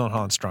 Jake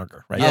Gyllenhaal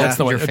Stronger. Right. Yeah. That's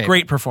the one. Your A favorite.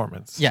 great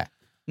performance. Yeah.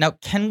 Now,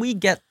 can we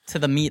get to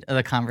the meat of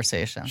the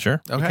conversation?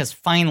 Sure. Okay. Because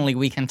finally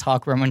we can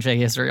talk Roman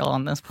J. Israel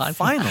on this podcast.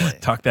 Finally.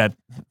 Talk that.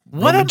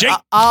 What Roman an J.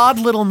 odd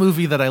little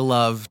movie that I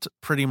loved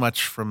pretty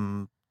much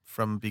from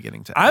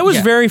beginning to end. I was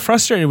Yeah. very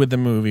frustrated with the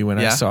movie when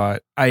I Yeah. saw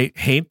it. I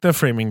hate the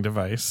framing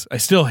device. I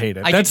still hate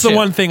it. I do That's the too.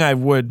 one thing I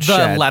would the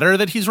shed. letter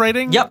that he's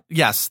writing? Yep.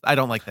 Yes, I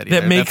don't like that either.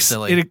 That That's makes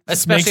silly. it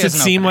Especially makes it as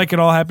an seem opening. like it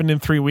all happened in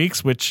 3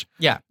 weeks, which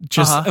Yeah.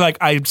 just Uh-huh. like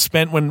I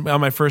spent when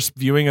on my first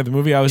viewing of the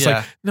movie, I was Yeah.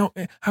 like, no,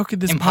 how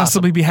could this Impossible.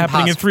 possibly be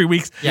happening in Impossible. 3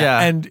 weeks?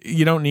 Yeah. And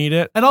you don't need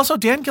it. And also,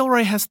 Dan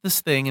Gilroy has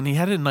this thing, and he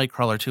had it in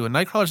Nightcrawler too. And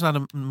Nightcrawler's not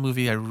a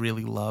movie I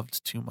really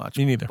loved too much.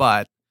 Me neither.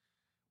 But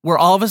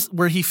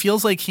where he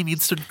feels like he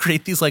needs to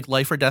create these like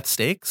life or death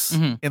stakes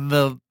Mhm. in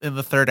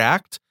the third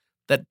act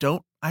that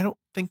I don't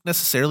think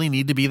necessarily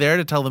need to be there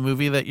to tell the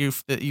movie that you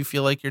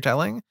feel like you're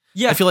telling.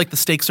 Yeah. I feel like the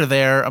stakes are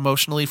there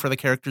emotionally for the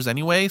characters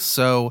anyway.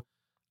 So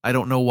I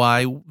don't know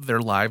why their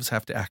lives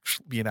have to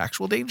actually be in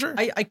actual danger.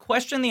 I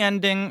question the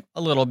ending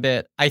a little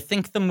bit. I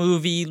think the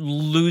movie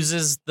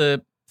loses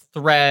the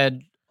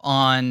thread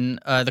on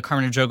the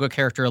Carmen Ejogo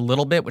character a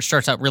little bit, which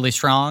starts out really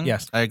strong.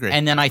 Yes. I agree.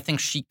 And then I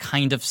think she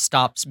kind of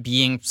stops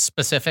being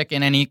specific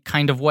in any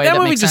kind of way That that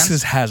movie makes just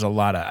sense. has a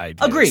lot of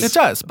ideas. Agreed. It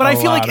does, but A I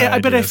feel like lot of I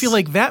ideas. feel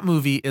like that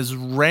movie is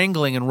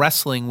wrangling and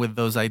wrestling with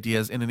those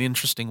ideas in an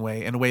interesting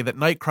way, in a way that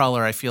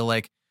Nightcrawler I feel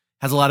like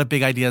has a lot of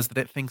big ideas that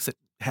it thinks it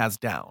has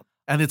down,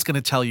 and it's going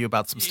to tell you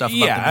about some stuff.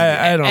 Yeah, about the movie.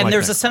 I don't And like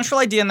there's that. a central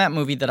idea in that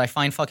movie that I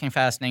find fucking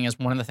fascinating as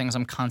one of the things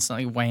I'm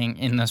constantly weighing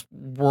in this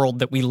world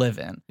that we live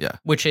in. Yeah.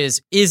 Which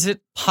is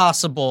it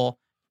possible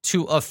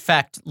to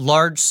affect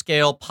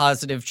large-scale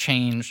positive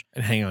change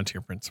And hang on to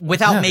your principle.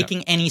 without Yeah.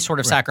 making any sort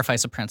of Right.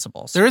 sacrifice of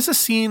principles? There is a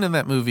scene in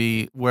that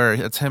movie where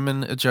it's him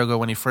and Ejogo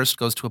when he first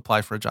goes to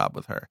apply for a job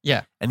with her.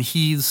 Yeah. And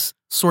he's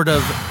sort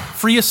of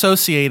free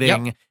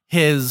associating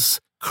his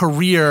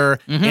career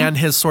Mhm. and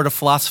his sort of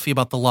philosophy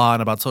about the law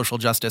and about social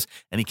justice.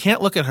 And he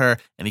can't look at her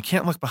and he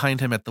can't look behind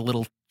him at the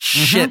little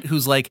shit who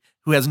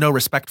has no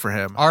respect for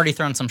him. Already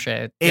thrown some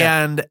shade.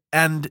 Yeah.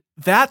 And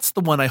that's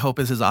the one I hope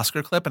is his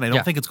Oscar clip. And I don't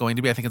Yeah. think it's going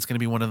to be. I think it's going to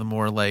be one of the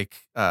more like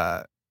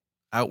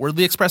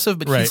outwardly expressive,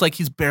 but Right.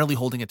 he's barely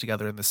holding it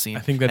together in this scene. I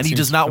think that and he seems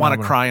does not want to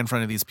phenomenal. cry in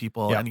front of these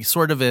people. Yeah. And he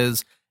sort of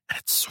is. And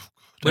it's so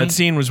good. That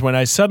scene was when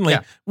I suddenly,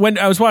 Yeah. when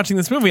I was watching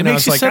this movie, and I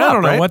makes was you like, sit I up,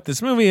 don't know right? what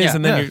this movie is, Yeah.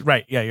 and then Yeah. you're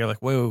right, yeah, you're like,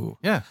 whoa,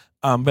 Yeah.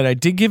 But I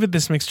did give it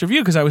this mixed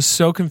review because I was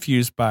so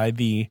confused by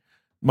the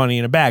money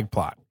in a bag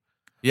plot,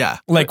 Yeah.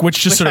 like which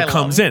just Which sort of I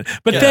comes love. in.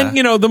 But Yeah.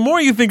 then the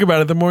more you think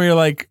about it, the more you're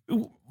like,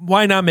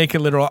 why not make it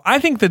literal? I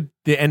think that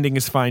the ending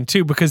is fine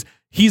too because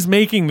he's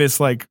making this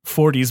like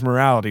 40s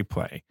morality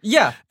play.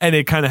 Yeah. And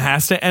it kind of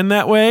has to end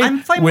that way I'm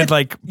fine with with-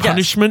 like yes.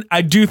 punishment.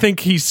 I do think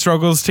he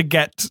struggles to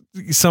get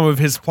some of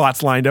his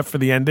plots lined up for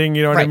the ending.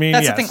 You know what I Right. mean?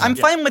 That's Yes. the thing. I'm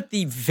Yeah. fine with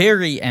the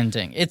very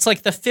ending. It's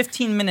like the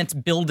 15 minutes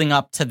building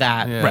up to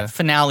that Yeah.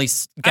 finale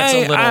gets a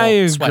little I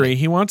agree.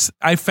 sweaty.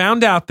 I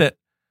found out that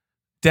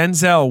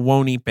Denzel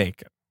won't eat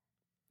bacon.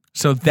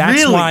 So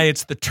that's Really? why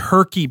it's the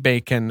turkey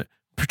bacon,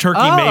 turkey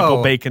Oh.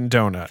 maple bacon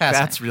donut. Fascinating.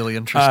 That's really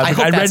interesting. I but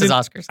hope I that's read his it-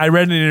 Oscars. I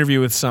read an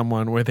interview with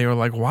someone where they were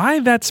like, why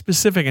that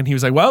specific? And he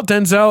was like, well,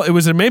 Denzel, it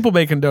was a maple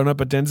bacon donut,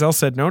 but Denzel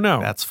said no.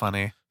 That's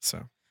funny.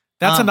 So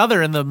That's Um,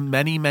 another in the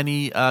many,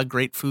 many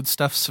great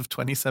foodstuffs of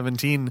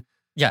 2017.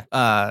 Yeah.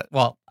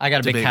 Well, I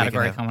got a big debate we can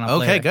category have. coming up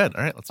Okay, later. good.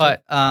 All right, let's do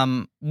it.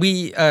 But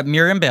we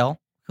Miriam Bell,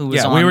 who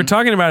was on, we were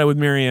talking about it with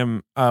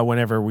Miriam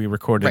whenever we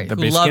recorded right, the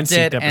who Basic loved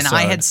Instinct it, and episode.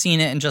 I had seen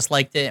it and just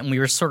liked it, and we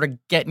were sort of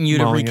getting you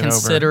to Mulling it over.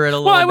 reconsider it a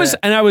little Well, bit.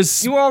 I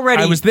was You were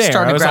already I was there.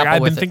 starting I to was like, grapple I've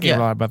been with it. thinking Yeah. a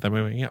lot about that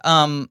movie.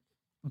 Yeah.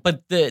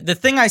 But the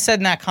thing I said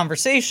in that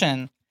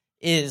conversation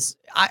is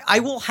I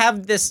will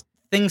have this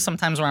thing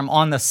sometimes where I'm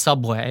on the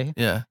subway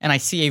Yeah. and I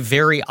see a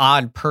very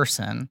odd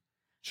person.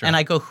 Sure. And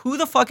I go, who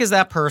the fuck is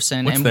that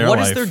person? What's and their what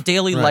does life? their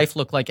daily Right. life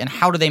look like? And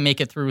how do they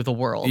make it through the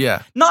world?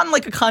 Yeah. Not in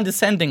like a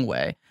condescending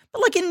way,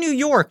 but like in New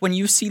York when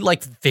you see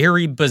like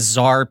very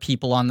bizarre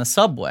people on the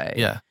subway.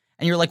 Yeah.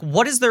 And you're like,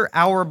 what is their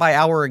hour by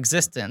hour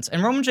existence?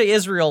 And Roman J.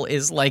 Israel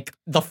is like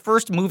the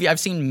first movie I've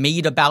seen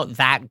made about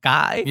that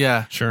guy.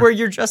 Yeah. Sure. Where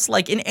you're just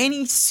like, in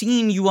any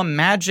scene you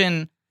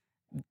imagine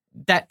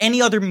that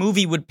any other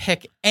movie would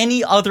pick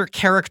any other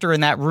character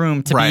in that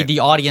room to Right. be the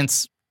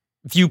audience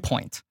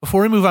viewpoint.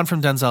 Before we move on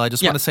from Denzel, I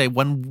just Yeah. want to say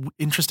one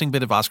interesting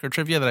bit of Oscar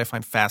trivia that I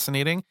find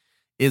fascinating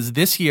is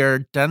this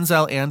year,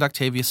 Denzel and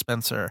Octavia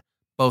Spencer,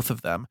 both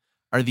of them,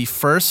 are the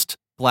first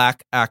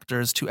Black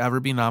actors to ever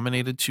be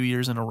nominated 2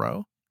 years in a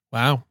row.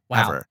 Wow.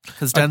 Ever.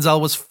 Because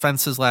Denzel was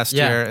Fences last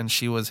Yeah. year and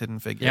she was Hidden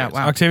Figures. Yeah,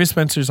 wow. Octavia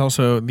Spencer is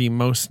also the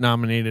most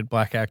nominated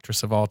Black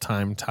actress of all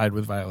time, tied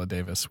with Viola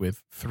Davis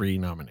with 3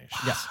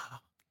 nominations. Yes.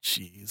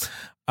 Jeez.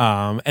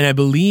 And I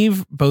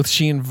believe both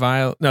she and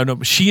Viola.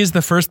 No, she is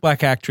the first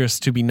Black actress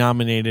to be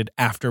nominated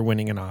after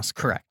winning an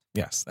Oscar. Correct.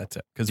 Yes, that's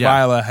it. Because Yeah.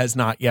 Viola has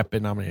not yet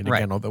been nominated Right.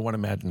 again, although one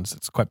imagines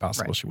it's quite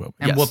possible Right. she will be.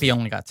 And Yes. Whoopi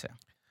only got 2.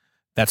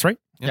 That's right.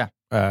 Yeah.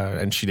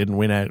 And she didn't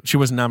win it. She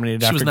wasn't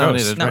nominated She after was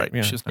nominated, Ghost. No. right?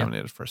 Yeah. She was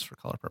nominated first for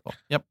Color Purple.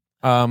 Yep.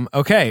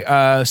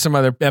 Okay. Some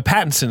other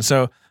Pattinson.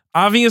 So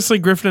obviously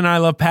Griffin and I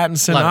love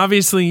Pattinson. Love it.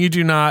 Obviously you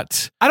do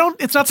not.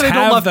 It's not that I have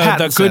don't love the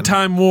Pattinson. Good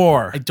Time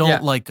War. I don't Yeah.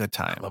 like Good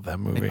Time. I love that I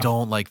movie.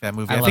 don't like that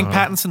movie. I I think love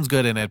it. Pattinson's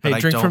good in it, but Hey, I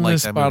drink don't from like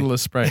this that bottle movie. of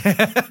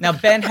Sprite. Now,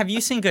 Ben, have you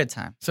seen Good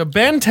Time? So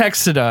Ben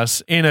texted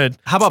us in a.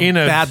 How about in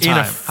a, Bad in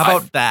a Time? How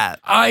about that?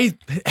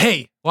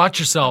 Hey, watch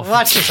yourself.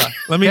 Watch yourself.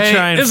 Let me Okay?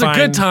 try and It was find.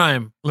 a good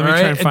time. let me all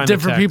try right? and find in the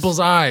different text. people's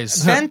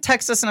eyes. Ben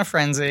texts us in a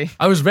frenzy.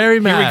 I was very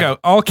mad. Here we go.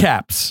 All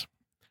caps.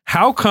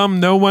 How come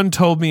no one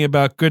told me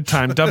about Good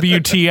Time?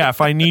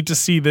 WTF? I need to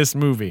see this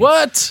movie.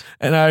 What?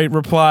 And I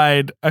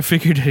replied, I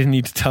figured I didn't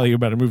need to tell you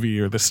about a movie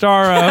you're the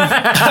star of.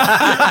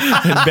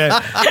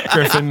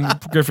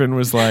 And Griffin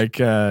was like,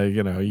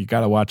 you got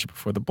to watch it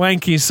before the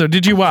blankies. So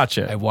did you watch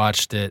it? I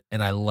watched it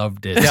and I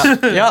loved it.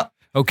 Yeah.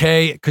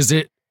 Okay, because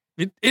it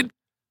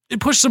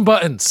pushed some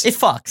buttons. It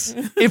fucks.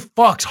 It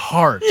fucks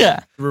hard. Yeah.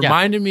 It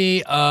reminded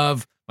me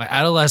of my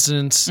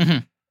adolescence.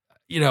 Mhm.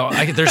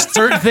 There's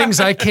certain things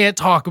I can't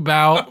talk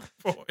about.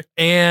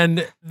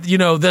 And,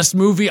 this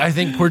movie, I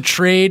think,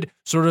 portrayed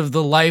sort of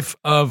the life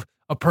of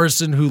a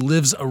person who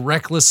lives a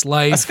reckless A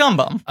life.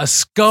 scumbum. A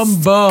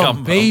scumbum,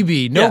 Scumbum.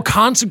 baby. No Yeah.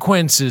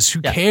 consequences.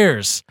 Who Yeah.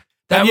 cares?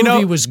 That And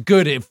movie was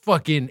good. It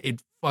fucking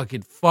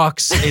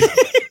fucks.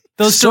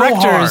 Those so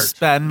directors, hard.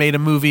 Ben, made a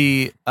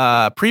movie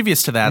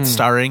previous to that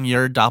starring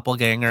your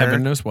doppelganger,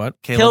 Heaven knows what.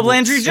 Caleb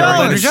Landry Caleb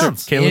Landry Jones.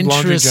 Jones. Caleb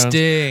Laundry Jones.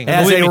 Interesting.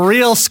 As Believe a me.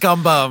 real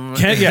scumbum.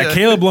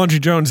 Caleb Laundry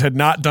Jones had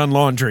not done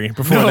laundry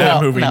before No,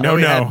 that movie. no,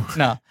 No.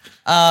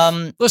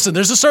 No. Listen,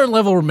 there's a certain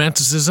level of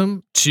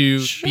romanticism to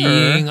Sure.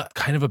 being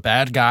kind of a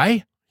bad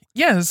guy.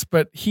 Yes,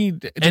 but he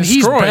And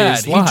he's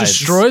bad. He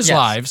destroys Yes.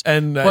 lives.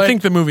 And I But-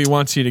 think the movie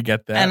wants you to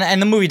get that.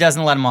 And the movie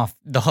doesn't let him off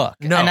the hook.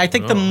 No. And I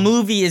think the No.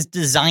 movie is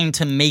designed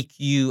to make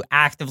you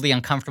actively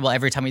uncomfortable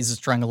every time he's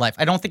destroying a life.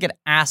 I don't think it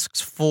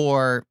asks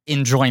for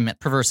enjoyment,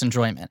 perverse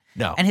enjoyment.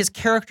 No. And his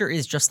character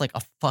is just like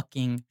a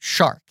fucking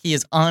shark. He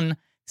is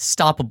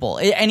unstoppable.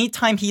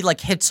 Anytime he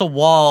like hits a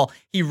wall,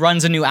 he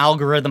runs a new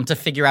algorithm to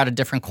figure out a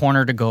different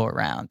corner to go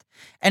around.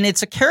 And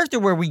it's a character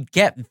where we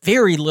get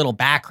very little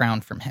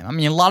background from him. I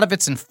mean, a lot of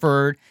it's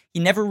inferred. He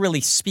never really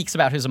speaks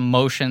about his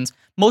emotions.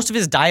 Most of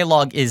his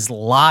dialogue is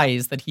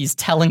lies that he's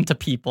telling to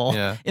people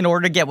Yeah. in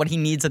order to get what he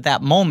needs at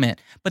that moment.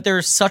 But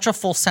there's such a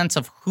full sense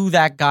of who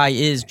that guy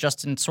is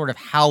just in sort of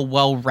how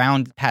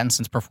well-rounded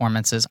Pattinson's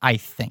performance is, I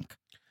think.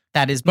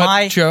 That is But,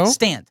 my Joe,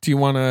 stand. Do you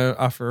want to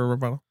offer a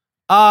rebuttal?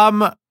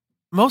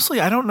 Mostly,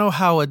 I don't know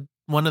how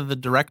one of the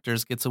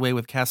directors gets away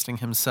with casting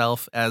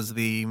himself as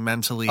the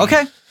mentally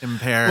Okay.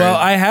 impaired. Well,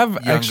 I have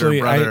younger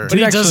actually. I brother. did But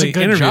he does a actually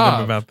good interview job.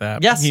 them about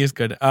that. Yes. he is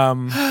good.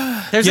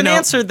 There's You an know,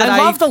 answer that I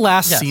love the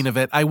last Yes. scene of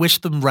it. I wish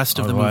the rest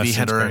of Oh, the the last movie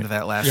had scene's earned great.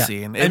 that last Yeah.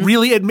 scene. It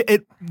really,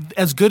 it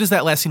as good as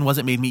that last scene was,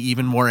 it made me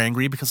even more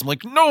angry because I'm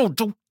like, no,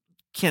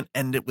 can't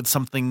end it with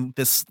something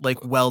this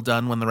like well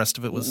done when the rest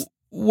of it was.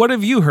 What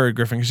have you heard,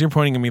 Griffin? Because you're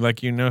pointing at me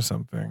like you know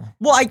something.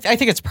 Well, I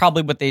think it's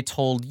probably what they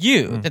told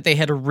you, that they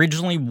had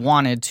originally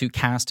wanted to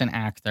cast an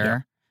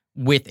actor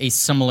with a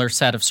similar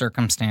set of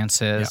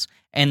circumstances,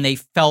 and they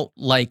felt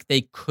like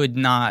they could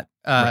not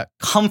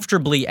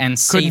comfortably and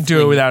safely... Couldn't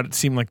do it without it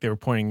seemed like they were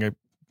pointing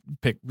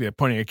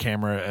a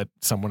camera at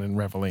someone and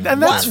reveling.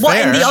 And that's Well,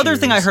 and the fair. other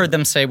thing I heard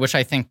them say, which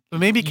I think... But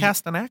maybe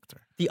cast an actor.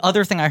 The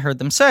other thing I heard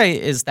them say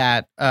is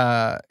that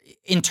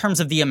in terms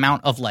of the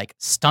amount of like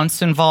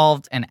stunts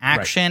involved and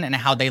action and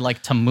how they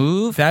like to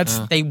move, That's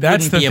they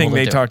that's wouldn't the be thing able to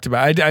they do. talked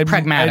about. I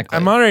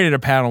Pragmatically. moderated a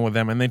panel with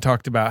them, and they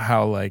talked about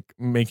how like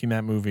making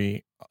that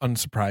movie,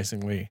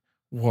 unsurprisingly,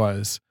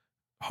 was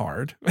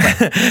hard,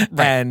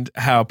 and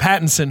how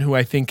Pattinson, who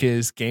I think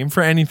is game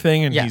for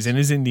anything, and Yes. he's in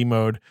his indie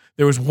mode.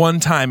 There was one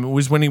time, it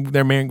was when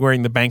they're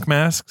wearing the bank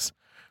masks,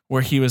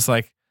 where he was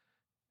like,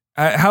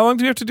 How long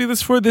do we have to do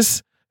this for?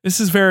 This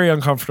is very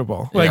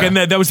uncomfortable. Like, Yeah. and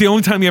that was the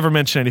only time you ever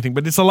mentioned anything.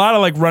 But it's a lot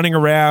of like running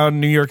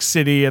around New York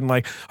City and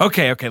like,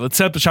 okay, let's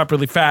set up the shop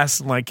really fast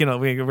and like,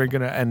 we're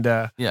gonna and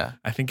Yeah.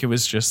 I think it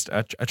was just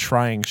a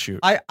trying shoot.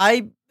 I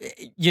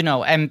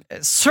am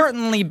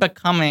certainly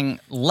becoming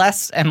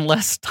less and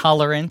less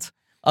tolerant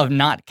of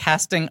not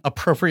casting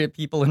appropriate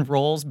people in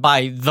roles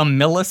by the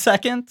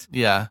millisecond.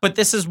 Yeah. But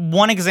this is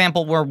one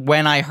example where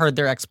when I heard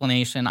their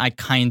explanation, I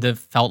kind of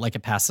felt like it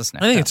passed the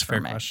sniff I think test it's a for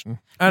fair me. question.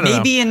 I don't know.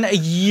 Maybe in a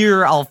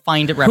year I'll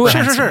find it Who-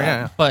 reprehensible. Sure,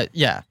 yeah. But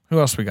yeah, Who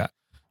else we got?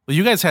 Well,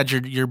 you guys had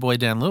your boy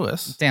Dan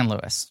Lewis. Dan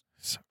Lewis.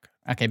 So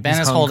good. Okay, Ben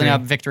He's is holding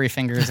hungry. up victory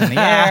fingers in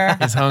the air.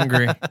 He's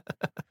hungry.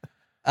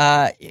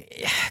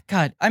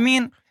 God, I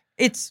mean,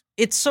 it's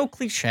so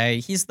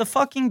cliche. He's the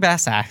fucking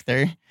best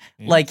actor.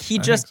 Like he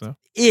I just think so.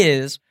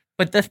 is.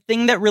 But the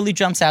thing that really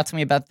jumps out to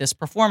me about this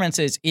performance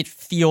is it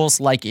feels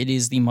like it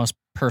is the most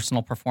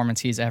personal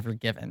performance he's ever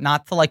given.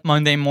 Not the like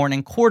Monday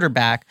morning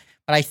quarterback,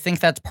 but I think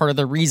that's part of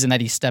the reason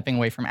that he's stepping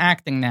away from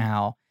acting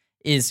now.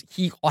 Is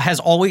he has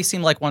always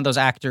seemed like one of those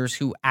actors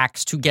who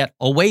acts to get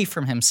away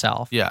from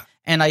himself. Yeah.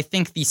 And I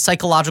think the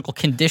psychological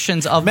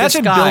conditions of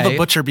Imagine this guy, Bill the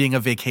Butcher being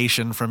a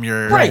vacation from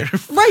your right,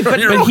 from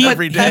your But he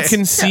every day.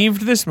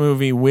 conceived this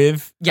movie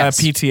with Yes.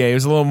 PTA. It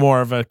was a little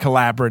more of a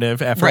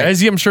collaborative effort, Right.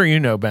 as I'm sure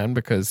you know, Ben,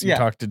 because you Yeah.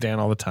 talk to Dan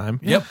all the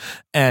time. Yep.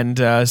 And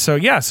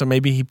so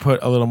maybe he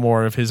put a little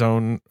more of his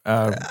own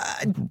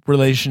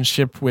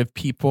relationship with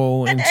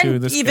people into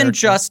and this. even character.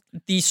 just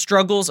the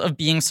struggles of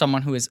being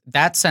someone who is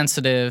that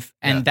sensitive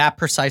and that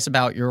precise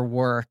about your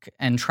work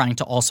and trying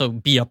to also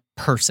be a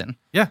person.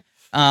 Yeah.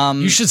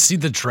 You should see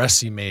the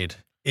dress he made.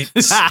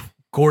 It's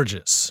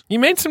gorgeous. He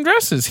made some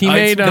dresses. He I-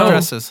 made no,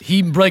 dresses.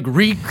 He like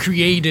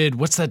recreated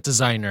what's that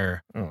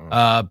designer?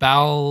 Oh.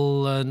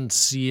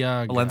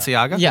 Balenciaga.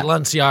 Balenciaga. Yeah.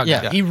 Balenciaga.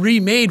 Yeah. He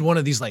remade one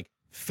of these like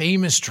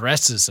famous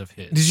dresses of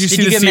his. Did you Did see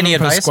you the give him any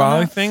Stephen advice on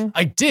Pasquale that? thing?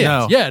 I did.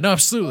 No. Yeah, no,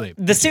 absolutely.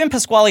 The Stephen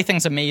Pasquale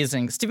thing's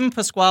amazing. Stephen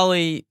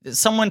Pasquale,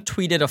 someone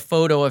tweeted a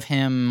photo of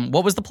him.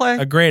 What was the play?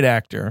 A great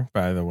actor,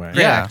 by the way.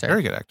 Great Yeah. actor.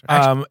 Very good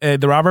actor.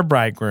 The Robert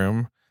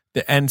Bridegroom.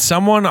 And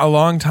someone a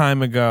long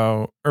time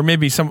ago, or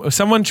maybe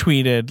someone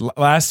tweeted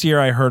last year.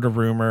 I heard a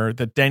rumor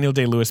that Daniel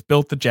Day-Lewis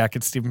built the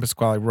jacket Stephen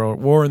Pasquale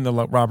wore in the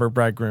Robert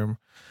Bridegroom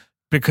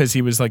because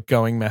he was like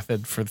going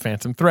method for the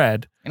Phantom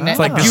Thread. It's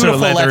like this sort of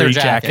Beautiful leathery leather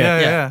jacket.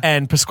 Yeah.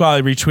 And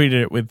Pasquale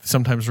retweeted it with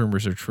 "Sometimes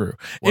rumors are true."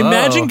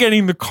 Imagine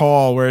getting the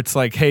call where it's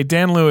like, "Hey,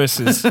 Dan Lewis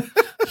is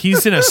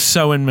he's in a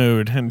sewing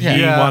mood and he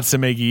Yeah. wants to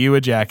make you a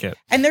jacket."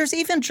 And there's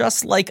even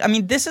just like, I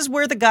mean, this is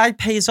where the guy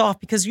pays off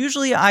because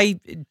usually I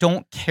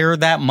don't care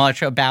that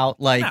much about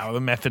like, No,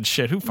 the method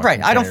shit. Who fucking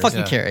right. I don't cares?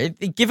 fucking care.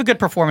 Give a good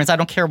performance. I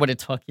don't care what it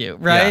took you.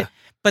 Right. Yeah.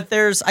 But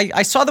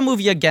I saw the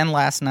movie again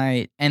last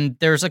night and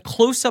there's a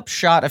close up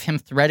shot of him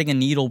threading a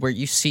needle where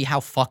you see how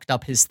fucked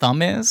up his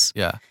thumb is.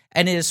 Yeah.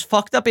 And it is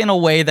fucked up in a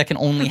way that can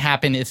only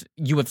happen if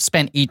you have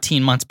spent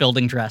 18 months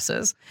building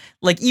dresses.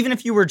 Like, even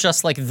if you were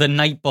just like the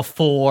night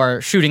before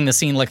shooting the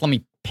scene, like, let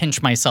me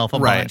pinch myself a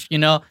Right. bunch, you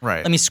know?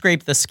 Right. Let me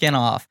scrape the skin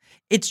off.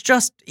 It's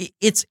just,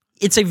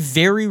 it's a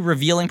very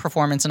revealing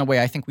performance in a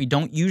way I think we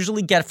don't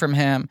usually get from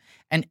him.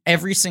 And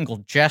every single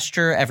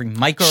gesture, every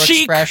micro Chic.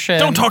 expression.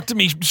 Don't talk to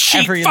me.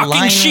 Chic. every Fucking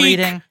line chic.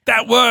 reading.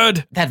 That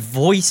word. That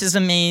voice is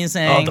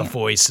amazing. Oh, the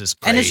voice is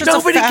great. And it's just a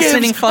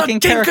fascinating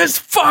fucking character. Tinker's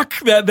fuck.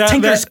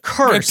 Tinker's that,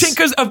 curse.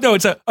 Tinker's, no,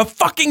 it's a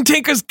fucking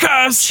Tinker's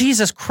curse.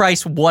 Jesus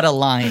Christ, what a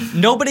line.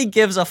 Nobody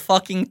gives a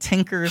fucking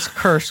Tinker's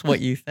curse what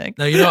you think.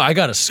 Now, you know, I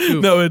got a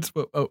scoop. No, it's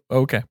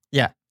okay.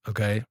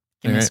 Okay.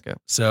 Give me a Alright. scoop.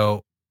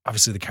 So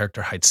obviously the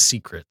character hides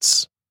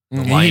secrets.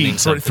 The He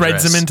linings of the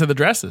threads dress. them into the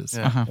dresses.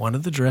 Yeah. Uh-huh. One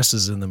of the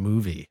dresses in the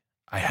movie,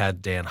 I had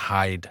Dan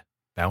hide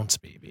Bounce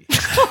Baby.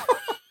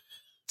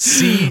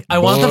 See, I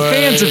want the Boy.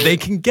 fans, if they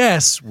can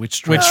guess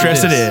which dress, Which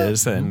dress it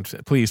is, and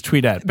please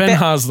tweet at Ben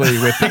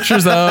Hosley with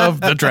pictures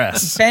of the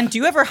dress. Ben, do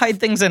you ever hide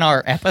things in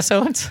our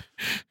episodes?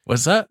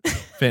 What's that?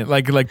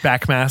 Like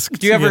backmasked.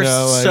 Do you ever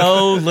like-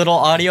 sew little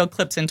audio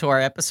clips into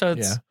our episodes?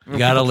 Yeah. where You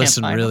got to people can't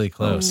listen find really them?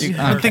 close. You-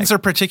 And okay. things are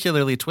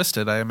particularly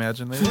twisted, I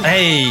imagine. They do.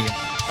 Hey,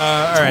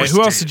 all right.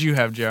 Who else did you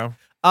have, Joe?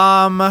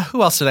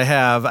 Who else did I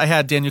have? I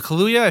had Daniel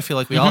Kaluuya. I feel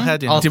like we all had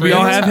Daniel. All Did three we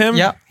all of us have him?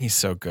 Yep. He's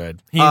so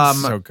good. He's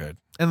so good.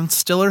 And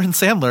Stiller and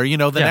Sandler. You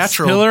know, the Yes.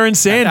 natural Stiller and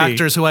Sandy.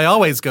 actors who I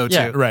always go to.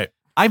 Yeah. Right.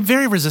 I'm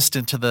very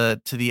resistant to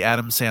the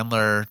Adam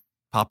Sandler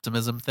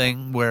optimism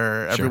thing,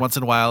 where every Sure. once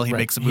in a while he Right.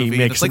 makes a He movie and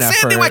makes it's like an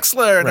Sandy effort.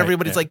 Wexler, and Right,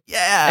 everybody's yeah. like,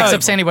 yeah.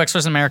 except Sandy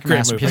Wexler's an American Great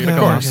masterpiece. movie. But Of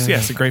go on. course.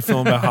 Yes, a great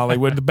film about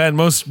Hollywood. The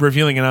most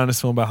revealing and honest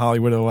film about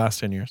Hollywood of the last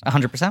 10 years.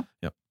 100%.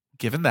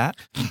 Given that,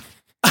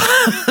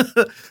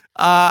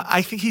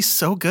 I think he's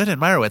so good in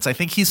Meyerowitz. I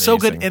think he's so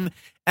good Amazing.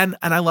 and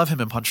I love him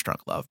in Punch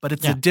Drunk Love, but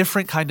it's Yeah. a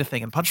different kind of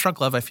thing. In Punch Drunk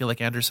Love, I feel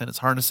like Anderson is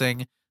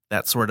harnessing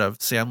that sort of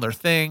Sandler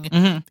thing.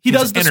 Mhm. He His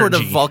does the sort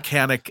of energy.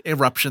 volcanic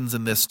eruptions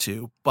in this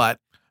too, but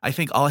I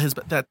think all his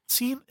that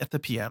scene at the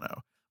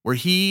piano where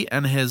he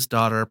and his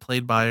daughter,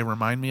 played by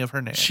remind me of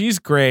her name. She's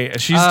great.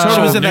 She's Oh. total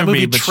She was in that newbie,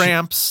 movie but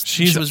Tramps.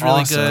 she's she was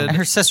really awesome. good. And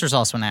her sister's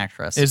also an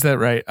actress. Is that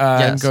right? I'm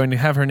Yes. going to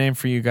have her name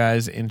for you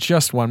guys in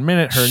just 1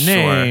 minute. Her Sure.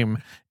 name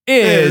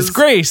is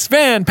Grace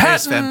Van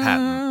Grace Patten. Van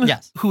Patten.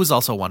 Yes. Who was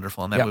also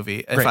wonderful in that Yeah,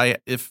 movie. great.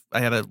 If I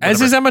had a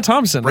As is Emma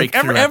Thompson. Like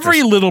breakthrough every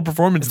actress. little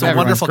performance. It's of a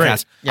everyone's wonderful great.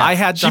 cast. Yeah. I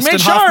had She Dustin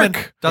made Hoffman.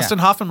 Shark. Dustin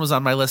Hoffman was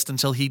on my list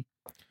until he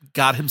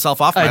got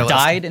himself off my list.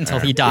 Died until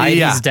he died.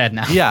 Yeah. He's dead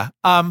now. Yeah.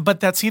 But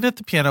that scene at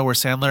the piano where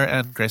Sandler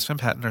and Grace Van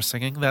Patten are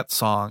singing that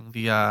song,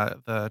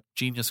 the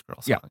Genius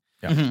Girl song.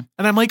 Yeah. Mhm.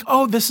 And I'm like,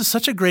 oh, this is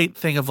such a great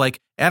thing of like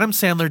Adam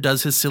Sandler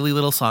does his silly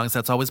little songs.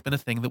 That's always been a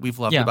thing that we've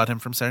loved Yeah. about him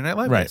from Saturday Night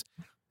Live. Right. days.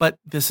 But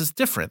this is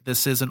different.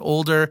 This is an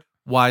older,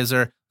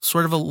 wiser,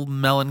 sort of a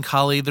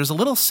melancholy. There's a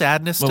little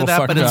sadness Little to that,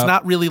 but fucked it's up.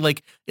 not really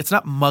like, it's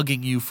not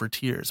mugging you for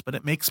tears, but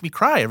it makes me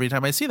cry every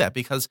time I see that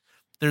because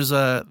there's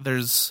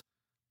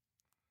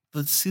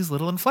these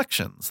little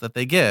inflections that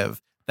they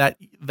give that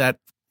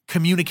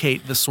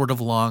communicate this sort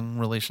of long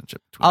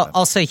relationship between them.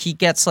 I'll say he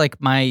gets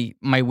like my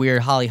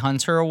weird Holly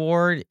Hunter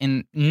award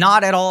in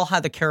not at all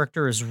how the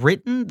character is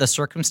written, the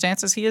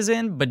circumstances he is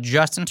in, but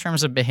just in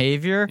terms of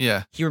behavior.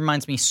 Yeah. He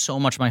reminds me so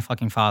much of my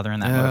fucking father in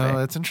that Oh, movie.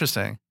 that's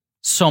interesting.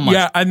 So much.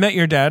 Yeah, I met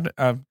your dad.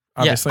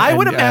 Obviously, I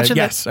would and, imagine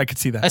that- yes, I could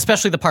see that.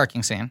 Especially the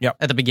parking scene Yep.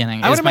 at the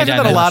beginning. I would is my imagine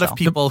dad that a in lot nutshell. of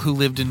people who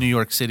lived in New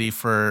York City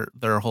for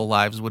their whole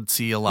lives would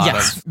see a lot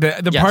Yes. of.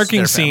 The Yes, parking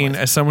their scene,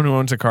 families. as someone who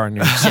owns a car in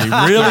New York City,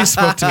 really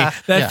spoke to me.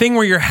 That Yeah. thing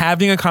where you're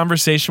having a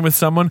conversation with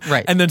someone,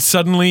 Right. and then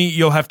suddenly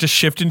you'll have to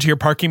shift into your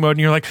parking mode,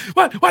 and you're like,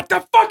 "What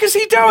the fuck is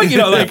he doing?" You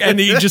know, like, and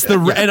you just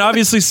and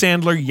obviously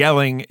Sandler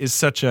yelling is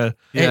such a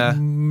Yeah.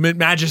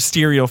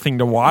 magisterial thing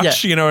to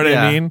watch. Yeah. You know what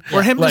Yeah. I mean?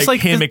 Or him just,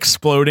 like, him the-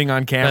 exploding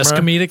on camera. Best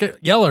comedic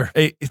yeller.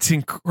 It's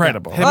incredible.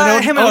 Him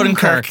Him and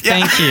Odenkirk. Odenkirk. Yeah.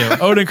 Thank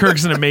you.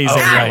 Odenkirk's an amazing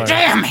yeller.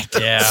 Damn it.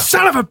 Yeah.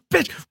 Son of a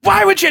bitch!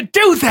 Why would you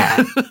do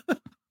that?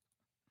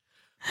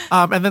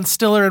 And then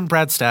Stiller and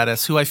Brad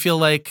Status, who I feel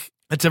like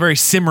It's a very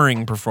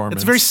simmering performance.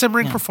 it's a very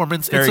simmering Yeah.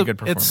 performance. Very It's good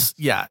performance.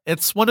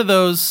 It's one of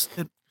those.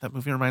 That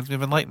movie reminds me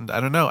of Enlightened. I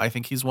don't know. I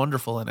think he's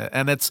wonderful in it,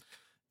 and it's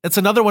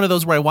another one of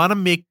those where I want to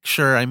make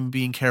sure I'm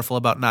being careful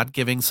about not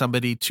giving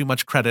somebody too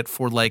much credit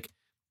for like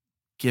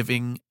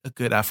giving a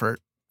good effort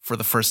for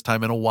the first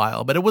time in a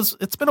while. But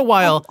it's been a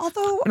while.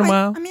 Although, In a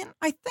while. I mean,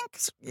 I think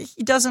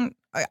he doesn't.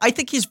 I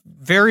think he's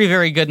very,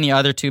 very good in the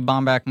other two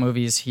Baumbach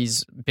movies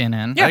he's been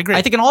in. Yeah, I agree.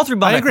 I think in all three I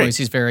Baumbach agree. movies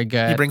he's very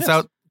good. He brings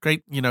out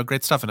great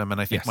stuff in him,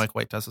 and I think Yes. Mike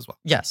White does as well.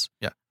 Yes.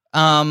 Yeah.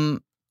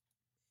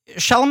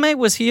 Chalamet,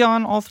 was he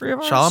on all three of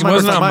ours? Chalamet It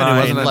wasn't on mine. It mine.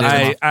 wasn't on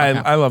yours.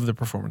 Okay. I love the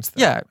performance.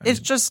 There. Yeah, it's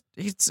just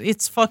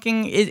it's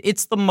fucking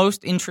it's the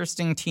most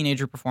interesting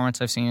teenager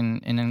performance I've seen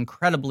in an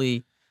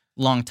incredibly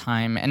long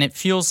time, and it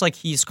feels like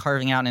he's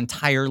carving out an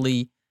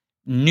entirely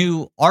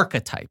new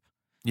archetype.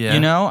 Yeah.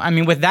 You know, I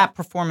mean, with that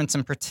performance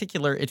in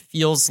particular, it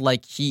feels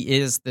like he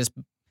is this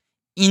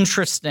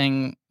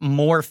interesting,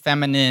 more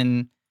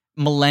feminine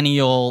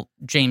millennial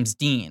James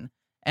Dean,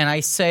 and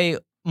I say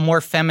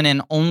more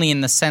feminine only in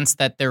the sense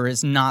that there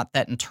is not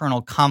that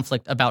internal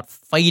conflict about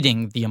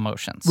fighting the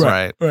emotions.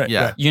 Right. Right,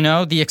 Yeah. right. You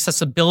know, the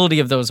accessibility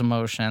of those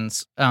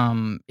emotions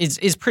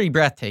is pretty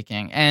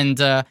breathtaking. And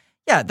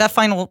yeah, that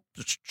final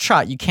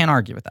shot, you can't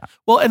argue with that.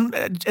 Well, and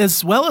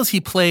as well as he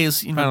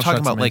plays, Final talking shot's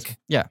about amazing. like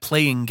Yeah.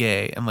 playing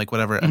gay and like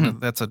whatever. I Mhm. mean,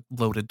 that's a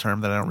loaded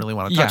term that I don't really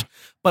want to Yeah. touch.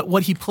 But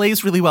what he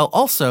plays really well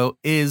also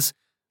is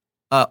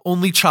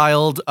only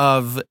child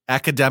of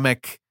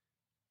academic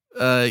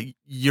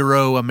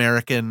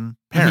Euro-American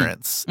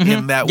parents Mhm.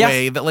 in that Yes.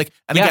 way that like,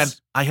 and Yes. again,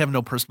 I have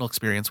no personal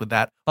experience with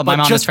that. But my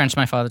mom just, is French,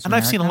 my father's and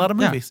I've seen a lot of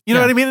American. movies. You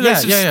know what I mean? And Yeah,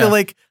 it's just yeah.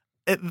 like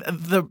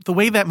the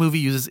way that movie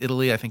uses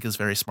Italy, I think, is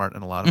very smart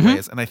in a lot of Mhm.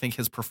 ways, and I think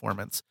his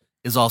performance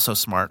is also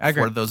smart I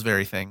agree. for those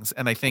very things.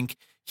 And I think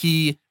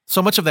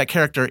so much of that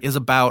character is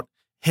about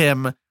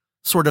him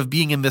sort of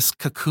being in this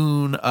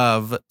cocoon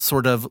of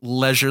sort of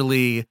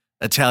leisurely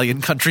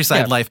Italian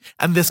countryside Yeah. life,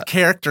 and this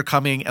character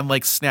coming and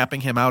like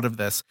snapping him out of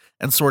this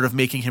and sort of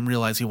making him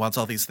realize he wants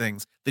all these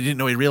things that he didn't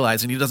know he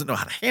realized, and he doesn't know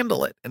how to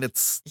handle it. And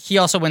it's He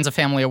also wins a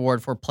family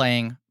award for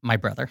playing my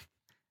brother.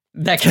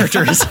 That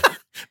character is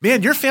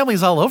man, your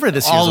family's all over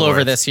this. all year's over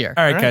awards. this year.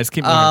 All right, All guys,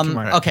 keep moving. Keep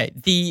moving. Okay,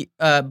 the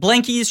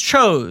Blankies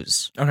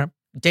chose Okay.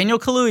 Daniel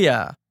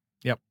Kaluuya.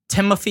 Yep.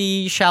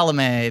 Timothy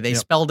Chalamet. They Yep.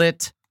 spelled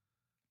it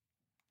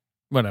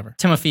Whatever.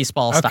 Timothy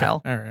Spall Okay.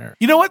 style. All right.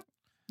 You know what?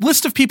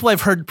 List of people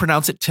I've heard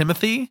pronounce it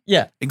Timothy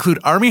Yeah. include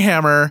Armie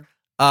Hammer,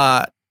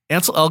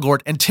 Ansel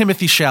Elgort, and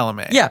Timothy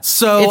Chalamet. Yeah,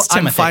 So it's I'm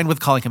Timothy. fine with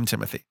calling him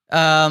Timothy.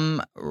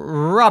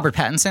 Robert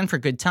Pattinson for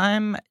Good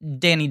Time,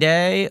 Danny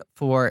Day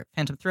for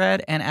Phantom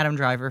Thread, and Adam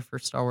Driver for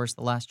Star Wars: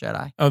 The Last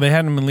Jedi. Oh, they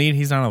had him in lead.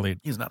 He's not a lead.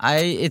 He's not.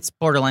 It's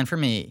borderline for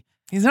me.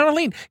 He's not a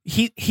lead.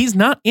 He's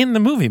not in the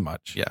movie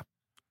much. Yeah.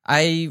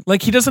 I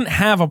Like he doesn't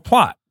have a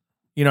plot.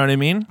 You know what I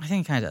mean? think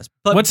he kind of does.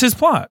 But What's his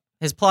plot?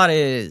 his plot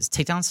is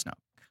take down Snoke.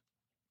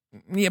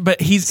 Yeah, but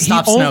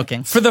Stop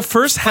smoking. for the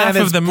first half Plan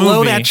of is the blow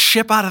movie. that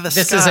ship out of the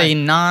This sky. is a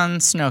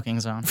non-smoking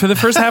zone. For the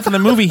first half of the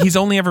movie, he's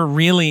only ever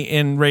really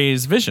in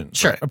Ray's vision.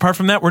 Sure. Apart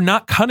from that, we're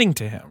not cutting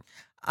to him.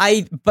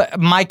 But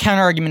my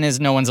counter argument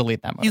is no one's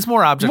elite that movie. He's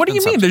more object. What do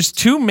than you mean? subject.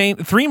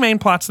 There's three main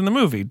plots in the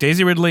movie.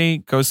 Daisy Ridley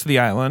goes to the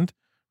island.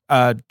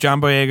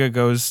 John Boyega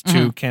goes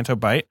to Canto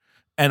Bight,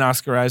 and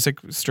Oscar Isaac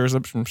stirs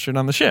up some shit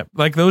on the ship.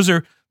 Like those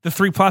are the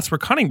three plots we're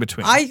cutting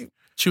between.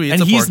 Chewie eats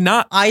and a he's porg.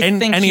 not I in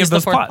think any he's of the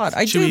those fourth plots. plot.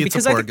 I Chewie do eats a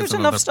because I porg think is there's enough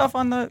another stuff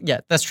on the. Yeah,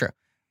 that's true.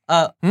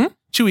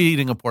 Chewie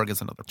eating a porg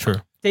is another plot. True.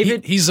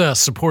 David, He's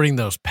supporting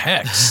those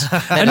pecs.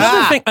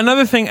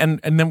 Another thing, and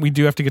then we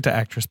do have to get to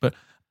actress, but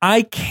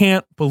I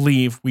can't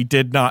believe we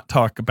did not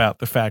talk about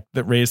the fact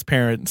that Rey's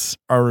parents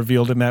are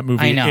revealed in that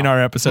movie I know. in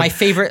our episode.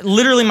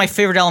 literally my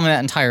favorite element of that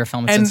entire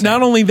film. It's and insane.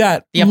 not only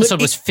that, the episode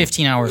was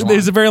 15 hours long. It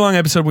was a very long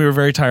episode. We were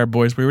very tired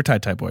boys. We were tie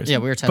boys. Yeah,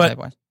 we were tie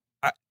boys.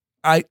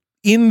 I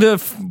in the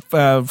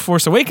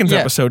Force Awakens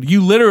episode,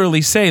 you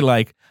literally say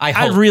like,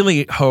 I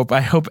really hope,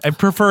 I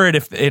prefer it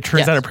if it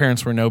turns out our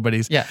parents were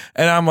nobodies. Yeah.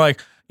 And I'm like,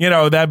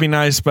 that'd be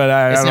nice, but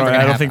I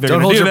don't think they're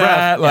Don't going to hold do your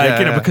that.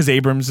 breath. Because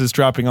Abrams is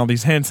dropping all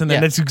these hints, and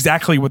then that's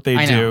exactly what they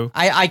I do. know.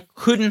 I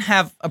couldn't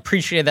have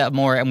appreciated that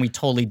more, and we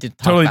totally did.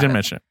 Totally didn't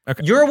mention it.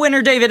 Okay. Your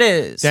winner, David,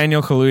 is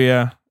Daniel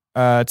Kaluuya.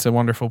 It's a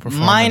wonderful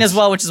performance. Mine as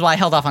well, which is why I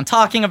held off on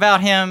talking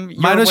about him.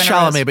 Mine was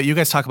Chalamet, but you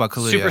guys talk about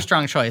Kaluuya. Super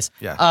strong choice.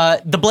 Yeah.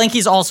 The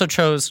Blankies also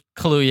chose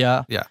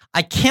Kaluuya. Yeah.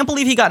 I can't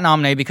believe he got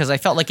nominated because I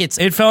felt like it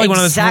felt like one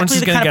of those exactly performances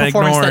the going to kind get of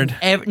performance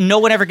ignored. that no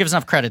one ever gives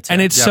enough credit to. And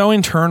it's so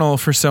internal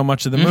for so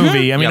much of the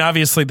movie. I mean, Yep.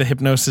 obviously the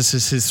hypnosis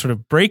is his sort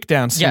of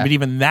breakdown scene, but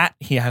even that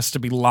he has to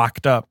be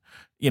locked up,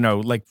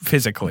 like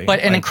physically.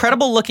 But an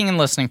incredible looking and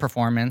listening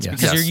performance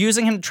because Yes. you're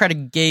using him to try to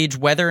gauge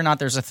whether or not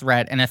there's a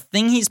threat. And a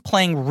thing he's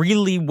playing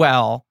really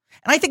well.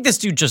 And I think this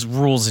dude just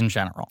rules in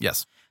general.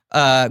 Yes.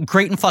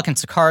 Great in fucking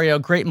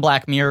Sicario, great in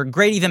Black Mirror,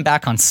 great even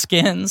back on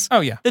Skins. Oh,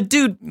 yeah. The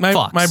dude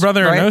fucks, My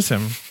brother right? knows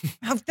him.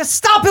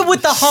 Stop it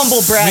with the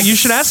humble brag. You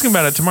should ask him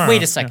about it tomorrow.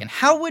 Wait a second.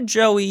 How would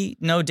Joey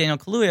know Daniel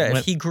Kaluuya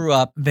if he grew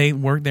up They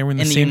were in the in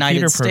the St. United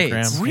Peter States?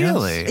 program.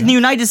 Really? in the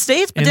United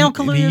States? But In, Daniel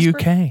Kaluuya in is the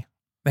UK.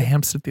 The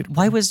Hampstead Theatre.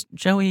 Why was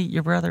Joey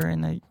your brother in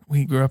the...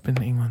 We grew up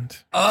in England.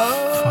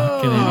 Oh,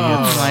 Fucking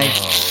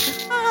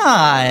idiots. my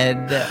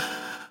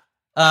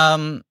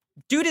God.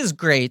 Dude is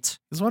great.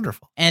 It's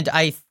wonderful. And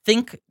I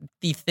think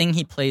the thing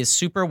he plays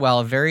super well,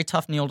 a very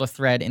tough needle to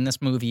thread in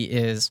this movie,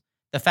 is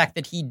the fact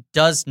that he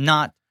does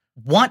not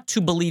want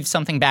to believe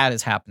something bad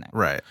is happening.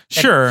 Right.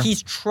 That Sure.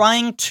 He's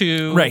trying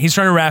to... Right. He's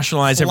trying to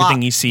rationalize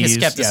everything he block sees. his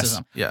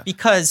skepticism. Yes. Yeah.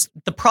 Because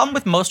the problem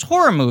with most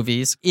horror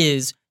movies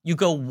is you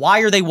go,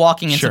 why are they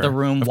walking into Sure. the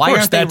room? Of Why course,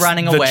 aren't they that's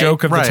running the away?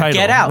 joke of Right. the title.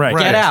 Get out. Right.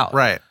 Get out.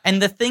 Right.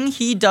 And the thing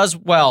he does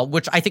well,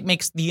 which I think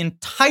makes the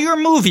entire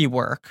movie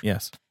work,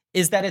 Yes.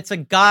 is that it's a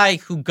guy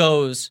who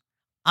goes,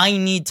 I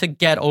need to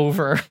get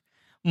over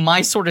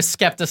my sort of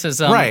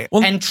skepticism Right.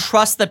 Well, and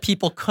trust that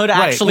people could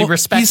Right. actually Well,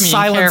 respect he's me and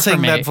care for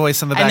silencing me. that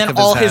voice in the back and then of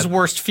his all head. his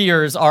worst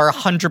fears are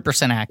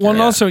 100% accurate. Well,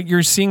 and also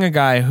you're seeing a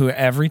guy who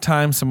every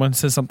time someone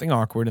says something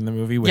awkward in the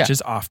movie, which Yeah.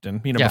 is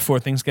often, Yeah. before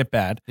things get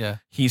bad, Yeah.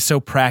 he's so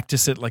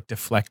practiced at like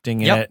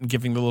deflecting Yep. it and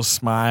giving the little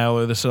smile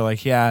or the sort of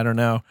like, yeah, I don't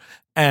know.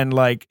 And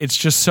like, it's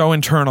just so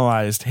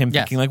internalized, him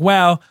Yes. thinking like,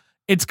 well,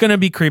 it's going to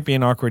be creepy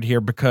and awkward here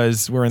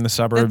because we're in the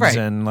suburbs Right.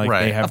 and like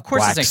Right. they have Of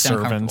course black it's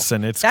servants uncomfortable.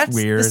 and it's That's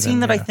weird. the scene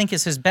and, that I yeah. think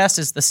is his best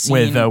is the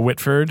scene With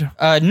Whitford,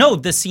 no,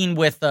 the scene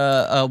with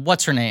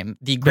what's her name,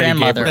 the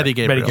grandmother. Betty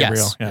Gabriel. Betty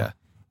Gabriel. Yes. Yeah. Yeah.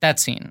 That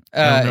scene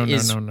No.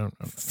 is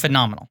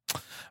phenomenal.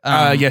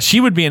 Yeah, she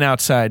would be an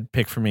outside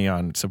pick for me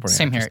on supporting.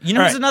 Same here. actress. You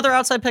know All who's right. another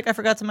outside pick I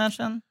forgot to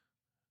mention?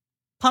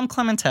 Pom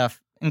Clementeff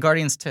in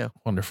Guardians 2.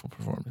 Wonderful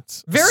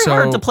performance. Very So-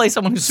 hard to play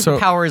someone whose so-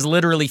 superpower is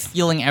literally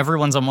feeling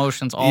everyone's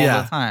emotions all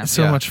Yeah. the time.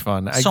 So Yeah. much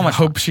fun. I So much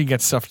hope she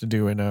gets stuff to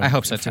do in I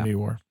hope so, Infinity too.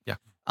 War.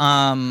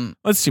 Um,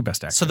 Let's do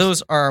best actress. so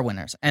those are our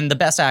winners. And the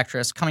best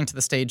actress coming to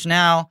the stage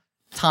now,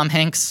 Tom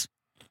Hanks,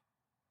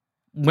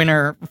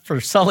 winner for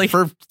Sully.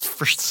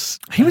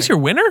 He was your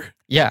winner?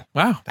 yeah.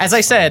 Wow. As I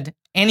said,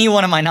 any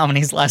one of my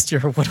nominees last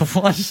year would have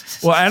won.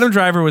 Well, Adam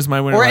Driver was my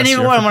winner. Or last any year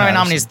one for of my Patterson.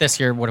 nominees this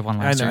year would have won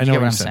last I year. know You get what what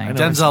I'm you're saying. saying?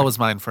 I know. Denzel was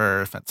mine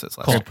for Fences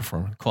last year. Cold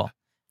performance. Cool.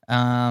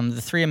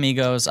 The three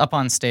amigos up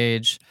on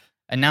stage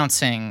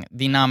announcing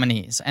the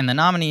nominees. And the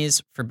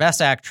nominees for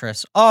Best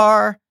Actress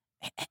are...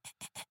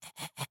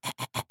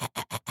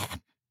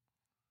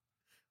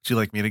 Would you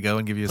like me to go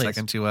and give you a Please.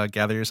 second to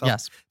gather yourself?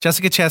 Yes.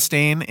 Jessica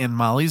Chastain in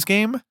Molly's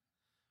Game.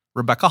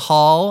 Rebecca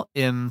Hall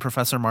in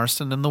Professor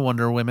Marston and the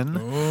Wonder Women.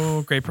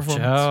 Oh, great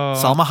performance. Joe.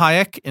 Salma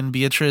Hayek in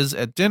Beatriz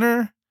at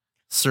Dinner.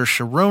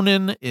 Saoirse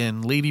Ronan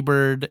in Lady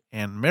Bird.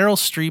 And Meryl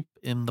Streep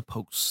in The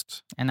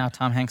Post. And now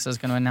Tom Hanks is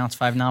going to announce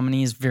 5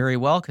 nominees very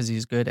well because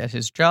he's good at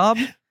his job.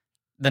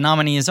 The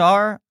nominees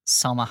are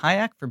Salma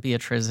Hayek for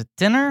Beatriz at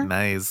Dinner,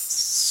 Nice.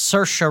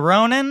 Saoirse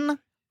Ronan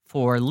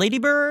for Lady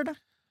Bird,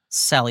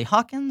 Sally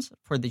Hawkins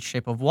for The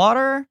Shape of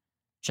Water,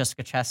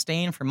 Jessica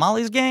Chastain for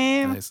Molly's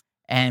Game, Nice.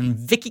 and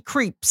Vicky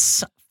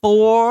Creeps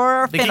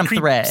for Vicky Phantom Creeps.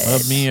 Thread.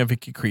 Love me a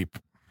Vicky Creep.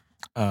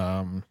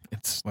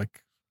 It's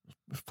like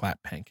a flat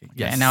pancake.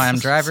 Yeah, and now Adam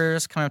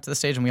Driver's coming up to the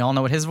stage, and we all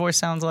know what his voice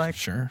sounds like.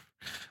 Sure.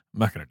 I'm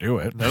not going to do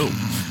it. No.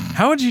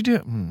 How would you do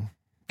it?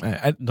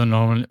 I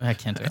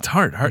can't do it. It's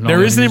hard.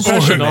 There is an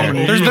impression there.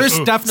 There's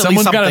definitely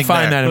Someone's something gotta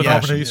find there. that Yeah.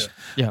 impression.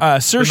 Yeah.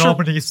 Saoirse,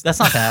 nominees. That's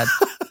not bad.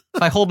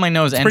 If I hold my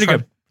nose and pretty try-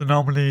 good. The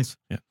nominees.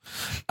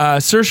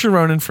 Saoirse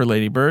Ronan for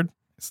Lady Bird.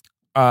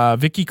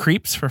 Vicky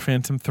Creeps for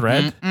Phantom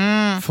Thread.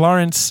 Mm-mm.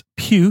 Florence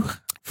Pugh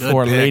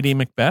for pick. Lady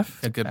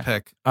Macbeth. A good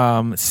pick.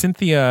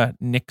 Cynthia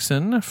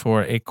Nixon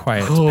for A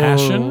Quiet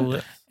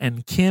Passion.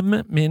 And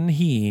Kim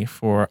Min-hee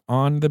for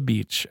On the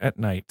Beach at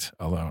Night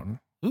Alone.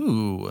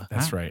 Ooh,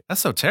 That's right.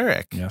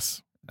 esoteric.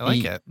 Yes. I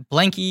like The it.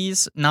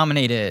 Blankies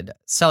nominated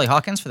Sally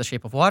Hawkins for The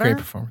Shape of Water, Great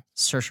performance.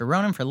 Saoirse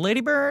Ronan for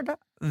Lady Bird,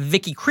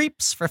 Vicky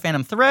Creeps for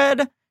Phantom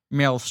Thread,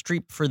 Meryl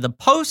Streep for The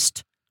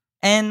Post,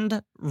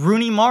 and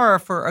Rooney Mara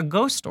for A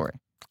Ghost Story.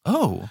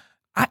 Oh,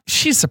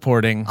 She's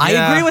supporting. I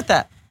Yeah. agree with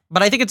that,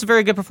 but I think it's a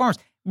very good performance.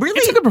 Really,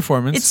 It's a good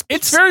performance.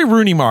 It's very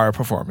Rooney Mara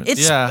performance.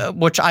 It's Yeah.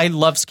 which I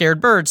love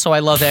Scared Bird, so I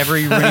love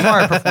every Rooney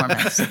Mara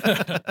performance.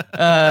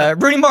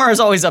 Rooney Mara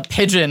is always a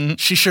pigeon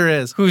she sure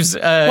is. who's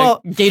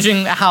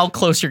gauging how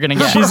close you're going to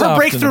get. She's Her often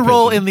breakthrough a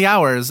role pigeon. in The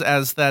Hours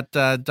as that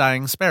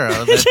dying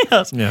sparrow that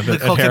Yes. yeah,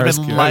 Nicole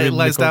Kidman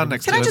lies down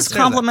next to. Can I and just stares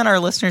at. compliment our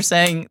listeners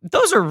saying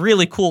those are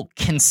really cool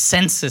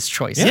consensus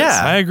choices?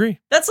 Yeah. I agree.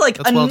 That's like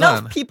That's well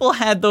enough done. people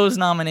had those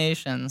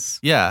nominations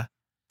Yeah.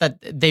 that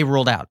they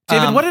ruled out.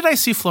 David, what did I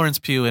see Florence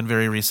Pugh in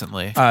very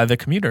recently? The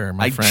Commuter,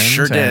 my I friend.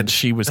 sure did. And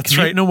she was That's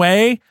commuting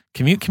away.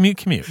 Commute.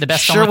 The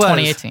best Sure film of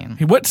was.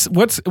 2018.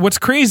 What's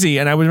crazy,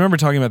 and I remember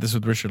talking about this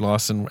with Richard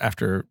Lawson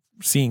after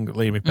seeing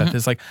Lady Macbeth,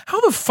 is like, how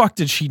the fuck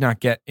did she not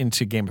get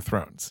into Game of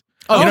Thrones?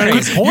 Oh, You know what I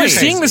good mean? point. You're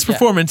seeing this Yeah.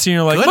 performance and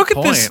you're like, Good look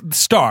at this point.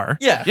 star.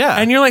 Yeah. Yeah.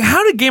 And you're like,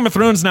 how did Game of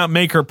Thrones not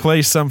make her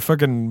play some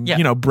fucking,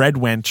 Yeah. bread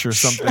wench or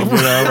something?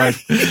 Like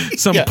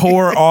some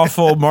poor,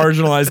 awful,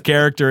 marginalized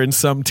character in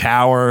some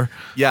tower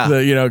Yeah.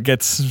 that,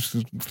 gets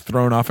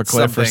thrown off a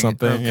cliff or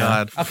something. Oh, Yeah.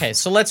 God. Okay,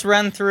 so let's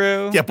run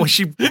through. Yeah, boy,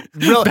 she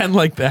really. Been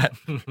like that.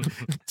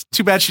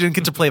 Too bad she didn't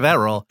get to play that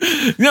role.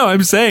 No,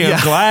 I'm saying Yeah.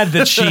 I'm glad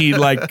that she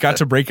got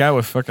to break out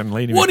with fucking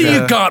Lady What do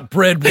Macbeth. you got,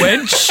 bread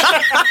wench?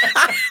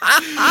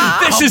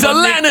 This is a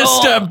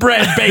Lannister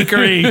bread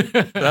bakery. I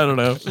don't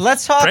know.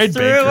 Let's talk Bread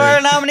through bakery.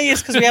 our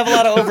nominees because we have a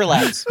lot of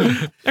overlaps.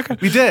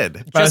 We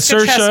did.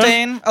 Jessica Saoirse.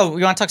 Chastain. Oh,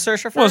 you want to talk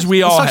Saoirse first? Well,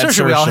 we all Let's had talk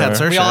Saoirse. We all had Saoirse.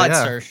 Saoirse. We all had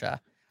yeah. Saoirse.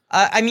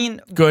 I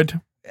mean, Good.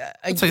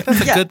 That's a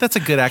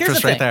good Here's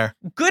actress the right thing. there.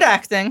 Good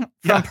acting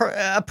from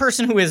a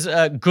person who is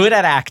good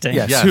at acting.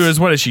 Yes. Yes. Who is,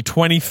 what is she,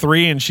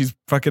 23 and she's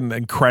fucking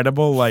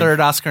incredible? Like, Third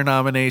Oscar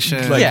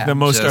nomination. Yeah. the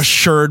most Just-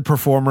 assured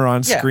performer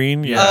on Yeah.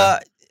 screen.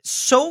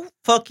 So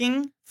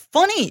fucking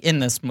funny in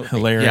this movie.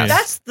 Hilarious. Yes.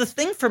 That's the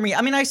thing for me.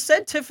 I mean, I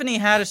said Tiffany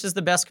Haddish is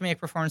the best comedic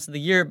performance of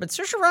the year, but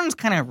Saoirse Ronan's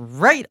kind of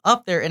right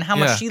up there in how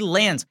Yeah. much she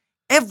lands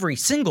every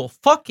single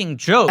fucking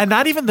joke. And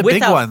not even the big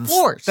without ones.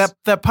 force.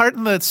 That part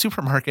in the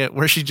supermarket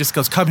where she just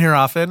goes, "Come here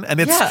often," and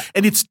Yeah.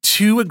 it's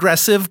too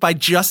aggressive by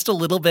just a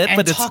little bit. and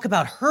but it's talk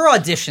about her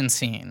audition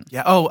scene.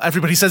 yeah. Oh,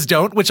 everybody says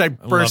don't, which I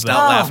burst that.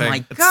 out Oh, laughing.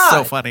 my It's God.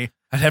 so funny.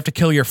 I'd have to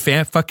kill your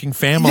fucking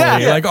family.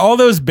 Yeah. Like all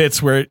those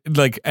bits where,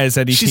 like, as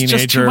any She's just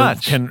teenager too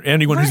much.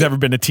 anyone who's Right. ever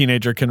been a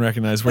teenager can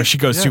recognize where she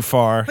goes Yeah. too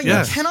far. But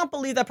Yes. you cannot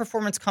believe that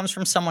performance comes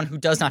from someone who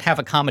does not have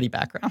a comedy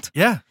background.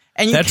 Yeah,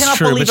 And you That's cannot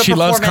true, believe but a she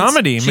loves performance-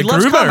 comedy. She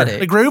loves MacGruber.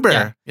 comedy.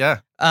 MacGruber. Yeah.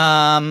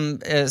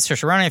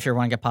 Saoirse Ronan, if you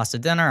want to get pasta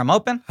dinner, I'm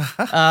open.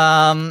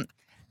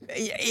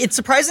 It's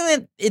surprising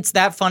that it's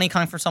that funny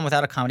coming from someone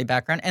without a comedy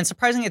background, and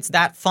surprising it's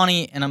that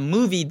funny in a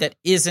movie that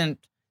isn't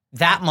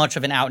that much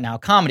of an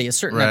out-and-out comedy. It's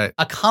certainly Right.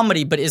 a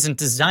comedy, but isn't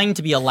designed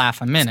to be a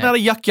laugh a minute. It's not a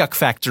yuck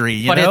factory,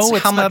 you but know?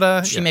 it's how not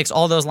much a she yeah. makes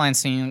all those lines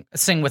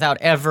sing without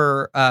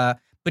ever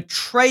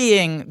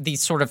betraying the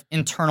sort of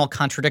internal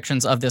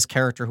contradictions of this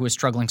character who is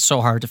struggling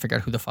so hard to figure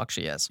out who the fuck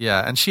she is.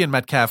 Yeah, and she and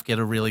Metcalf get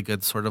a really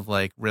good sort of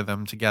like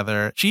rhythm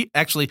together. She's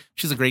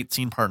a great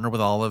scene partner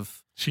with all of.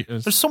 She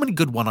is. There's so many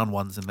good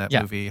one-on-ones in that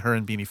Yeah. movie. Her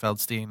and Beanie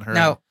Feldstein. Her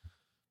Now, and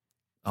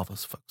all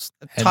those folks.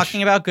 Hedge.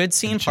 talking about good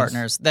scene Hedges.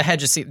 partners, the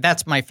Hedges scene,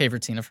 that's my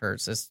favorite scene of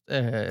hers. Is,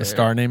 The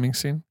star naming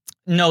scene?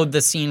 No, the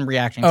scene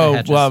reacting to Oh,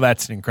 Hedges. well,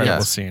 that's an incredible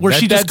Yeah. scene. Where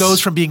she just that's-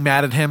 goes from being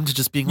mad at him to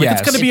just being like,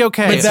 Yes. it's going to be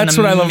okay. But It's that's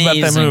an what I love about that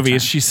amazing movie time.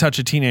 is she's such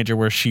a teenager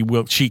where she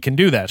can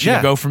do that. She Yeah.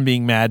 can go from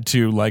being mad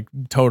to like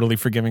totally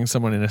forgiving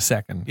someone in a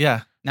second.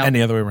 yeah. Now, And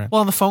the other way around.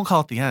 Well, and the phone call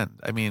at the end.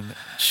 I mean,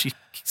 she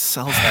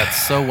sells that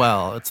so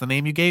well. It's the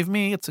name you gave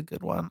me. It's a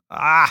good one.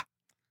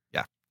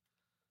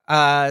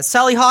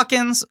 Sally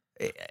Hawkins,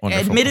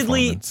 Wonderful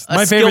admittedly, performance. a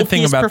My skill favorite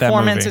thing piece about that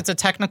performance. movie. It's a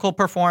technical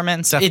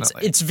performance.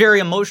 Definitely. It's very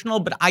emotional,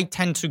 but I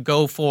tend to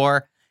go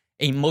for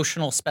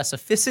emotional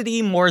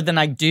specificity more than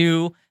I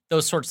do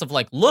those sorts of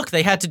like, look,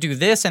 they had to do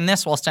this and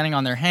this while standing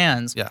on their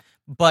hands. Yeah.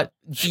 But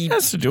She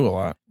has to do a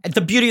lot.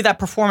 the beauty of that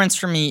performance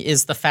for me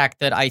is the fact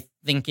that I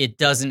think it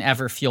doesn't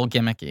ever feel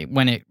gimmicky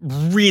when it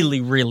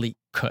really, really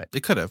could.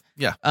 It could have.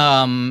 Yeah.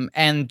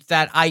 And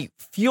that I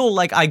feel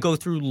like I go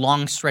through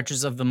long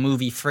stretches of the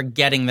movie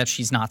forgetting that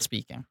she's not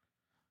speaking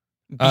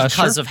because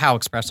Sure. of how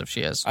expressive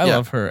she is. I Yeah.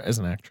 love her as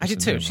an actress. I do in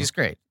too. general. She's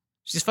great.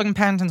 She's fucking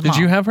Paddington's Did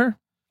mom. you have her?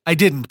 I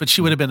didn't, but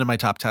she would have been in my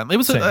top 10. It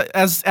was Same.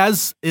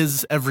 as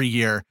is every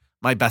year.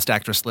 My best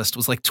actress list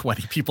was like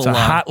 20 people It's a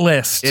long. hot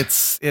list.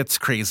 It's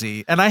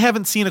crazy, and I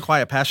haven't seen A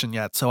Quiet Passion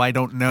yet, so I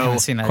don't I know. haven't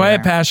seen that Quiet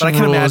either. Passion But I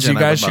can rules. imagine You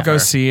I would guys should love go her.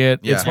 see it.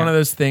 It's Yeah. one of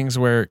those things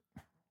where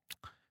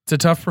it's a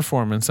tough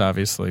performance,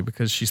 obviously,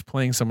 because she's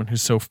playing someone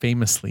who's so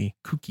famously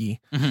kooky,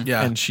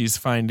 Yeah, and she's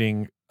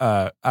finding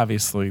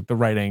obviously the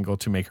right angle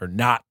to make her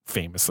not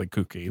famously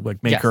kooky,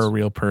 like make Yes. her a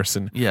real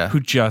person Yeah. who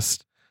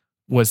just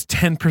was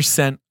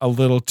 10% a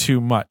little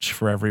too much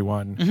for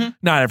everyone. Mhm.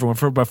 Not everyone,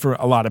 but for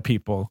a lot of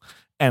people.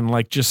 And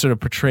like just sort of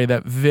portray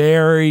that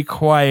very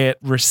quiet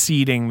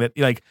receding that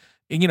like,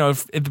 you know,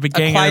 if at the A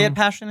beginning. quiet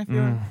passion, if you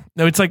will.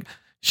 No, it's like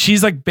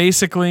she's like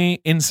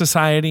basically in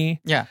society.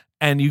 Yeah.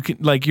 And you can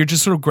like you're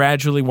just sort of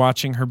gradually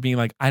watching her being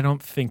like, I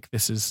don't think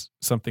this is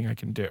something I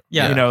can do.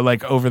 Yeah. You know,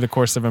 like over the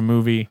course of a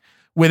movie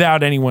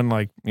without anyone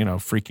like, you know,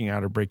 freaking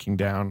out or breaking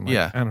down. Like,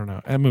 Yeah. I don't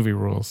know. That movie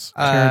rules.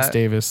 Terrence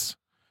Davis.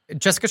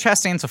 Jessica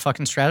Chastain's a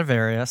fucking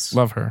Stradivarius.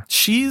 Love her.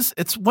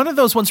 It's one of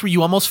those ones where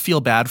you almost feel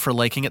bad for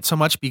liking it so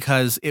much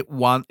because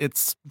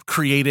it's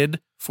created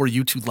for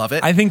you to love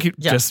it. I think you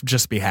Yeah.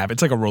 just be happy.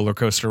 It's like a roller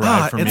coaster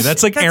ride for me. it's-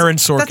 That's like Aaron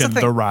Sorkin,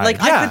 thing. the ride.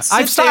 Like, I yeah,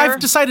 could sit there- I've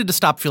decided to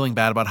stop feeling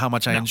bad about how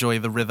much I enjoy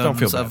the Don't rhythms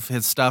feel bad. of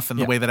his stuff and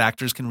Yeah. the way that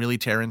actors can really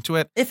tear into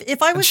it.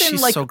 If I was in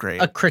she's like so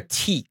great. a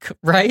critique,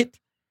 right?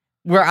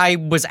 Where I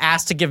was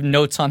asked to give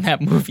notes on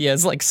that movie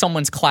as like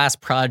someone's class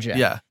project.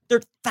 Yeah. There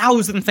are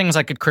 1,000 things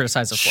I could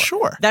criticize it for.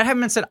 Sure. That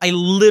having been said, I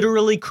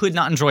literally could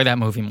not enjoy that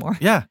movie more.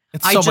 Yeah,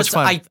 it's I so just,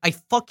 much fun. I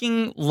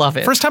fucking love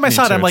it. First time I Me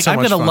saw it, too. I'm like, It's so I'm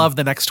much going to fun. love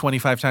the next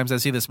 25 times I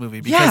see this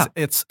movie because Yeah.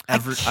 it's I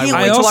every. can't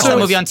I wait to watch also- that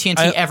movie on TNT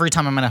I- every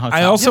time I'm in a hotel.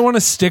 I also want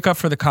to stick up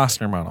for the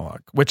Costner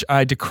monologue, which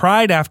I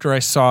decried after I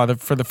saw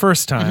for the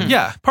first time.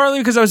 Yeah. Partly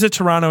because I was at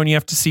Toronto and you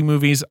have to see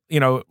movies, you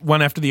know,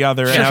 one after the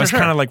other. And I was sure.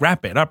 kind of like,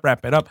 wrap it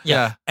up.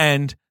 Yeah.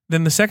 And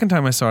then the second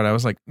time I saw it, I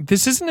was like,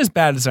 this isn't as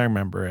bad as I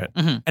remember it.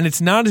 Mhm. And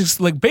it's not as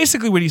like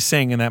basically what he's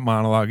saying in that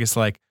monologue is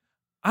like,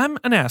 I'm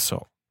an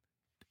asshole.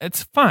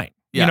 It's fine.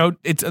 Yeah. You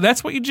know,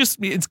 that's what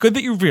it's good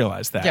that you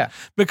realize that. Yeah.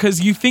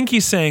 Because you think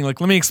he's saying,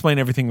 like, let me explain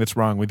everything that's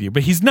wrong with you.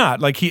 But he's not.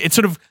 Like it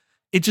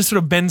just sort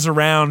of bends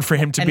around for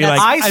him to And be that's-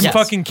 like, I'm yes.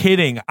 fucking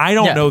kidding. I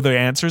don't Yeah. know the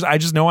answers. I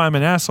just know I'm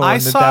an asshole I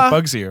and saw- that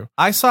bugs you.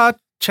 I saw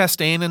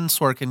Chastain and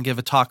Sorkin give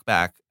a talk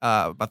back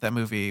about that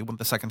movie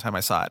the second time I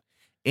saw it,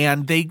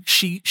 and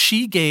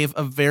she gave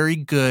a very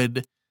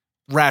good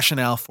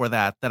rationale for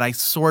that I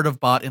sort of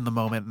bought in the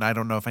moment, and I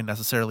don't know if I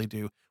necessarily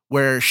do.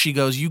 Where she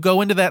goes, you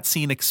go into that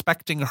scene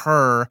expecting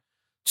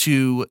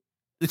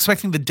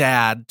the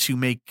dad to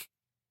make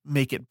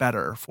it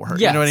better for her.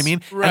 You know what I Yes.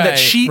 mean? Right, and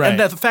that right. and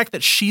that the fact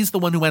that she's the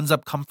one who ends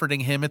up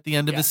comforting him at the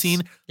end of the Yes.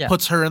 scene Yeah.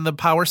 puts her in the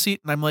power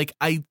seat. And I'm like,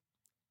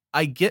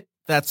 I get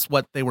that's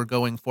what they were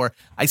going for.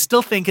 I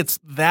still think it's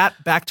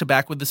that back to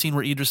back with the scene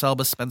where Idris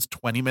Elba spends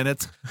 20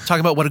 minutes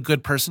talking about what a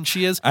good person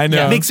she is. I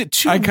know. It makes it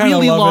two I kinda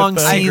really love it, long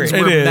though. I scenes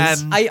agree. where It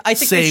is. men I think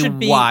they say should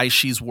be why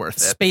she's worth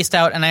it. spaced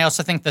out, and I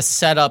also think the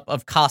setup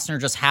of Costner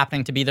just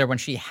happening to be there when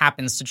she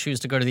happens to choose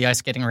to go to the ice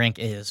skating rink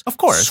is Of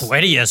course.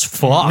 sweaty as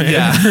fuck.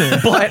 Yeah.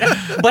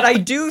 but I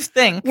do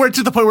think We're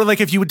to the point where, like,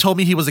 if you had told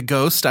me he was a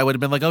ghost, I would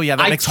have been like, oh, yeah,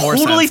 that I makes more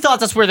totally sense. thought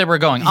that's where they were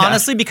going. Yeah.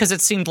 Honestly, because it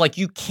seemed like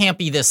you can't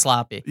be this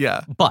sloppy.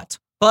 Yeah. But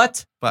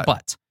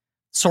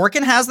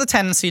Sorkin has the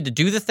tendency to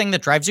do the thing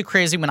that drives you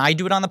crazy when I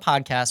do it on the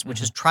podcast,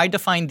 which is try to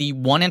find the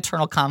one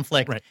internal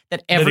conflict Right.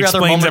 that every other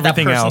explains moment of that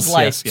everything person's else.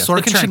 life. Yes, yes.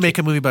 Sorkin the should turnkey. make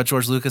a movie about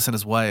George Lucas and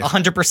his wife.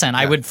 100%.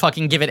 I would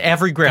fucking give it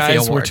every Griffey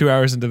Guys, award. we're 2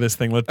 hours into this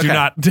thing. Do Okay.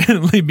 not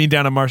lead me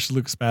down a Marshall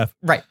Lucas path.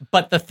 Right.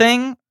 But the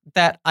thing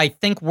that I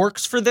think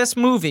works for this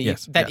movie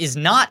Yes, that yes. is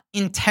not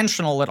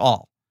intentional at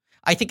all,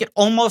 I think it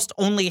almost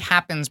only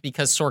happens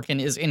because Sorkin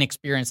is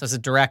inexperienced as a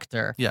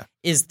director, Yeah.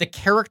 is the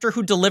character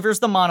who delivers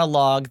the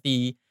monologue,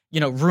 the,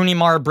 Rooney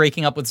Mara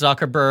breaking up with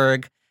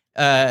Zuckerberg,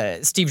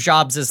 Steve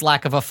Jobs'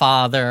 lack of a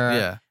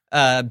father,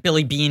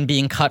 Billy Bean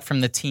being cut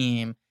from the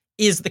team,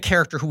 is the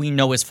character who we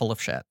know is full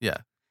of shit. Yeah.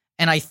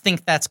 And I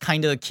think that's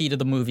kind of the key to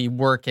the movie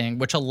working,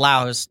 which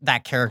allows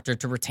that character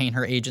to retain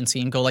her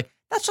agency and go like,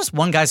 that's just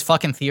one guy's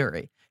fucking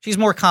theory. She's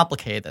more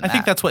complicated than I that.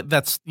 think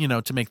that's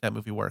to make that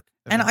movie work.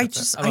 And I think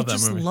that's just, I love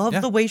that movie. love Yeah.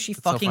 the way she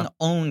so fucking fun.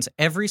 owns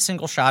every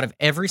single shot of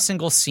every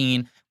single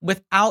scene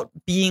without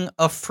being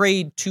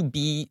afraid to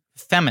be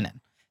feminine.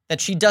 That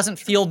she doesn't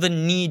feel the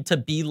need to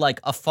be like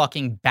a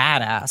fucking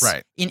badass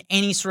Right. in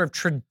any sort of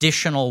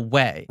traditional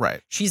way. Right.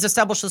 She's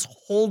established this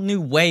whole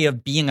new way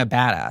of being a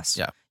badass.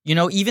 Yeah.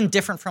 Even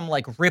different from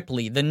like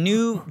Ripley, the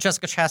new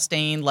Jessica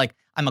Chastain, like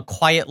I'm a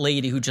quiet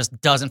lady who just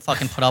doesn't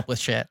fucking put up with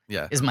shit,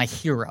 Yeah. is my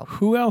hero.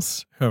 Who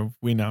else have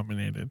we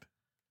nominated?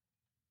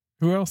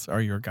 Who else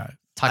are your guys?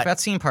 Talk about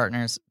scene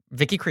partners.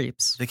 Vicky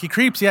Creeps. Vicky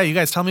Creeps. Yeah, you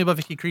guys tell me about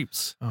Vicky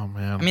Creeps. Oh,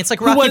 man. I mean, it's like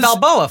Who Rocky was-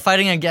 Balboa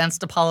fighting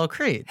against Apollo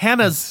Creed.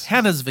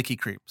 Hannah's Vicky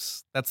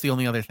Creeps. That's the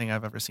only other thing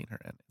I've ever seen her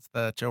in. It's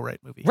the Joe Wright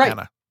movie. Right.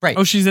 Hannah. Right.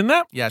 Oh, she's in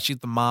that? Yeah, she's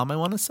the mom, I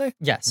want to say.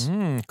 Yes.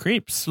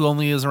 Creeps. Who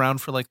only is around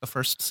for like the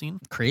first scene.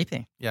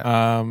 Creepy. She's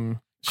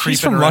Creeping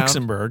from around.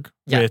 Luxembourg,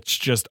 Yeah. which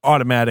just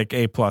automatic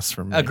A+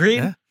 for me. Agreed.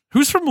 Yeah.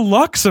 Who's from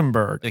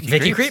Luxembourg?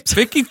 Vicky Creeps.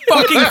 Vicky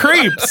fucking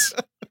Creeps.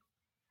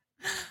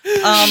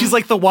 She's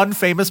like the one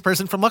famous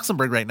person from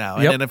Luxembourg right now.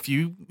 Yep. And in a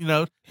few,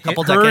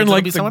 couple Her decades, and it'll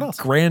like be the someone else.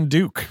 Grand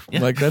Duke. Yeah.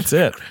 Like that's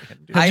it.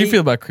 How'd you I-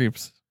 feel about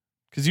Creeps?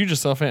 Because you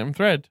just saw Phantom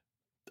Thread.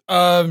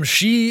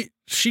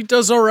 She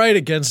does all right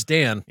against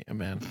Dan. Yeah,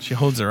 man. She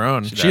holds her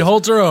own. She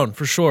holds her own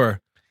for sure.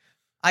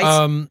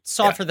 I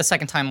saw it for the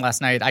second time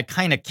last night. I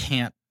kind of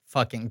can't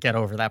fucking get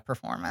over that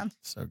performance.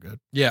 So good.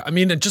 Yeah, I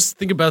mean, and just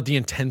think about the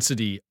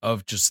intensity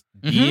of just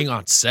being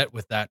on set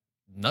with that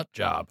nut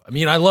job. I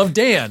mean, I love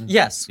Dan.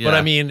 Yes. But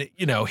I mean,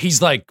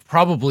 he's like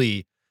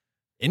probably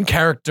in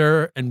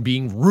character and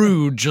being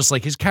rude, just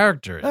like his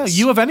character is.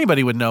 You of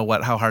anybody would know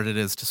how hard it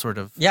is to sort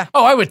of. Yeah.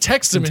 Oh, I would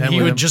text him and Contend he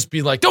with would him. just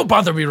be like, "Don't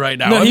bother me right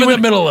now. No, I'm he in the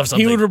would- middle of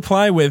something." He would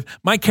reply with,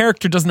 "My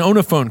character doesn't own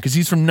a phone because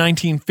he's from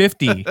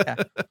 1950."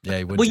 yeah,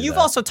 he would. Well, do you've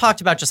that. also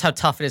talked about just how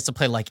tough it is to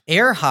play like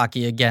air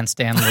hockey against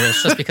Dan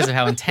Lewis just because of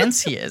how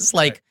intense he is.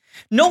 Like,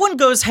 no one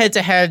goes head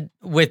to head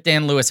with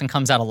Dan Lewis and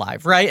comes out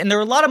alive, right? And there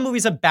are a lot of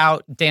movies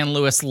about Dan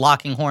Lewis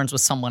locking horns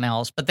with someone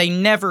else, but they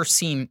never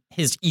seem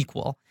his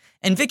equal.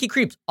 And Vicky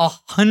Krieps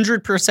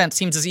 100%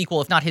 seems his equal,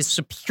 if not his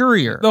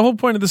superior. The whole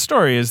point of the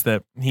story is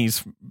that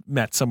he's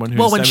met someone who's.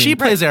 Well, when I she mean,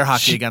 plays air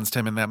hockey against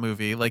him in that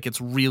movie, like it's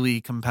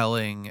really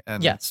compelling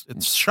and Yes.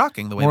 it's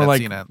shocking the way more that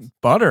like scene ends.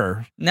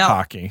 butter Now,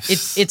 hockey.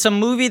 It's a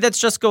movie that's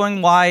just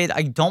going wide.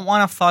 I don't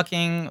want to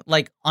fucking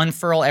like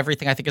unfurl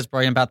everything I think is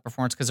brilliant about the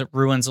performance because it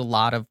ruins a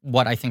lot of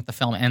what I think the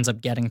film ends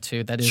up getting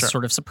to that is Sure.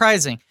 sort of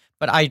surprising.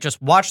 But I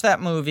just watched that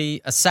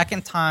movie a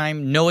second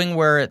time, knowing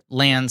where it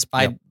lands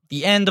by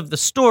the end of the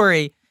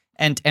story,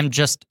 and am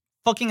just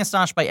fucking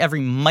astonished by every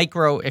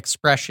micro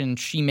expression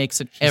she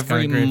makes at got a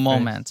every great face.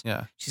 moment.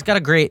 Yeah. She's got a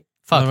great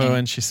Love it fucking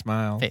when she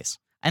smiles face.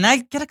 And I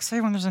get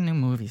excited when there's a new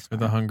movie.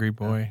 with a hungry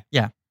boy.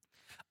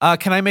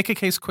 Can I make a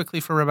case quickly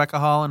for Rebecca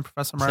Hall and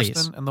Professor Please.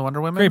 Marston and the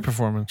Wonder Women? Great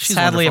performance. She's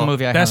Sadly, wonderful. a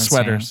movie I Best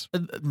haven't sweaters.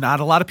 seen. Not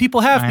a lot of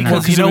people have I know.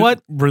 because you know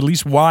what?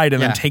 Released wide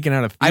and Yeah. then taken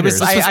out of I theaters.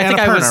 was. I was think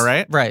I Annapurna, was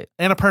right? Right.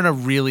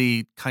 Annapurna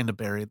really kind of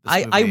buried this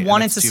movie. I and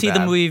wanted it's to too see the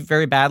bad. movie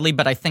very badly,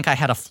 but I think I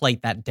had a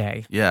flight that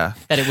day Yeah.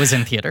 that it was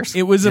in theaters.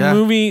 It was a Yeah,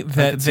 movie I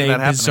that could see they that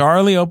happening.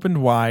 bizarrely opened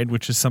wide,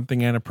 which is something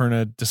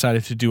Annapurna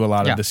decided to do a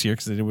lot Yeah. of this year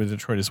because they did with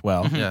Detroit as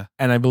well. Mhm. Yeah.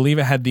 And I believe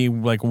it had the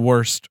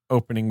worst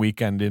opening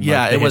weekend in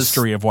Yeah, the it was-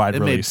 history of wide it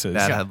made releases.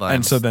 bad headlines.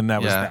 And so then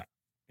that was Yeah. that.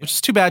 Which is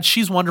too bad.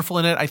 She's wonderful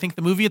in it. I think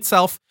the movie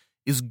itself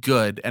is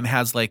good and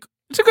has like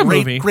It's a good great,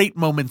 movie. great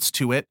moments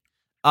to it.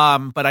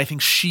 But I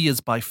think she is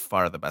by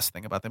far the best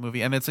thing about the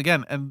movie. And it's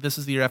and this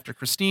is the year after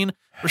Christine,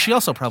 where she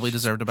also probably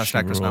deserved a Best She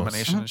Actress rules.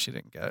 nomination and she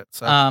didn't get it.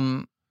 So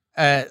Salma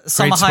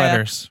Great Hayek,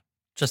 sweaters.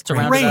 just to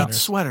Great round it great out.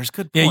 sweaters.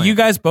 Good Yeah, point. you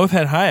guys both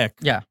had Hayek.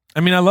 Yeah. I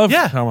mean, I love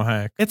Yeah. Salma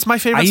Hayek. It's my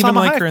favorite. I even Salma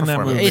like Hayek her in that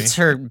performance. movie. It's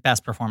her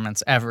best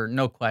performance ever,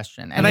 no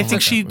question. And I love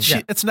think that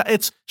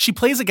movie. she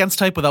plays against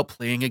type without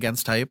playing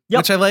against type, Yep.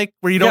 which I like.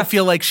 Where you Yeah. don't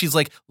feel like she's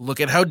like,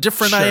 look at how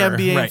different I am Sure,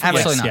 being. right.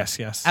 Absolutely yes,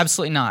 not. Yes.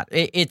 Absolutely not.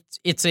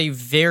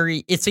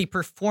 It's a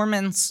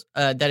performance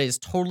that is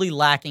totally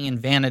lacking in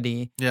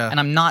vanity. Yeah. And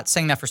I'm not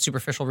saying that for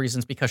superficial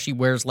reasons because she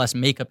wears less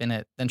makeup in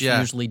it than she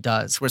Yeah. usually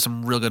does. She wears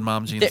some real good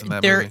mom jeans in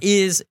that There movie.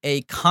 is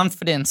a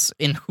confidence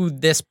in who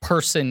this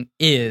person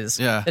is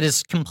Yeah. that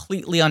is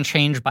completely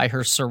unchanged by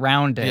her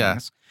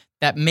surroundings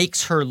that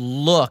makes her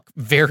look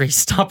very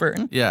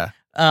stubborn. Yeah.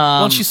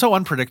 Well, and Um, she's so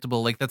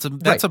unpredictable. Like that's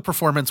Right. a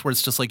performance where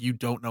it's just like you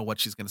don't know what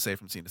she's going to say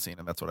from scene to scene,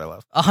 and that's what I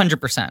love.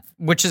 100%,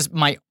 which is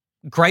my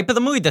gripe of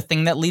the movie. The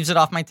thing that leaves it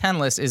off my 10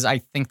 list is I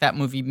think that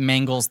movie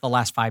mangles the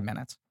last 5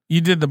 minutes.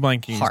 You did the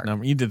blanking Hard.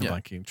 number. You did the Yeah.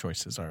 blanking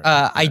choices. All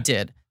right. I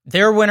did.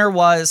 Their winner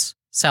was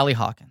Sally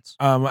Hawkins.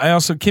 I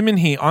also Kim and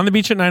Hee on the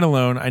beach at night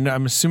alone.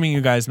 I'm assuming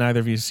you guys neither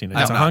of you have seen it.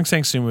 It's No. a Hong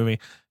Sang-soo movie,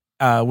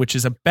 which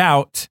is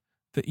about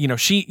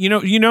she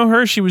you know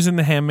her. She was in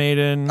The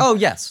Handmaiden. Oh,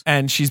 yes.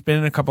 And she's been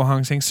in a couple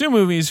Hong Sang-soo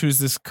movies. Who's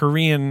this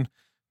Korean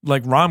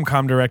like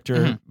rom-com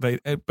director?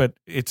 But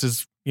it's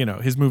as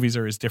his movies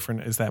are as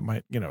different as that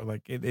might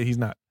he's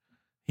not.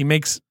 He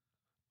makes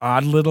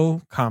odd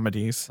little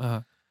comedies,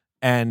 Uh-huh.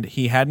 and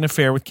he had an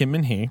affair with Kim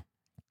Min Hee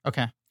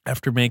Okay.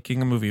 after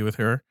making a movie with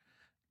her.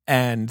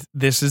 And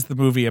this is the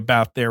movie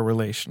about their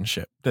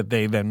relationship that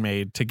they then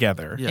made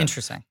together. Yeah.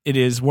 Interesting. It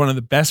is one of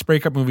the best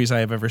breakup movies I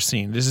have ever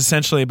seen. It is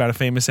essentially about a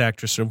famous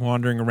actress sort of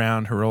wandering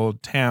around her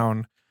old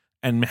town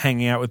and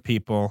hanging out with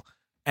people,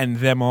 and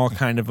them all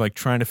kind of like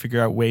trying to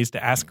figure out ways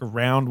to ask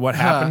around what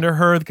happened to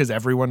her because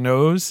everyone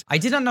knows. I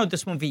did not know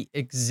this movie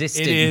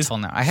existed It is until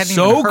now. I hadn't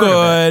so even heard of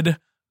it. good.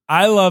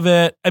 I love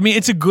it. I mean,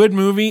 it's a good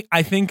movie.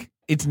 I think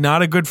it's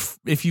not a good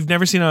if you've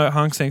never seen a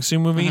Hong Sang-soo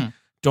movie, Mhm.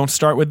 don't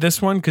start with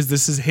this one because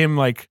this is him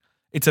like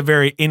it's a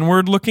very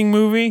inward looking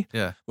movie.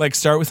 Yeah. Like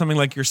start with something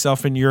like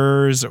Yourself and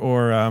Yours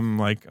or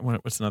like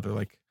what's another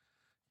like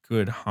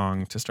good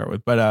Hong to start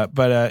with.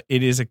 But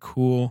it is a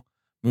cool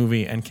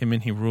movie and Kim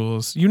Min Hee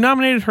rules. You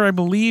nominated her, I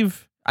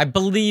believe, I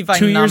believe I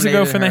 2 years ago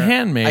nominated for The her.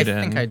 Handmaiden.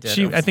 I think I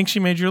did. I think she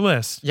made your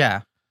list.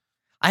 Yeah.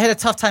 I had a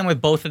tough time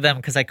with both of them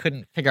because I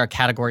couldn't figure out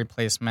category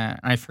placement.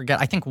 And I forget.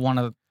 I think one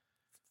of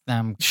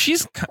them.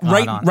 She's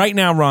Not on. right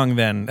now wrong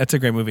then. That's a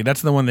great movie.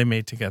 That's the one they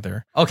made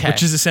together. Okay.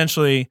 Which is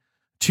essentially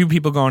two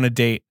people go on a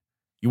date.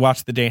 You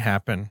watch the date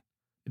happen.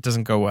 It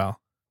doesn't go well.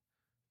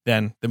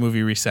 Then the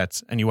movie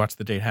resets and you watch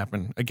the date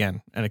happen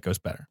again and it goes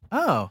better.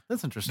 Oh,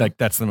 that's interesting. Like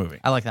that's the movie.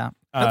 I like that.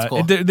 That's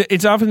cool.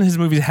 It's often his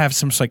movies have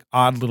some like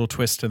odd little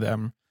twist to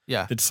them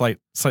yeah. that's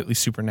slightly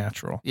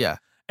supernatural. Yeah.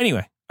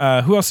 Anyway,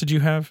 Who else did you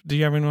have? Do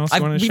you have anyone else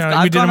you want to shout out? You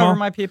I've did gone them over all?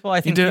 my people. I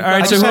You think did? you've All right,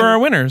 got- so just who had are our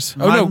winners?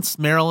 Oh, no. Mine's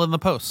Meryl in the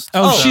Post.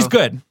 Oh, So she's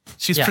good.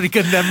 She's Yeah. pretty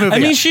good in that movie. I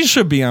mean, she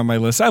should be on my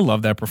list. I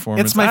love that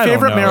performance. it's my I don't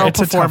favorite know. Meryl It's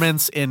a tough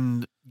performance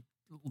in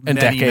A many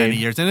decade.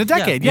 years. In a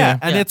decade, Yeah. yeah.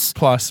 And Yeah. it's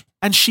plus.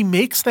 and she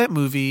makes that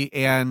movie,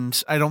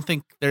 and I don't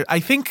think there. I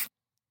think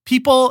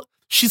people.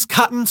 She's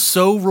gotten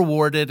so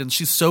rewarded, and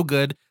she's so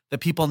good that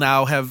people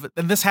now have.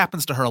 And this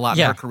happens to her a lot in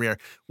Yeah. her career.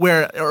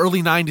 Where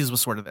early '90s was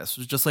sort of this. It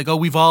was just like, oh,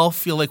 we've all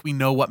feel like we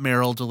know what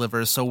Meryl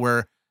delivers, so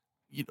we're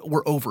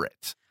over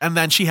it. And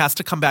then she has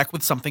to come back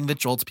with something that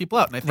jolts people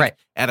out. And I think Right.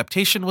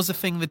 Adaptation was a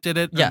thing that did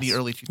it in Yes. the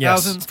early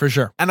 2000s. Yes, for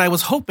sure. And I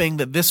was hoping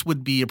that this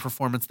would be a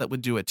performance that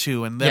would do it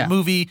too. And that Yeah.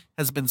 movie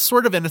has been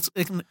sort of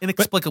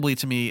inexplicably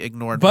to me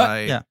ignored But by.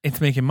 Yeah.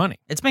 it's making money.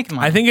 It's making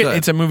money. I think Good.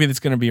 it's a movie that's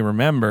going to be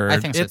remembered. I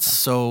think so. It's too.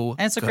 so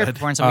And it's a good. great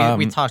performance. And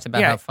we Um, talked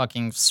about yeah. how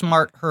fucking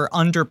smart her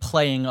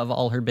underplaying of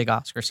all her big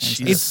Oscar scenes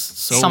She's is.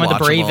 so Some of the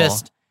watchable.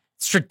 bravest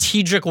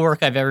strategic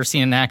work I've ever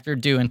seen an actor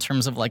do in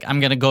terms of like, I'm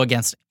going to go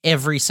against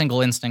every single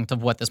instinct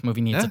of what this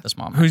movie needs Yeah. at this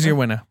moment. Who's your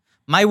winner?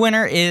 My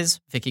winner is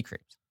Vicky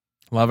Krieps.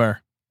 Love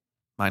her.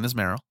 Mine is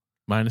Meryl.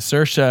 Mine is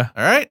Saoirse.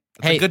 All right.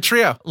 That's Hey. a good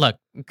trio. Look,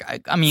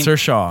 I mean,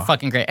 Saoirse.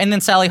 fucking great. And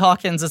then Sally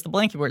Hawkins is the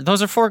blanket word.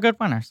 Those are 4 good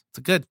winners.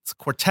 It's a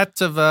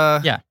quartet of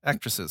Yeah.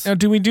 actresses. Now,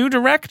 do we do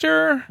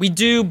director? We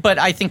do, but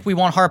I think we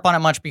won't harp on it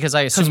much because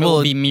I assume it will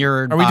we'll- be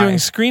mirrored Are we by doing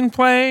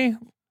screenplay?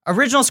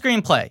 original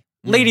screenplay,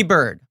 Lady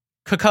Bird,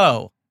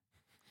 Coco,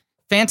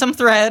 Phantom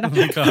Thread, Oh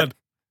my God.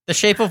 The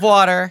Shape of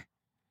Water,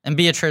 and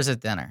Beatrice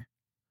at Dinner.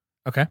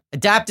 Okay.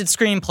 Adapted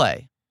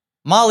screenplay,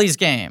 Molly's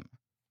Game,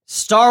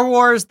 Star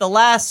Wars The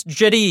Last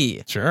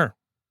Jedi, Sure.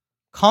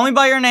 Call Me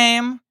By Your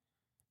Name,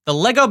 the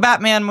Lego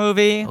Batman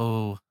movie,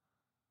 Oh,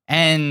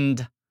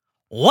 and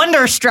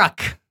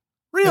Wonderstruck.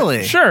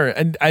 really? Sure.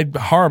 And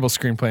horrible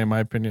screenplay, in my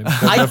opinion.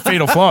 The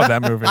fatal flaw of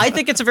that movie. I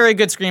think it's a very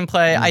good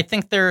screenplay. I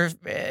think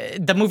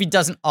the movie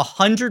doesn't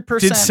 100%.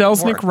 Did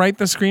Selznick work. write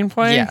the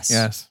screenplay? Yes.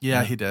 Yes.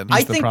 Yeah, he did.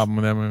 That's I the think- problem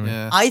with that movie.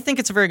 Yeah. I think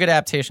it's a very good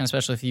adaptation,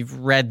 especially if you've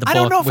read the book, I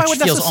don't know if I which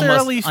would feels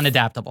necessarily- almost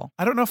unadaptable.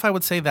 I don't know if I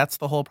would say that's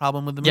the whole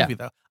problem with the Yeah. movie,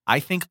 though. I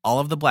think all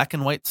of the black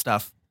and white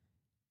stuff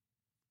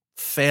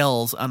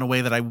fails on a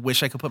way that I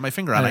wish I could put my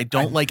finger on. I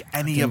don't like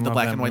any didn't of the love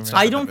black that and white movie. stuff.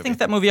 I in don't that think movie.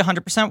 that movie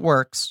 100%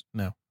 works.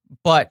 No.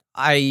 But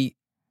I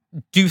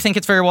do think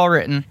it's very well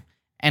written.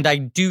 And I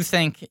do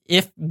think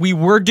if we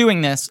were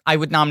doing this, I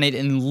would nominate it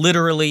in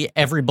literally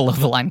every below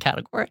the line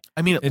category.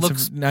 I mean, it It's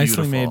looks a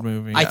nicely beautiful. made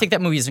movie. I think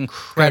that movie is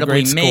incredibly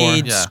great score.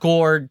 made, Yeah.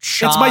 scored,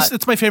 shot.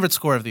 It's my favorite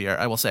score of the year.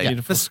 I will say,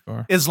 Beautiful This-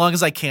 score. as long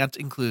as I can't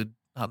include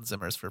Hans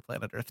Zimmer's for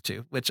Planet Earth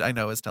 2, which I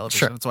know is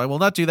television, Sure. so I will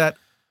not do that.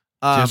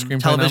 Do you have screenplay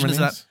Television is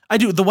not. nominees? I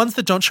do the ones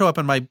that don't show up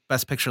on my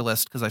Best Picture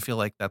list because I feel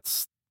like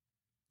that's,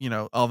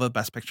 all the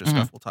Best Picture Mhm.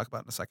 stuff we'll talk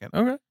about in a second.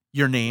 Okay.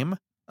 Your Name,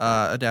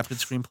 adapted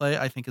screenplay,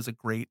 I think is a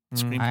great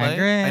screenplay. I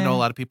agree. know a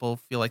lot of people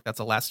feel like that's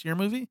a last year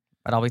movie.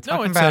 But I'll be No,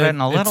 talking about it in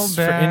a little it's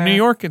bit. in New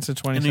York, it's a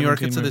 2017 In New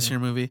York, it's a movie. this year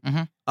movie.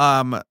 Mhm.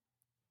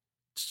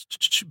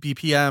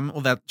 BPM,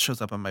 well, that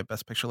shows up on my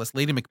Best Picture list.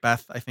 Lady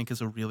Macbeth, I think,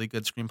 is a really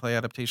good screenplay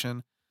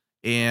adaptation.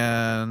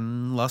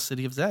 And Lost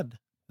City of Zed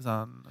is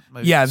on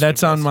my Yeah,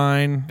 that's screenplay on list.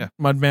 mine. Yeah.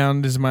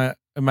 Mudbound is my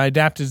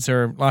adapteds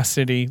are Lost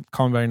City,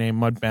 Call Me by Your Name,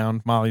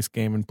 Mudbound, Molly's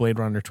Game, and Blade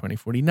Runner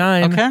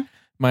 2049. Okay.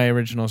 My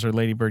originals are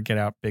Lady Bird, Get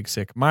Out, Big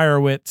Sick,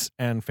 Meyerowitz,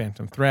 and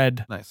Phantom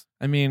Thread. Nice.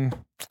 I mean,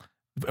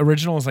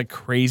 originals like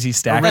crazy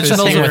stacked.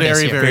 Originals This are thing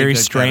very, with very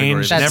good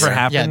strange. category. Never That's-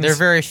 happens. Yeah, there are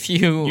very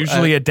few.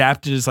 Usually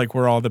adapted is like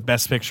where all the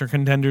best picture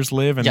contenders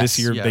live, and this Yes,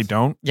 year yes. they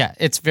don't. yeah,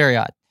 it's very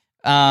odd.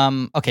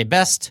 Okay,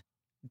 best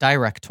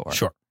director.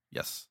 Sure.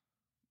 Yes.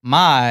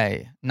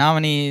 My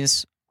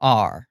nominees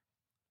are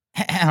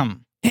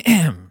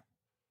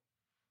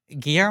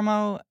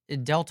Guillermo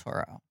del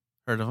Toro,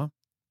 Heard of him?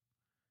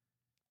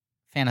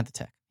 fan of The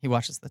Tick. He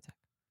watches The Tick.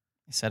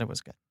 He said it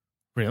was good.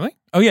 Really?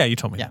 Oh yeah, you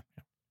told me. Yeah.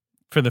 that.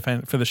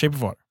 For the Shape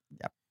of Water.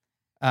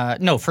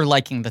 No, for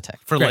liking The Tick.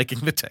 For Great. liking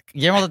the tick.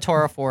 Guillermo del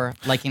Toro for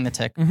liking The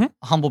Tick. Mhm.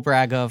 A humble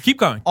brag of Keep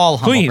going. all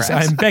humble Please,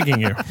 brags. I'm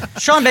begging you.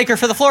 Sean Baker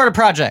for The Florida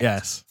Project.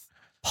 Yes.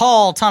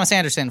 Paul Thomas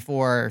Anderson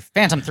for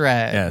Phantom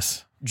Thread.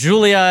 Yes.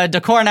 Julia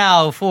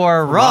DeCornell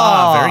for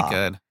Raw. Very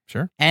good.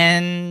 Sure.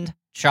 And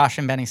Josh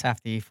and Benny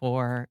Safdie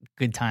for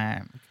Good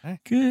Time.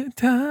 Good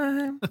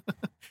time.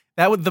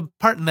 That was the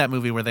part in that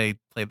movie where they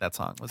played that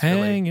song was really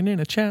Hanging in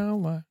a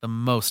chow. the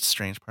most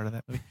strange part of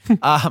that movie.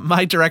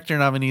 My director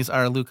nominees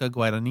are Luca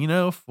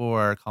Guadagnino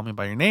for Call Me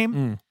by Your Name,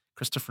 Mm.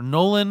 Christopher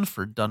Nolan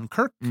for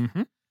Dunkirk,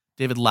 Mm-hmm.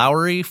 David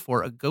Lowery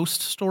for A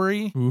Ghost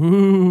Story,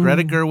 Ooh.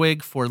 Greta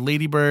Gerwig for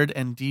Lady Bird,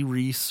 and Dee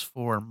Reese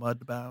for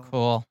Mudbound.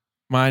 Cool.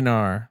 Mine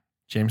are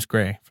James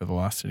Gray for The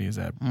Lost City of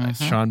Zed, Mhm.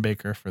 Sean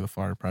Baker for The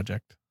Florida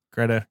Project,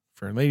 Greta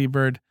for Lady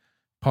Bird,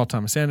 Paul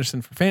Thomas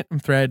Anderson for Phantom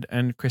Thread,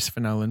 and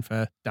Christopher Nolan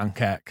for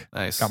Dunkirk.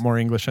 Nice. Got more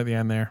English at the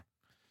end there.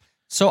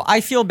 So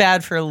I feel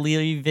bad for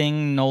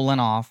leaving Nolan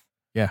off.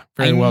 Yeah,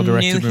 very well I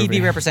directed knew movie. he'd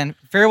be represented.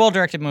 Very well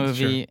directed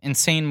movie,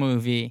 insane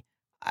movie.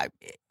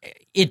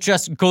 It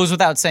just goes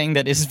without saying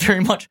that it's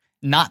very much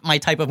not my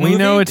type of movie. We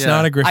know it's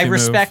not a Griffin I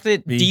respect move.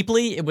 it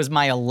deeply. It was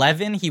my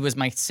 11. He was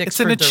my 6 It's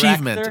an for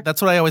achievement. director.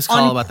 That's what I always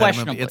call about that movie.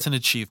 Unquestionably. It's an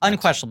achievement.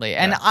 Unquestionably.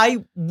 And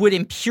I would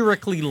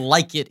empirically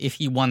like it if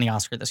he won the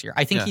Oscar this year.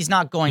 I think he's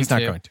not going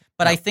to.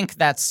 But I think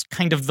that's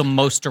kind of the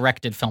most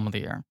directed film of the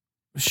year.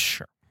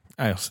 Sure.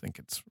 I also think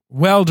it's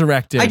well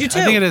directed. I do too.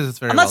 I think it is. It's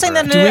very I'm not saying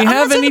that. Do we I'm not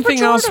have saying anything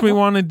else we pejorative.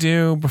 want to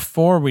do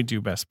before we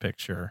do Best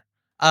Picture?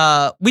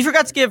 We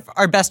forgot to give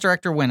our Best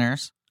Director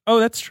winners. Oh,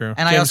 that's true.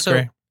 And James I also,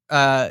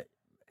 Gray.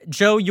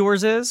 Joe,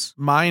 yours is?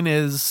 Mine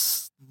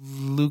is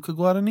Luca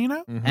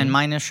Guadagnino. Mhm. And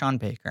mine is Sean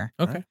Baker.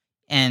 Okay.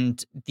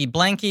 And the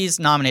Blankies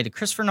nominated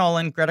Christopher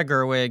Nolan, Greta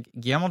Gerwig,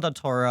 Guillermo del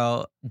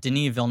Toro,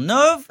 Denis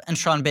Villeneuve, and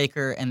Sean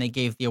Baker, and they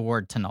gave the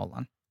award to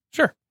Nolan.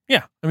 Sure.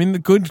 Yeah. I mean,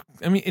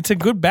 it's a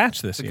good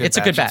batch this year. It's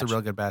a good batch. It's a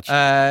real good batch.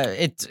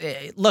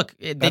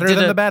 They Better did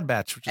than The Bad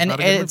Batch, which is and not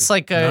a good it's movie.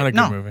 like Not a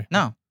good movie.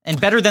 No, and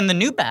better than the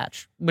new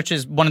batch, which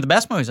is one of the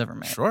best movies ever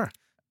made. Sure.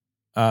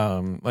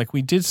 Like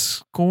we did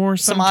score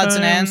Some sometimes. odds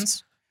and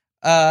ends.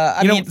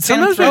 I mean, sometimes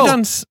Phantom we've Thread-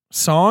 done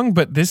song,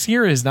 but this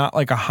year is not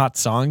like a hot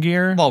song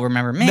year. Well,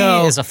 Remember Me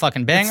No. is a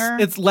fucking banger.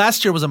 It's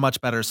last year was a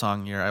much better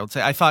song year, I would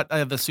say. I thought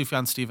the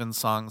Sufjan Stevens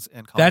songs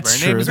and Call That's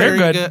Me by Your true. Name is They're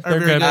very good. are They're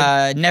very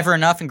good. Never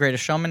Enough and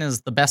Greatest Showman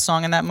is the best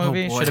song in that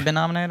movie. boy. Should have been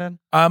nominated.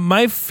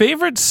 My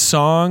favorite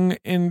song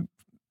in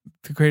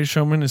The Greatest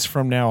Showman is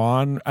From Now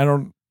On.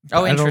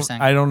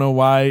 Interesting. I don't know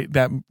why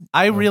that.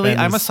 I'm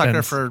a is sucker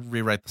Ben's. for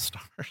Rewrite the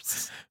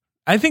Stars.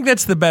 I think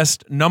that's the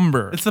best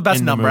number. It's the best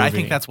in number. I movie.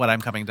 think that's what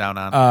I'm coming down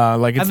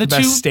on. Like it's And the the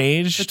best two-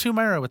 stage. The two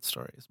Meyerowitz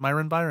stories.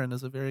 Myron Byron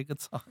is a very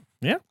good song.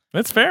 Yeah,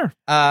 that's fair.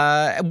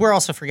 We're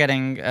also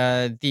forgetting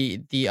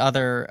the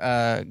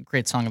other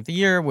great song of the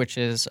year, which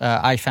is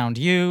 "I Found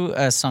You,"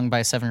 sung by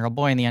a 7-year-old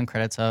boy in the end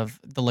credits of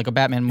the Lego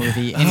Batman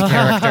movie in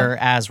character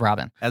as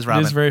Robin. As It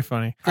Robin. is very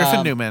funny.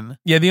 Griffin Newman.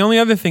 Yeah, the only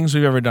other things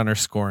we've ever done are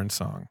score and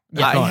song.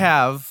 Go I on.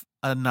 have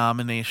a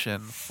nomination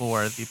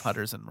for the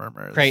Putters and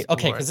Murmurs. Great.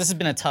 Okay, Award. because this has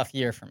been a tough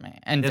year for me,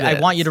 and It I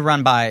is. want you to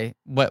run by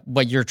what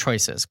your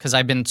choice is, because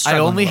I've been. I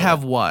struggling only a little have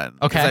bit. one.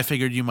 Okay. Because I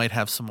figured you might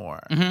have some more.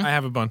 Mhm. I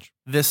have a bunch.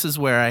 This is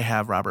where I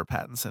have Robert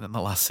Pattinson in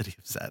The Lost City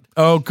of Zed.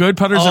 Oh, good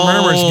putters and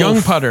murmurs,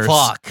 young putters.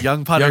 Fuck.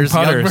 Young Putters,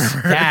 Young Putters.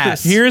 Murmurs.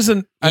 Yes. Here's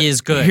He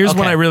is good. Here's one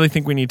Okay. I really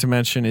think we need to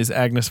mention is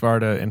Agnes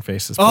Varda in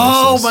Faces.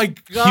 Oh Places. my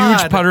God.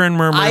 Huge putter and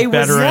murmur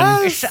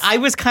veteran. I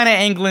was kind of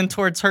angling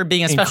towards her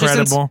being, especially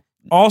Incredible.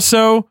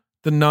 Also,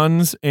 the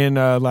nuns in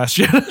Last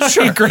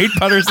Jedi. Great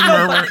putters and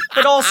murmur.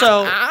 but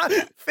also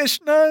Fish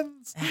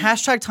nuns.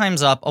 hashtag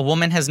time's up. A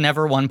woman has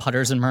never won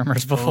putters and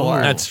murmurs before.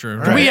 That's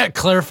true. Can we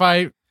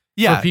clarify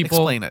Yeah, for people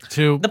explain it.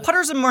 too? The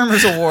Putters and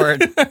Murmurs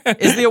Award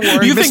is the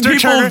award. You think Mr. people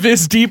Turner?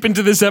 this deep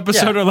into this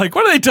episode Yeah. are like,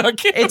 what are they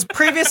talking? It's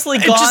previously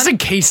And gone. just in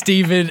case,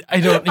 David, I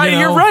don't. You know,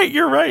 You're right.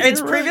 You're right.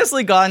 It's you're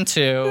previously gone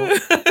to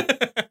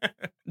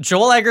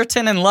Joel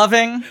Egerton and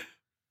Loving.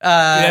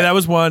 Yeah, that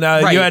was one.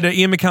 right. You had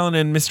Ian McKellen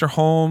and Mr.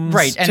 Holmes.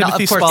 Right, and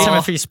Timothy of course Spall.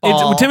 Timothy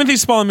Spall. Timothy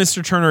Spall and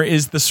Mr. Turner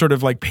is the sort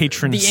of like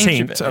patron The saint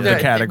incubator. of the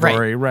Right.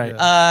 category.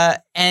 Right.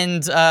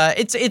 And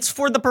it's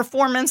for the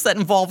performance that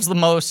involves the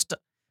most.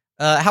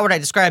 How would I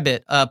describe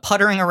it?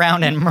 Puttering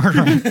around and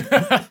murdering.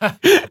 to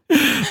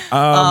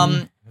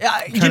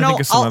You know, think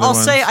of some other I'll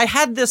say ones. I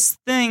had this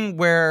thing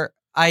where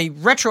I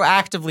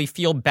retroactively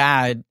feel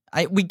bad.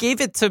 We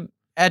gave it to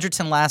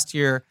Edgerton last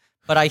year,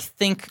 but I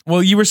think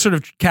Well, you were sort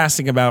of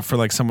casting about for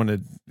like someone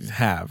to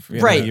have. you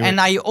know, right, you were-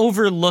 and I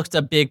overlooked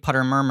a big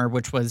putter murmur,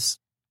 which was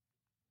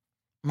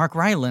Mark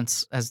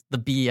Rylance as the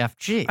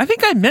BFG. I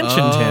think I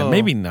mentioned Oh. him.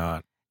 Maybe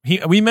not.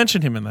 We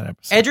mentioned him in that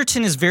episode.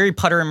 Edgerton is very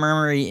putter and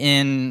murmury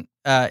in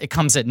It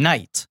Comes at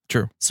Night.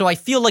 True. So I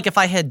feel like if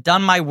I had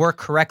done my work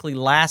correctly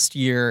last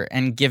year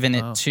and given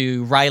it Oh.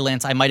 to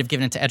Rylance, I might have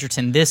given it to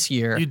Edgerton this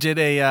year. You did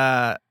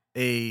a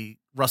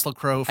Russell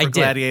Crowe for I did.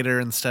 Gladiator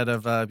instead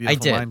of Beautiful I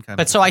did. Mind kind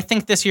But of so thing. I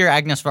think this year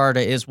Agnes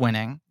Varda is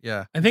winning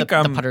Yeah. I think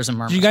the putters and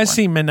murmurs. Did you guys one.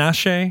 see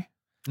Menashe?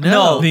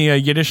 No. The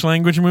Yiddish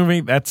language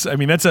movie. That's a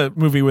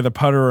movie with a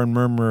putter and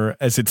murmur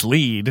as its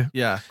lead.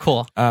 Yeah.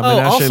 Cool.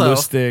 Menashe also-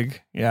 Lustig.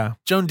 Yeah,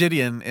 Joan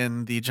Didion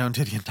in the Joan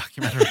Didion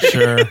documentary.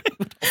 sure. Also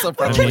Why don't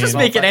probably you just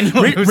mean- make it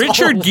anyone who's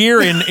Richard old?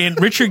 Gere in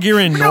Richard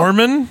Gere in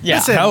Norman. Yeah.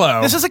 Listen,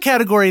 Hello. This is a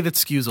category that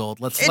skews old.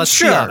 Let's be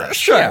Sure, honest.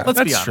 sure. Yeah, Let's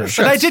be that's honest.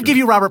 true. But I That's did true. give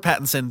you Robert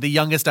Pattinson, the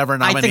youngest ever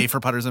nominee think- for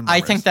Putters and I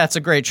Murmurs. think that's a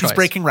great choice. He's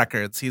breaking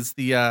records. He's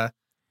the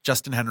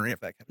Justin Henry of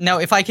that category. Now,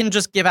 if I can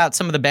just give out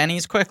some of the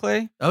Bennies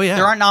quickly. Oh yeah.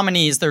 There aren't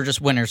nominees, they're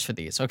just winners for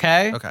these,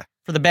 okay? Okay.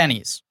 For the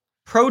Bennies.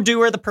 Pro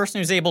doer, the person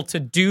who's able to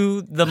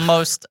do the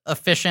most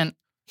efficient,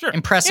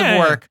 impressive Yeah, yeah.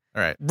 work.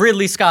 All right.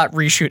 Ridley Scott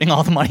reshooting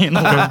all the money in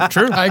the world.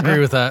 True. I agree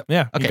with that.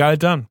 Yeah, Okay. you got it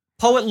done.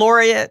 Poet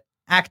laureate,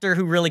 actor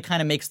who really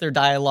kind of makes their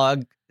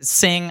dialogue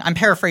sing. I'm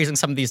paraphrasing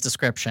some of these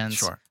descriptions.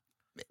 Sure.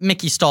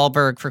 Mickey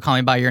Stahlberg for Call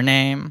Me By Your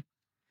Name.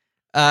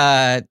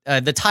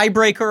 The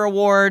tiebreaker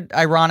award,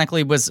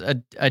 ironically, was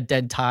a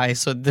dead tie,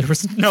 so there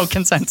was no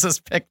consensus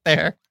pick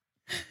there.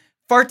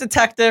 Fart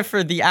detective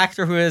for the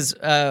actor who is,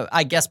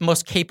 I guess,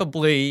 most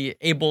capably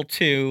able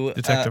to.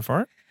 Detective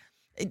Fart.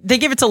 They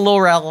give it to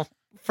Laurel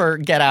for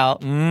Get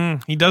Out.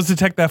 He does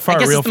detect that fart I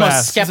guess real it's the most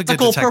fast.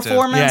 skeptical detective.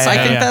 performance. Yeah, I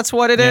think yeah. that's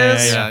what it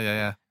is.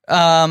 Yeah.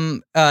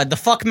 The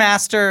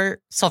Fuckmaster,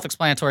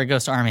 self-explanatory,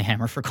 goes to Army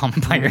Hammer for Call Me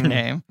By Your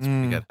Name.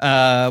 Good.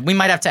 We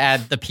might have to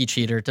add the Peach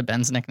Eater to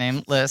Ben's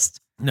nickname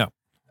list. No.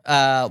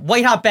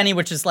 White Hot Benny,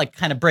 which is like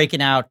kind of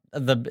breaking out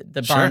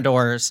the Sure. barn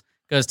doors,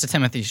 goes to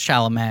Timothy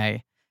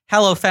Chalamet.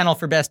 Hello Fennel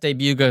for best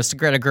debut goes to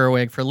Greta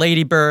Gerwig for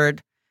Lady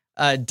Bird.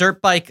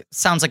 Dirt Bike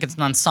sounds like it's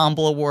an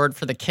ensemble award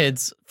for the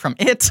kids from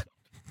It.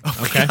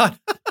 Okay.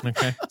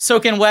 Okay.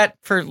 Soaking Wet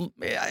for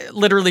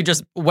literally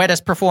just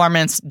wettest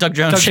performance. Doug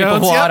Jones, Shape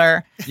of Jones, yep.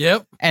 Water.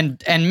 Yep. And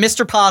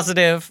Mr.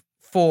 Positive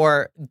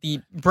for the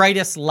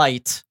brightest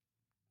light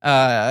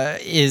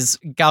is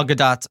Gal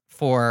Gadot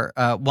for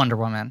Wonder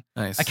Woman.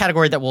 Nice. A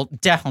category that will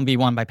definitely be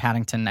won by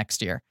Paddington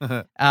next year.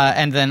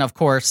 And then, of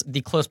course,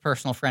 the Close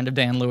Personal Friend of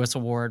Dan Lewis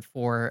Award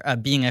for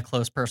being a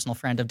close personal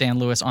friend of Dan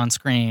Lewis on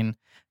screen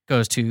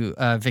goes to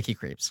Vicky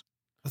Creeps.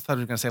 I thought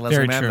you were going to say Leslie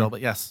Very Manville, true.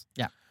 but yes.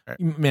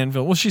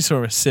 Manville. Well, she's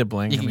sort of a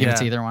sibling. You can give it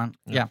to either one.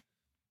 Yeah.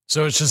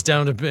 So it's just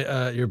down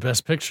to your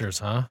best pictures,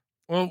 huh?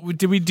 Well,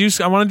 did we do?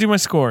 I want to do my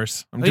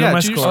scores. I'm doing yeah, my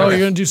do your scores. Oh, scores.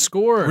 you're gonna do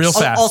scores. Real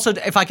fast. Also,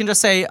 if I can just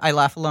say, I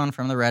Laugh Alone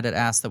from the Reddit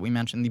asked that we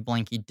mention the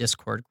Blanky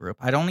Discord group.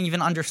 I don't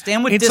even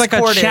understand what It's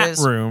Discord like a chat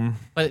is, room.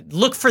 but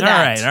look for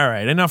that. All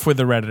right. Enough with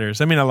the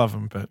Redditors. I mean, I love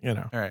them, but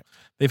All right.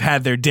 they've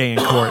had their day in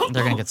court.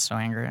 They're going to get so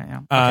angry at you.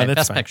 Okay, That's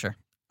best fine. picture.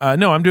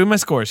 No, I'm doing my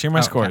scores. Here are my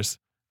Oh, okay. scores.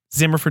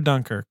 Zimmer for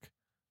Dunkirk.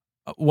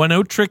 One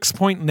O Tricks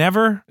Point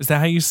Never. Is that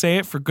how you say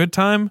it for Good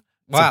Time?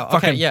 It's Wow, a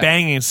fucking okay, yeah.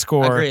 banging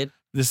score. Agreed.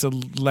 This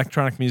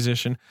electronic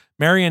musician.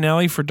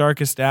 Marianelli for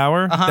Darkest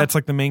Hour. Uh-huh. That's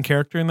like the main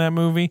character in that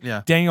movie.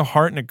 Yeah. Daniel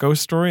Hart in A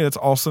Ghost Story. That's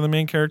also the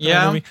main character in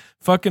Yeah. that movie.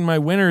 Fucking my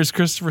winner is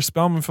Christopher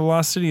Spellman for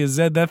Lost City of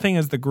Zed. That thing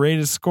is the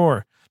greatest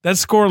score. That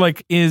score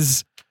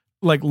is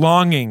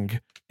longing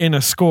in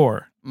a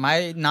score.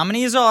 My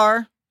nominees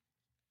are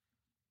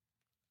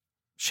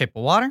Shape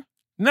of Water.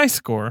 Nice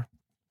score.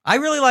 I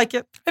really like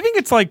it. I think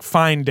it's like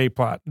fine day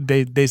plot.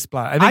 Day's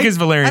plot. I think his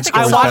Valerian I think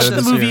score I is watched better the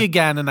this movie year.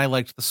 again and I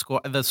liked the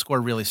score. The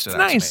score really stood It's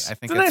out nice. to me. I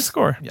think it's a nice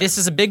score. Yeah. This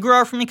is a big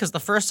grower for me because the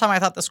first time I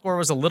thought the score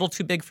was a little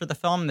too big for the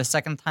film, and the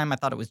second time I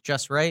thought it was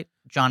just right.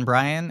 John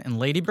Bryan and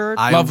Lady Bird.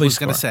 I Lovely was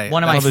going to score. say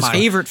One of my Lovely that's score.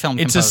 mine. favorite film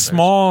It's composers. a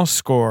small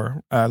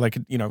score,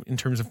 in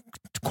terms of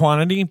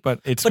quantity, but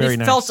it's But very it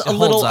nice. felt a holds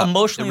little up.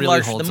 emotionally It really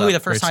large for the holds movie up.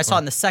 the first Great time I saw score. it,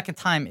 and the second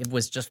time it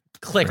was just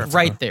clicked Perfect.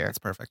 right there. It's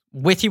perfect.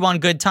 With You on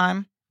Good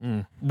Time,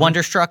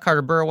 Wonderstruck,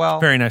 Carter Burwell,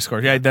 Very nice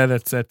score. Yeah,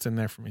 that's in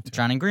there for me too.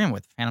 Johnny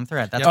Greenwood, Phantom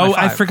Thread. That's Oh, my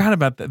I five. forgot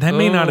about that. That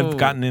may not have Oh.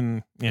 gotten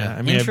in. Yeah,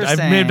 I may Interesting.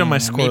 have done my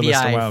score Maybe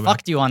list a I while back.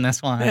 fucked you on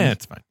this one. Yeah,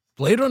 it's fine.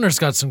 Blade Runner's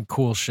got some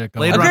cool shit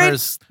going Blade on. Agreed.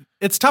 Runners.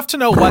 It's tough to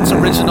know what's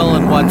original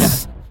and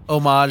what's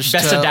homage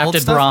Best to old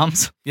adapted stuff.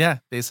 Brahms. Yeah,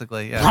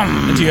 basically.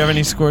 Yeah. Do you have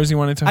any scores you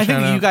wanted to? I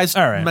think you guys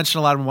All right. mentioned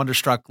a lot of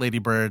Wonderstruck, Lady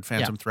Bird,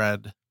 Phantom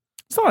Thread,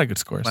 It's a lot of good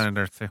scores. Planet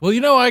Earth too.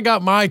 Well, I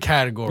got my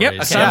categories. Yep.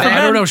 Okay, Time for Ben,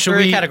 I don't know. for Should your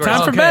we? categories.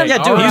 Time for Okay, Ben. Yeah,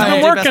 do all it. He's right.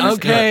 been working.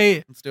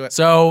 Okay. Let's do it.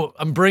 So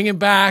I'm bringing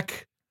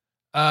back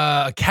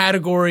a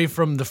category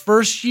from the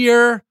first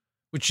year,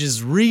 which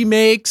is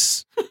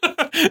remakes.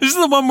 This is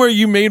the one where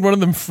you made one of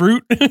them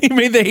fruit. You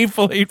made the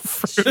Hateful Eight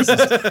fruit.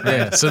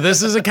 Yeah. So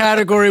this is a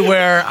category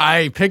where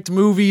I picked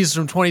movies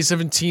from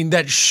 2017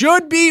 that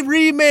should be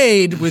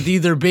remade with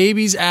either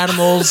babies,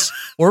 animals,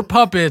 or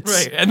puppets.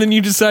 Right, and then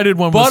you decided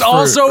one was But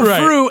also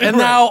Right. fruit, and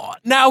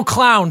now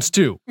clowns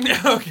too.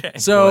 Okay.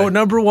 So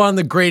number one,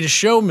 The Greatest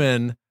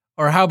Showman,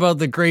 or how about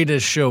The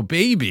Greatest Show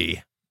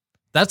Baby?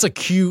 That's a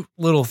cute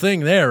little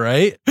thing there,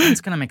 right?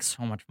 It's gonna make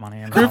so much money.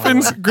 In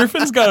Hollywood.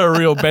 Griffin's got a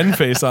real Ben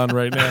face on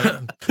right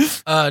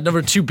now.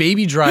 Number two,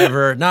 Baby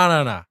Driver.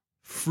 No.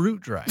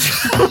 Fruit Driver.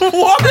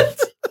 What?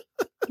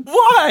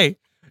 Why?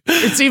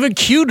 It's even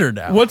cuter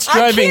now. What's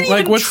driving? I can't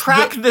even what's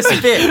track this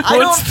bit. I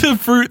What's the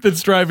fruit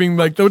that's driving?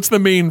 What's the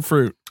main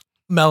fruit?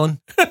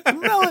 Melon.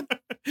 Melon.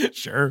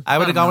 Sure, I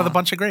would have gone with a melon.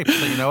 bunch of grapes,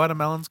 but you know what? A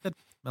melon's good.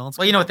 Melon's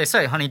Well, you know what they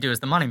say: honeydew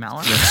is the money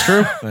melon. that's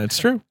true. That's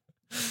true.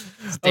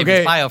 It's David's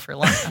Okay. bio for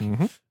life.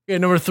 Okay,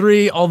 number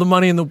three, All the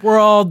Money in the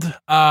World.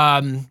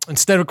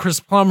 Instead of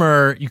Chris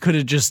Plummer, you could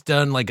have just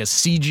done like a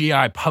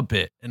CGI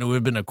puppet, and it would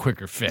have been a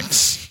quicker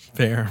fix,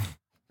 Fair.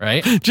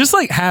 right? Just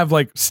have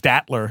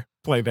Statler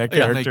play that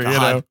Yeah, character. thank You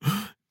know.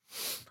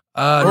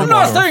 God. Number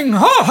Nothing.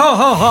 Ha ha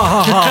ha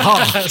ha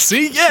ha ha.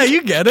 See, yeah,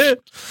 you get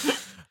it.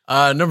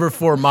 Number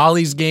four,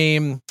 Molly's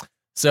Game.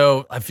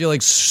 So I feel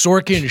like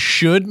Sorkin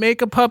should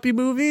make a puppy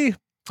movie.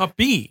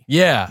 Puppy.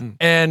 Yeah,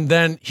 and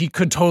then he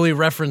could totally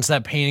reference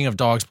that painting of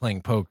dogs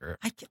playing poker.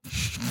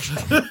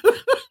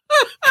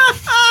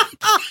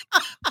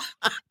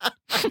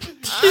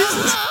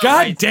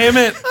 God damn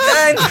it.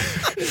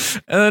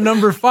 And then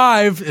number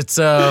five, it's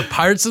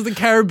Pirates of the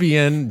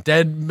Caribbean,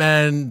 Dead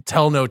Men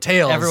Tell No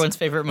Tales. Everyone's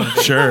favorite movie.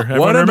 Sure. Everyone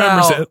What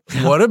remembers about,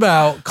 it. what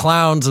about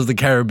Clowns of the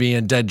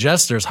Caribbean, Dead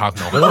Jesters, Hawk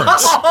No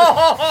Horns?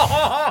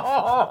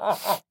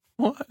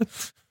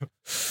 What?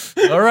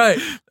 All right.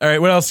 All right.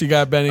 What else you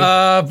got, Benny?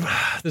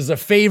 There's a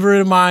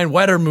favorite of mine,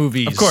 wetter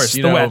movies. of course.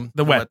 you The know, wet.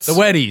 The wet. The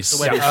wetties.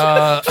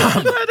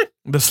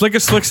 The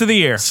slickest flicks of the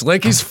year.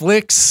 Slickiest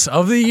flicks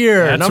of the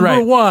year. That's Number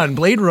right. 1,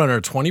 Blade Runner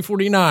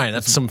 2049.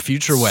 That's some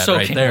future wet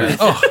right Soaking there. wet.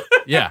 Oh,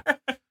 yeah.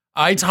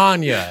 I,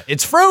 Tanya.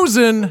 It's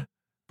frozen,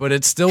 but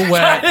it's still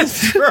wet.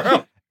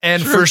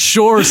 And for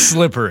sure,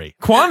 slippery.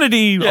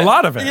 Quantity, a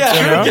lot of it. Yeah.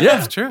 you know? Yeah,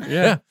 it's true.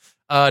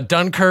 Yeah.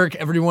 Dunkirk,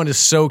 everyone is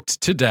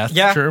soaked to death.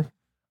 Yeah. True.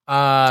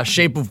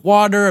 Shape of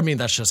Water, I mean,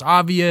 that's just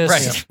obvious.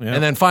 Right. Yeah.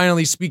 And then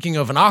finally, speaking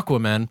of an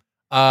Aquaman,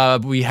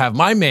 we have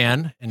my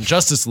man in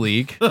Justice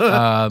League.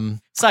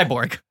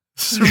 Cyborg.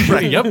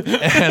 Right. Yep.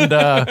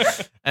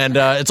 And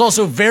it's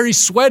also very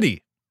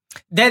sweaty.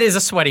 That is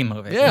a sweaty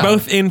movie. Yeah.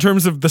 Both in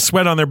terms of the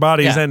sweat on their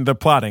bodies Yeah. and the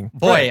plotting.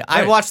 Boy, Right, I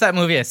right. watched that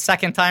movie a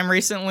second time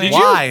recently. Did you?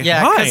 Why?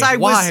 Yeah, Why? because I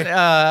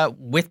Why? was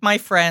with my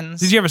friends.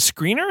 Did you have a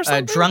screener or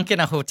something? drunk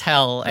in a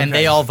hotel, and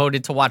they all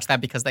voted to watch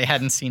that because they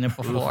hadn't seen it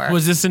before.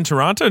 Was this in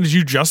Toronto? Did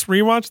you just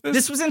rewatch this?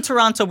 This was in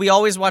Toronto. We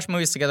always watch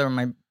movies together when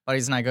my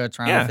buddies and I go to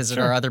Toronto Yeah, to visit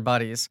sure. our other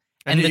buddies.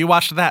 And the, you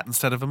watched that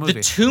instead of a movie.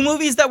 the two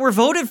movies that were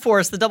voted for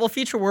as the double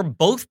feature were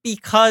both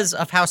because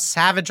of how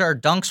savage our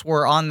dunks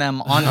were on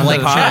them on on the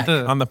Lake pod?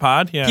 Jack. On the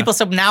pod? Yeah. People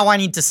said, now I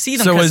need to see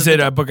them. So 'cause was of it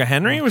the- a Book of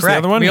Henry? Was Correct. the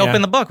other one? We Yeah.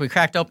 opened the book. We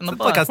cracked open the It's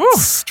book. like a Whew.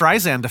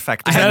 Streisand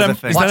effect. Is kind that of a, a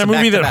thing. is Watch that a it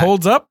movie back to that back.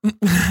 holds up?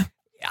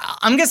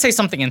 I'm going to say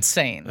something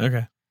insane.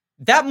 Okay.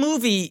 That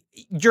movie,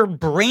 your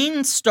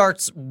brain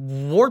starts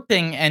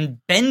warping and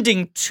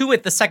bending to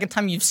it the second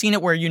time you've seen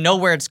it, where you know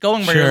where it's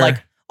going, where you're Sure.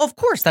 like, of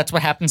course, that's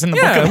what happens in the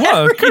book Yeah, of well,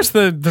 Henry. of course,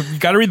 you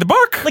got to read the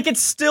book. Like,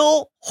 it's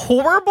still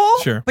horrible,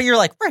 Sure. but you're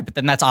like, right, but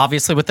then that's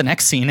obviously what the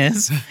next scene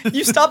is.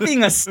 You stop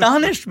being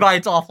astonished by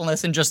its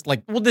awfulness and just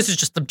like, well, this is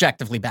just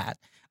objectively bad.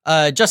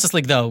 Justice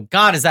League, though,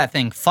 God, is that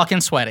thing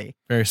fucking sweaty.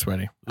 Very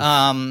sweaty.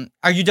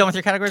 Are you done with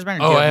your categories, Ben? or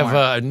do Oh, you I more?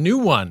 have a new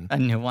one. A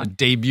new one.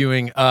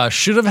 Debuting.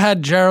 Should have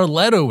had Jared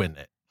Leto in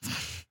it.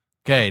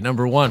 Okay,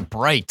 number 1,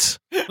 Bright.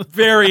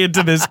 Very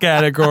into this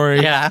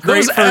category. Yeah.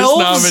 Great Those first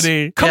elves?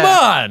 nominee. Come Yeah.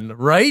 on,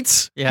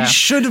 right? Yeah. He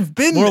should have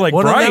been More like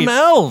one Bright. of them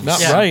elves. Not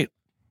Yeah. right.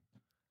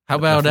 How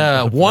about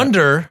Definitely.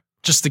 Wonder,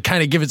 just to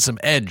kind of give it some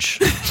edge?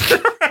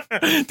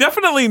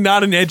 Definitely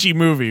not an edgy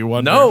movie.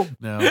 Wonder. No.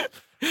 No.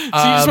 So you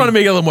just want to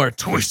make it a little more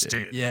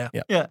twisted. Yeah.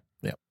 Yeah.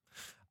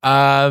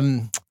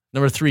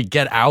 Number 3,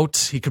 Get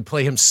Out. He could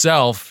play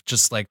himself,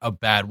 just like a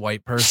bad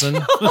white person.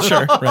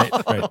 Sure. Right.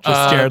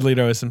 Just Jared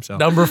Leto as himself.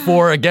 Number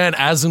 4, again,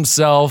 as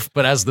himself,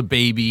 but as the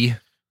baby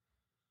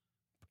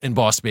in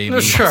Boss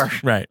Baby. Sure.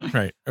 Right.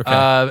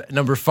 Okay.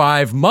 Number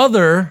 5,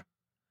 Mother,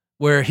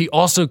 where he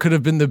also could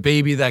have been the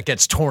baby that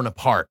gets torn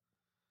apart.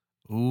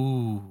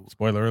 Ooh.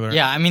 Spoiler alert.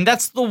 Yeah, I mean,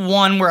 that's the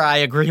one where I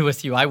agree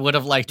with you. I would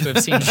have liked to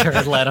have seen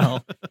Jared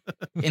Leto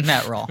in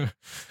that role.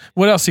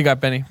 What else you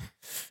got, Benny?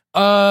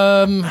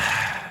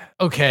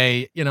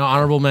 Okay,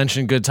 honorable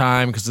mention, Good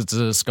Time, because it's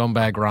a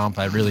scumbag romp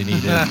I really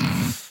needed.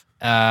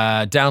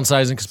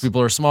 Downsizing because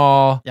people are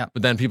small, Yeah.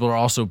 but then people are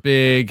also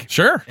big.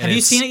 Sure. And Have you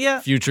it's seen it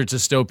yet? Future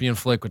dystopian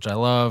flick, which I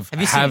love. Have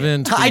you I seen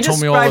haven't. it? but I you told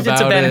just me all described it about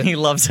to Ben it. and he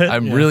loves it.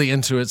 I'm really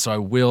into it, so I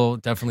will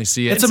definitely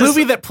see it. It's a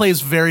movie that plays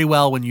very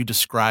well when you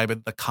describe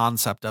it, the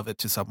concept of it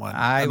to someone.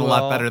 I and a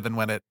lot will- better than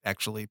when it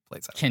actually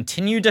plays out.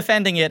 Continue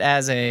defending it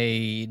as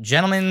a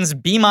gentleman's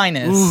B-.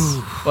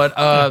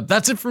 But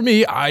that's it for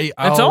me. I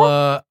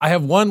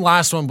have one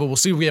last one, but we'll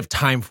see if we have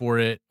time for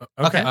it.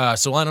 Okay.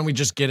 So why don't we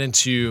just get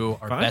into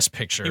our Fine. best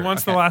picture? He wants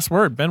Okay. the last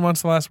word. Ben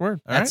wants the last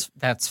word. All right.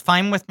 That's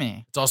fine with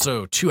me. It's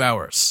also 2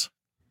 hours.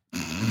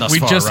 Thus We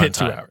far, just hit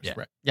 2 runtime. hours. Yeah.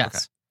 Right. Yes. Okay.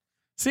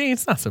 See,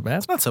 it's not so bad.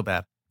 It's not so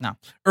bad.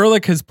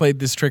 Ehrlich has played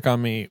this trick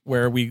on me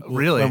where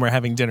Really? when we're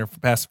having dinner for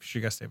past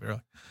you guys David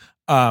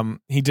Ehrlich.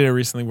 He did it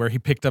recently where he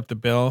picked up the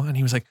bill and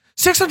he was like,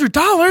 $600?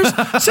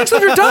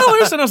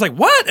 $600? And I was like,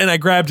 what? And I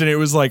grabbed it and it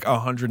was like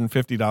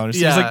 $150.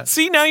 He Yeah. was like,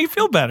 see, now you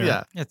feel better.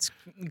 Yeah. It's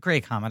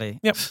great comedy.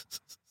 Yep.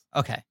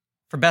 Okay.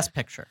 For best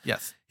picture,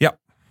 Yes. Yep.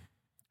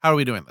 How are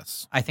we doing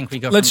this? I think we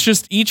go Let's from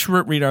just each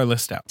read our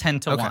list out. 10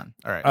 to Okay. 1.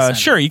 All right.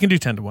 Sure, you can do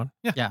 10 to 1.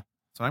 That's what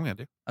I'm going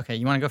to do. Okay,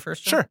 you want to go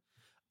first, John? Sure.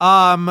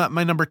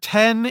 My number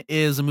 10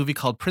 is a movie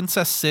called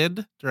Princess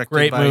Sid, directed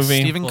Great by movie.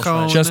 Stephen Bullshit.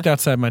 Cohn. Just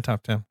outside my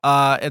top 10.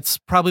 It's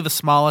probably the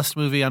smallest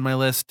movie on my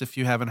list. If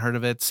you haven't heard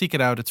of it, seek it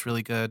out. It's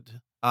really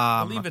good.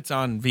 I believe it's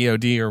on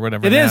VOD or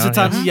whatever. It is. now, It's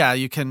on. yes. Yeah,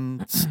 you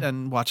can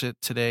and watch it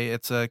today.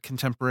 It's a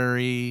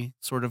contemporary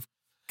sort of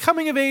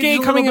coming of age, Gay a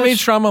little coming of bit.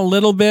 age drama a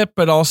little bit,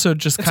 but also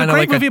just It's a kind of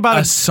great like movie about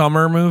a a-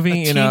 summer movie. A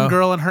You teen know,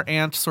 girl and her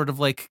aunt sort of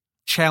like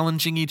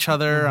challenging each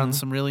other on Mhm.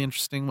 some really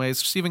interesting ways.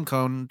 Stephen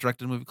Cohn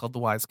directed a movie called The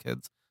Wise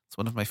Kids. It's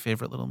one of my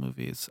favorite little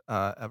movies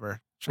ever.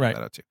 Check Right.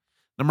 that out too.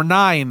 Number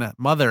 9,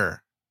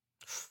 Mother,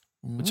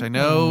 which I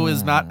know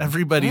is not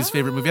everybody's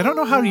favorite movie. I don't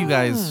know how you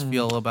guys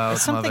feel about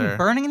There's something Mother.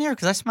 burning in here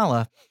because I smell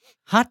a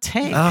hot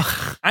take.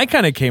 Ugh. I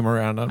kind of came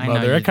around on I know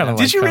Mother. I you kind of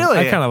did. like. Did you really?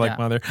 I kind of like Yeah.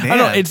 Mother. I Man.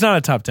 don't. It's not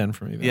a top 10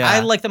 for me. Though. Yeah. I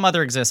like The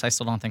Mother Exists. I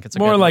still don't think it's a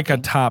More good like a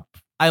looking. top.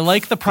 I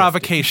like the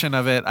provocation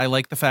of it. I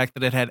like the fact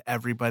that it had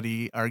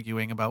everybody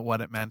arguing about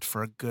what it meant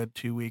for a good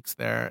 2 weeks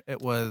there.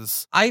 It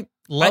was, I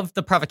love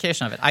the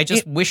provocation of it. I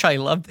just wish I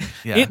loved it.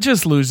 yeah. It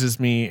just loses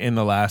me in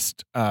the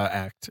last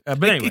act.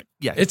 But anyway,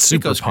 yeah, It's it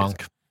super goes crazy.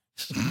 punk.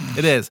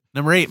 It is.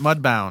 Number 8,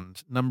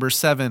 Mudbound. Number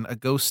 7, A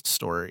Ghost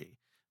Story.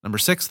 Number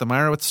 6, The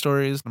Meyerowitz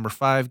Stories. Number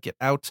 5, Get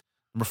Out.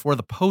 Number 4,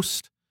 The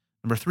Post.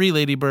 Number 3,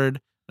 Lady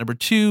Bird. Number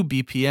 2,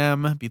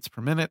 BPM, Beats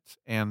Per Minute.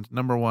 And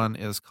number 1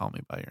 is Call Me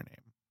By Your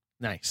Name.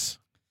 Nice.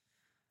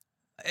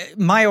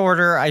 My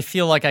order, I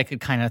feel like I could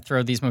kind of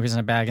throw these movies in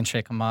a bag and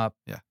shake them up.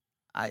 Yeah.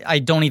 I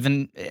don't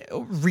even reading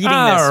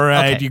this. All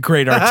right, okay. you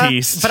great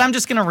artiste. But I'm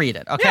just gonna read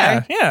it. Okay.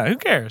 Yeah. Who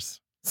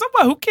cares?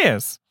 Who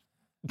cares?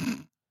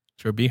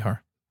 Sure, Bihar.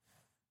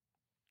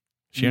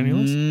 She on your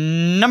list?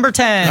 Number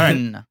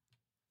 10,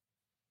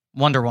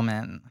 Wonder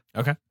Woman.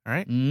 Okay. All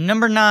right.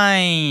 Number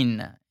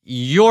 9,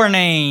 Your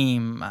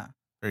Name.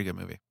 Very good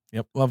movie.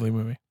 Yep. Lovely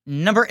movie.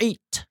 Number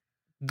 8,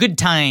 Good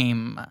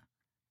Time.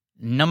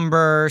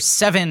 Number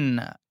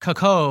 7,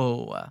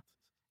 Coco.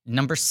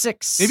 Number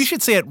 6, Maybe you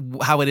should say it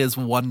how it is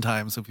one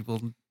time so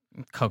people.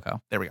 Coco.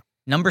 There we go.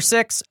 Number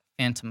 6,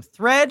 Phantom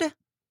Thread.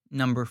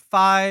 Number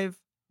 5,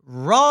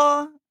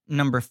 Raw.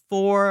 Number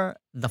 4,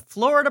 The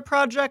Florida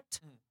Project.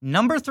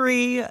 Number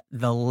 3,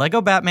 the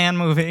Lego Batman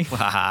movie.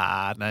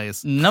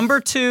 Nice. Number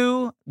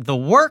 2, The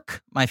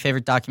Work, my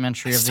favorite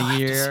documentary of the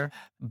year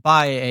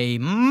by a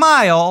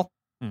mile.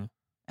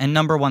 And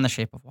number 1, The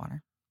Shape of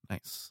Water.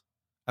 Nice.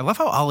 I love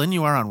how all in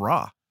you are on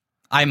Raw.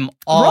 I'm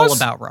all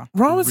about Raw.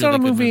 Raw was Really not a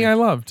good movie movie. I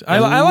loved. I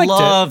liked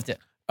loved it.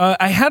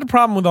 I had a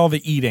problem with all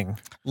the eating.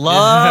 That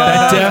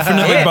Loved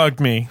definitely it. bugged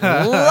me.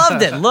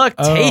 Loved it. Look,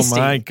 tasty.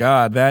 Oh my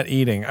God, that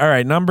eating. All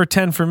right, number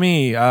 10 for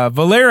me,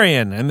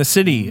 Valerian and the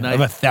City Nice. of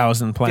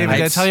 1,000 David, Planets.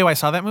 did I tell you I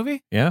saw that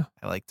movie? Yeah,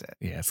 I liked it.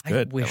 yeah, it's I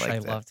good. wish I I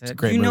liked it. loved It's a it.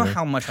 great You know movie.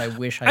 how much I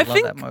wish I I loved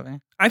think- that movie.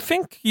 I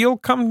think it'll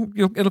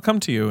come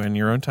to you in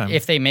your own time.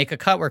 If they make a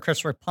cut where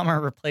Christopher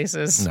Plummer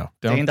replaces no,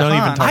 Dane don't even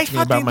DeHaan. talk I to me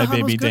thought about Dane my DeHaan was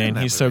baby good in Dane.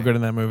 that He's so movie. good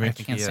in that movie. I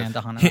can't stand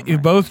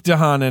DeHaan. Both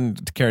DeHaan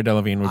and Cara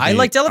Delevingne would be I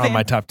like Delevingne. on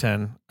my top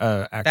 10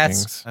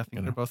 actings. I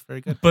think they're both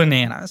very good.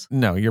 Bananas.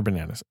 No, you're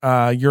bananas.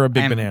 You're a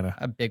big I'm banana.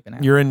 A big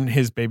banana. You're in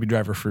his Baby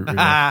Driver fruit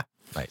remake.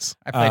 Nice.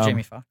 I play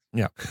Jamie Foxx.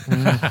 Yeah.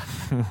 I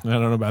don't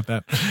know about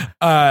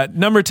that.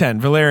 Number 10,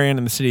 Valerian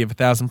and the City of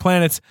 1,000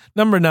 Planets.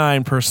 Number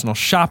 9, Personal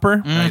Shopper.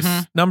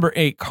 Nice. Number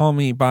 8, Call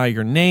Me By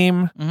Your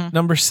Name.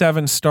 Number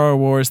 7, Star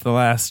Wars The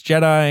Last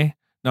Jedi.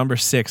 Number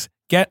 6,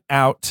 Get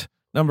Out.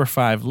 Number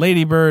 5,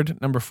 Lady Bird.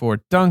 Number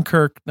 4,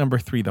 Dunkirk. Number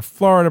 3, The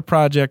Florida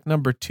Project.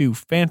 Number 2,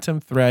 Phantom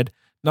Thread.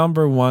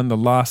 Number 1, The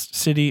Lost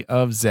City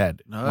of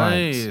Zed.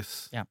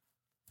 Nice. Yeah.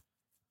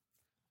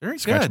 Very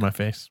Scratch good. my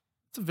face.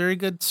 It's a very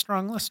good,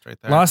 strong list right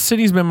there. Lost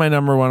City's been my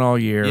number 1 all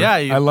year. Yeah,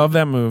 I love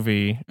that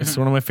movie. It's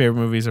one of my favorite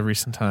movies of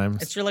recent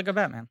times. It's your Lego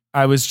Batman.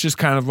 I was just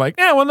kind of like,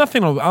 yeah, well,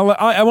 nothing.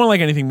 I won't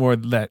like anything more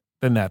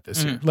than that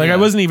this year. Like, Yeah. I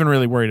wasn't even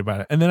really worried about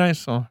it. And then I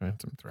saw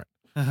Phantom Thread.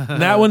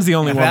 And that one's the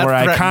only one That where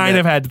I threatened kind it.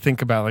 of had to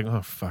think about, like,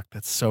 oh, fuck,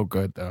 that's so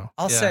good, though.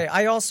 I'll Yeah.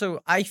 say,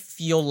 I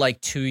feel like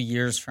 2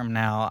 years from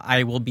now,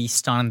 I will be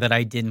stunned that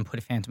I didn't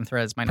put Phantom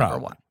Thread as my number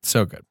Probably. 1.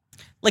 So good.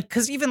 Like,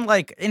 because even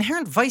like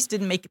Inherent Vice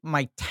didn't make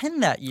my 10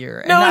 that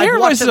year. No, I've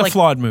Inherent watched Vice is it, a like,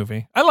 flawed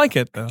movie. I like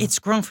it, though. It's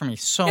grown for me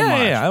so Yeah, much.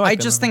 yeah, I like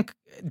that just movie.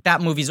 think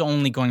that movie's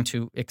only going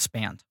to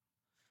expand.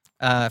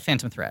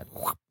 Phantom Thread.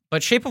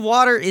 But Shape of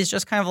Water is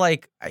just kind of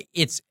like,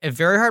 it's a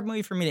very hard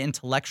movie for me to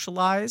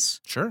intellectualize.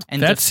 Sure.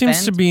 And that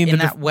seems to be in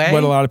that way.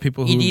 what a lot of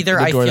people who It either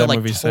I adore feel that like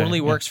movie totally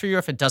say. works for you.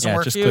 If it doesn't Yeah, it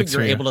work just for you, clicks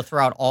you're for you. able to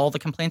throw out all the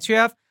complaints you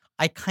have.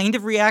 I kind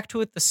of react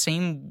to it the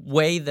same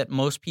way that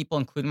most people,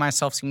 including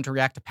myself, seem to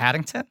react to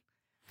Paddington.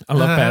 I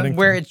love Paddington.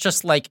 Where it's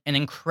just like an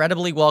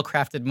incredibly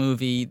well-crafted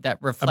movie that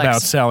reflects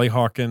about Sally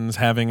Hawkins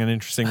having an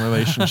interesting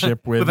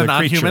relationship with, With a a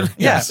non-human? creature.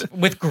 Yes,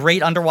 with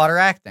great underwater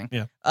acting.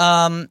 Yeah.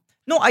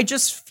 No, I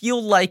just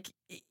feel like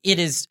it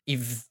is a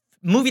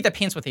movie that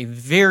paints with a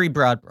very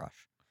broad brush.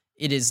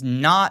 It is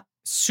not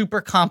super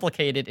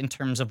complicated in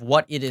terms of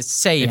what it is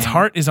saying. Its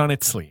heart is on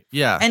its sleeve.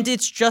 Yeah. And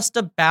it's just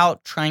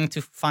about trying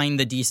to find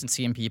the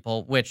decency in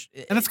people, which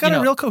And it's got a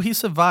real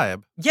cohesive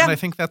vibe. Yeah. And I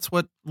think that's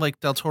what like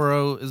Del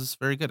Toro is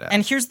very good at.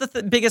 And here's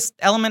the biggest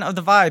element of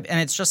the vibe, and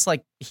it's just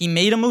like he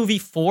made a movie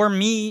for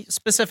me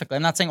specifically.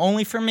 I'm not saying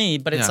only for me,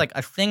 but it's Yeah. like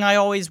a thing I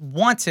always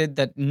wanted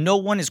that no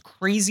one is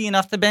crazy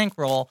enough to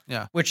bankroll,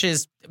 Yeah. which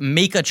is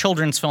make a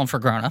children's film for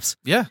grown-ups.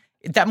 Yeah.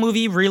 That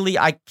movie really,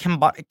 I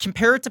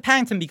compare it to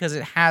Paddington because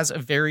it has a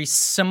very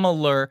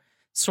similar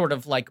sort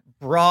of like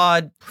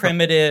broad,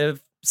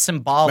 primitive,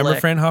 symbolic. Remember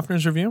Fran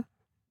Hoffner's review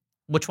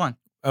Which one?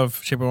 of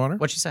Shape of Water?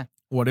 What'd she say?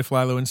 What if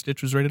Lilo and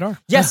Stitch was rated R?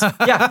 Yes,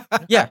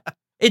 yeah.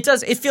 It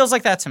does. It feels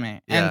like that to me,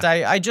 Yeah. and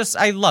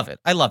I love it.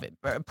 I love it.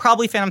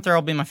 Probably Phantom Thread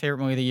will be my favorite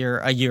movie of the year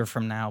a year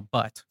from now.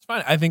 But It's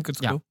fine. I think it's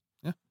Yeah. cool.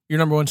 Yeah. Your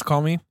number one's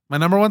Call Me. My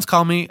number one's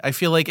Call Me. I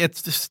feel like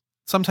it's just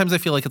sometimes I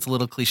feel like it's a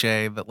little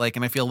cliche that like,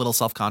 and I feel a little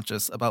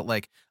self-conscious about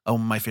like, oh,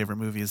 my favorite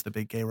movie is the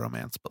big gay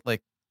romance, but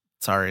like,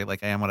 sorry,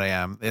 like I am what I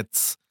am.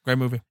 Great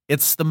movie.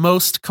 It's the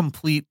most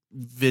complete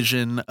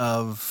vision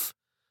of,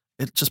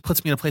 it just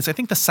puts me in a place. I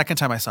think the second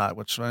time I saw it,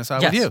 which when I saw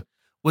it with Yes. you,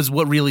 was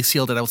what really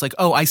sealed it. I was like,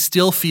 oh, I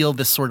still feel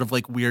this sort of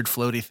like weird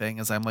floaty thing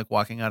as I'm like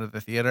walking out of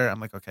the theater. I'm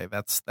like, okay,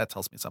 that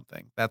tells me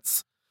something.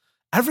 That's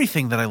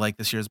everything that I like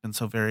this year has been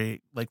so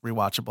very like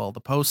rewatchable.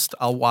 The Post,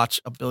 I'll watch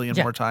a billion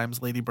Yeah. more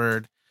times. Lady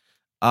Bird,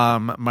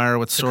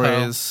 Meyerowitz Coco.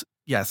 Stories,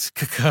 Yes,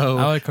 Coco.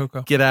 I like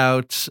Coco. Get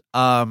Out.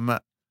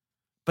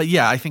 But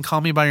yeah, I think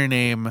Call Me by Your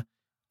Name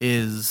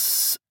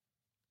is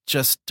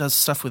just does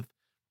stuff with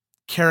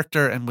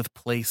character and with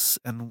place,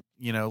 and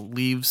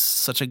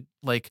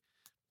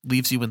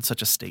leaves you in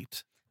such a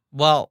state.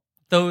 Well,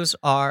 those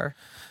are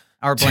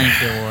our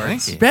Blanky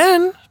Awards. Thank you.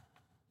 Ben,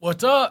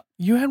 What's up?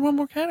 you had one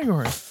more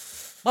category.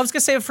 Well, I was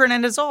gonna save it for an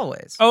end as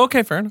always. Oh,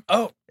 okay, fair enough.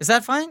 Oh, Is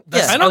that fine?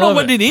 I don't know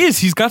what it is.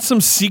 He's got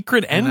some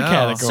secret end know.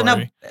 category. So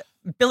now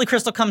Billy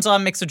Crystal comes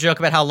on, makes a joke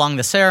about how long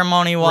the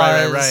ceremony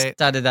was. Right.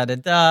 Da da da da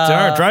da.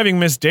 Sorry, Driving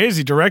Miss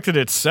Daisy directed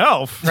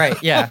itself. Right.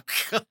 Yeah.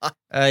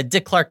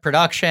 Dick Clark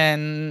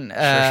production.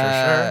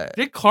 Sure.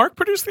 Did Clark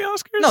produce the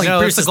Oscars? No, he No,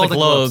 it's produces the the Golden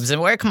Globes.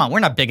 Globes. And come on, we're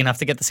not big enough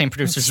to get the same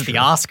producers as the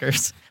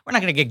Oscars. We're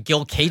not going to get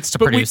Gil Cates to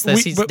But produce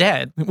this. He's but-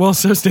 dead. Well,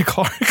 so's Dick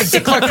Clark.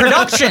 Dick Clark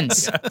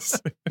Productions.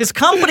 Yes. His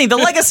company, the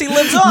legacy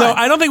lives on. No,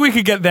 I don't think we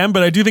could get them,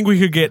 but I do think we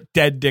could get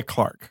dead Dick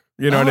Clark.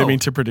 You know what I Oh. mean?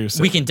 To produce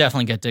it. We can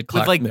definitely get Dick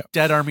Clark. With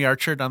Dead Army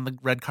Archer on the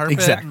red carpet.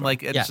 Exactly.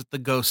 And it's Yeah. just the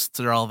ghosts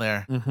are all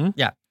there. Mm-hmm.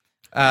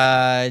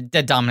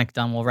 Dead Dominic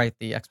Dunn will write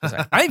the expose.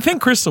 I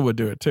think Crystal would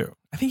do it too.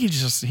 I think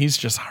he's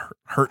just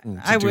hurting.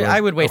 To I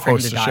would wait for him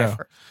to host a die show.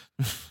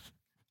 first.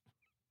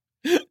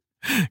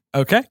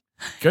 Okay,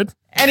 good.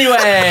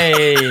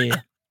 Anyway,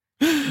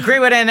 great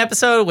way to end an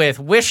episode with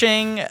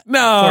wishing for Billy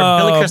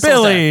No, Crystal's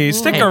Billy, death.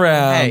 stick Hey,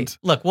 around. Hey,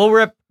 look, we'll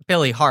rip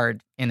Billy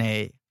hard in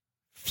a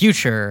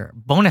future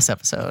bonus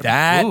episode.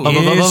 That Ooh.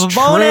 is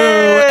true,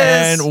 Bonus!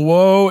 and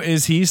whoa,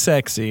 is he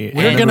sexy?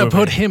 we're in the gonna movie.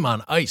 put him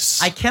on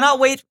ice. I cannot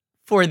wait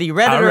for the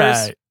Redditors All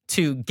right.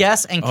 to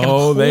guess and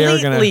Oh, they are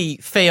completely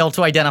fail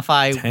to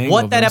identify tangle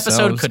what that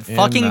episode themselves could in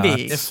fucking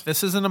be. knots. If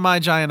this isn't a My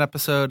Giant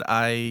episode,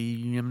 I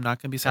am not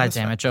going to be God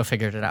satisfied. damn it, Joe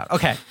figured it out.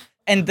 Okay.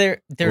 And there's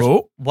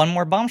Whoa. one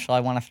more bombshell I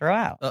want to throw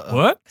out Uh-oh.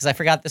 What? because I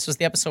forgot this was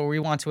the episode where we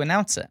want to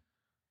announce it.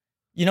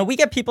 We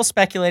get people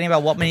speculating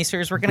about what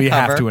miniseries we're going to We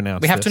cover. have to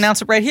announce We have to this.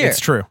 announce it right here. It's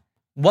true.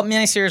 What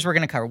miniseries we're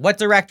going to cover, what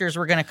directors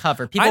we're going to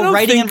cover. I People don't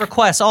writing in think-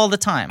 requests all the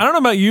time. I don't know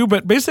about you,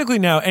 but basically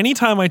now,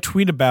 anytime I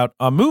tweet about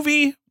a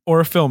movie or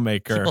a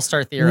filmmaker, People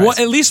start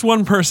theorizing. at least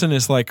one person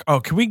is like, "Oh,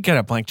 can we get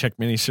a blank check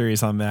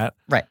miniseries on that?"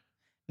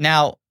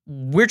 Now,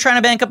 we're trying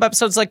to bank up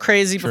episodes like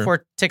crazy Sure.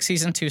 before Tick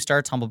Season 2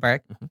 starts, humble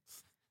brag.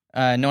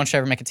 No one should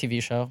ever make a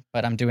TV show,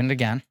 but I'm doing it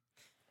again.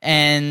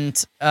 And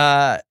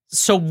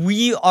so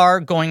we are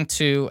going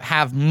to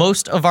have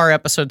most of our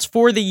episodes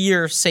for the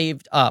year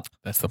saved up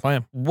That's the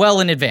plan. well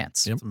in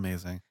advance. Yep. It's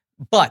amazing.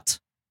 But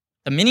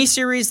the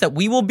miniseries that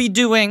we will be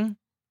doing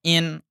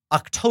in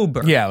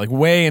October, Yeah, like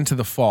way into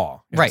the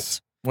fall.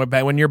 Yes.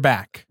 right, When you're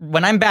back.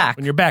 when I'm back,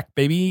 When you're back,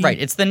 baby. right,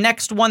 it's the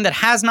next one that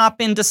has not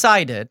been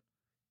decided.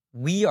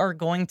 We are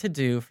going to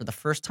do, for the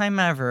first time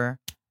ever,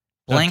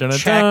 blank Dun, dun, dun,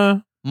 check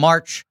dun.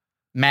 March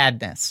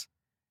Madness.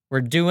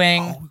 We're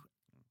doing Oh,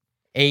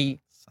 a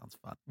sounds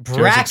fun. Joe's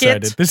bracket,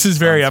 excited. This is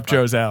very Sounds up fun.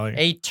 Joe's alley.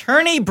 a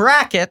tourney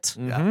bracket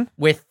Mhm.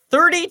 with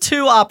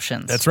 32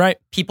 options. That's right.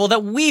 People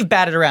that we've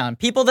batted around,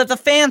 people that the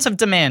fans have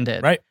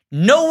demanded. Right.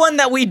 No one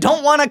that we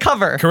don't want to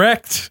cover.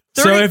 Correct.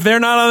 So 30 if they're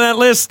not on that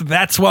list,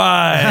 that's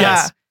why.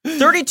 Yes.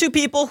 32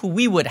 people who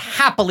we would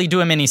happily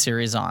do a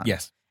miniseries on.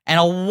 Yes. And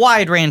a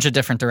wide range of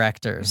different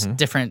directors, Mhm.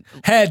 different.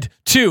 Head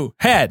to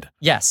head.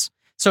 Yes.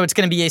 So it's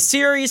going to be a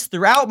series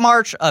throughout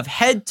March of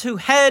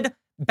head-to-head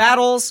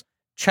battles.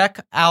 Check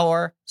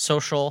our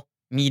social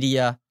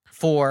media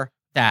for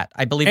that.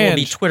 I believe it will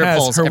be Twitter has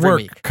polls her every work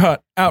week.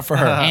 cut out for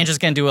her. Ange is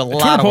going to do a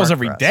lot Twitter of polls work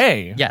every for us.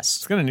 day. Yes,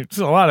 It's gonna. It's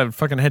a lot of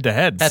fucking head to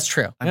heads. that's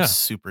true. I'm Yeah.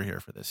 super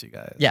here for this, you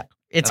guys. Yeah,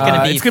 it's going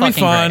to be. It's gonna be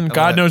fucking fun. great. I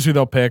God love it. knows who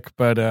they'll pick,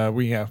 but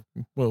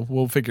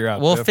we'll figure out.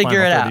 We'll the figure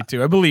final it out.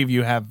 32. I believe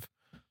you have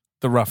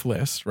the rough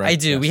list, right? I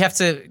do. Yes.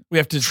 We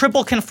have to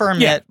triple confirm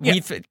Yeah, it. yeah.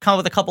 We've come up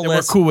with a couple We're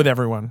lists. cool with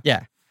everyone.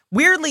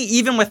 Weirdly,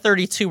 even with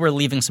 32, we're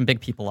leaving some big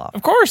people off.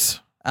 Of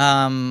course.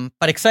 But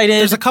excited.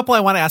 There's a couple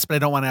I want to ask, but I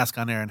don't want to ask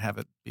on air and have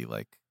it be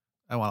like,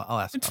 I'll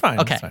ask. It's about fine.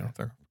 Okay. It's fine.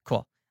 They're-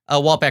 Cool.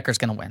 Walt Becker's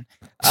going to win.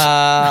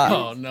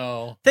 oh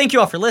no. Thank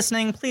you all for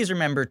listening. Please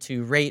remember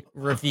to rate,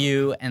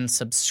 review, and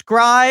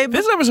subscribe.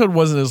 This episode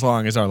wasn't as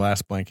long as our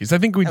last Blankies. I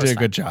think we That did was a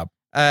good job.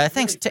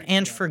 Thanks to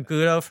Ange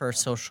Fergudo for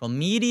social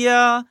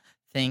media.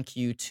 Thank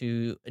you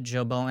to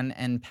Joe Bowen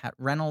and Pat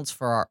Reynolds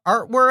for our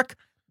artwork.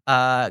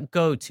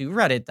 Go to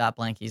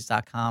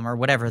reddit.blankies.com or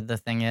whatever the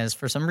thing is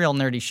for some real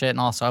nerdy shit, and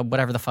also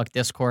whatever the fuck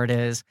Discord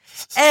is.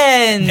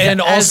 And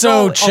And as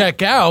also al-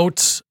 check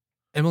out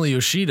Emily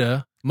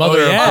Yoshida, mother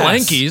yes. of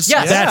Blankies.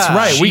 Yes. That's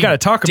right. We She got to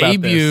talk about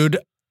debuted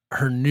this.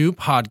 her new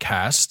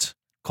podcast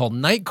called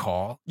Night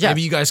Call. Yes.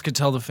 Maybe you guys could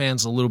tell the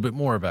fans a little bit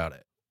more about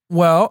it.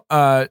 Well,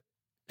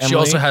 She Emily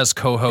also has is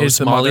co-host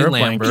the Molly mother of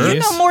Lambert. Blankies. you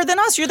know more than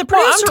us. You're the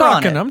Well, producer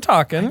on it. I'm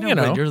talking. I know, You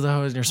know. but you're the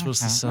host. You're supposed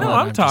to Okay. sell No, it.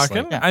 I'm just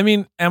talking. like- Yeah. I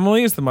mean,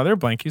 Emily is the mother of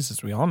Blankies,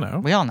 as we all know.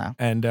 We all know.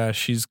 And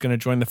she's going to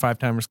join the Five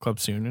Timers Club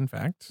soon, in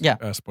fact. Yeah.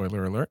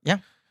 Spoiler alert. Yeah.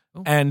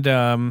 Oh.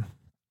 And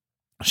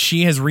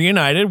she has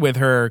reunited with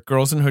her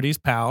Girls and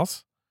Hoodies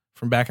pals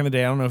from back in the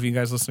day. I don't know if you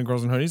guys listen to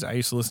Girls and Hoodies. I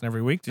used to listen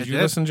every week. Did you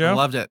listen, Joe? I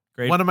loved it.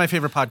 Great. One of my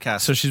favorite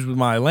podcasts. So she's with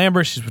Molly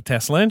Lambert. She's with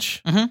Tess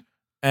Lynch. Mhm.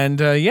 And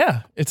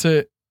yeah, it's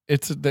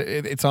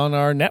it's on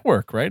our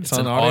network, right? It's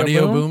an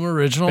Audio Boom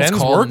original. Ben's it's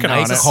called working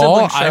on Night it.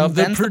 Call. It's a sibling show. I'm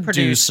the Ben's the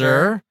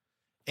producer.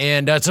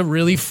 And it's a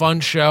really fun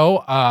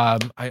show.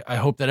 I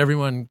hope that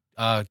everyone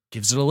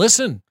gives it a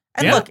listen.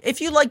 And look,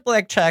 if you like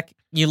Black Check,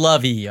 you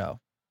love EO.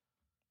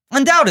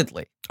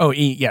 Undoubtedly. Oh,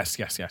 yes.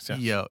 Yo,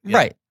 yeah.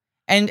 Right.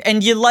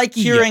 And you like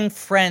hearing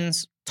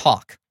friends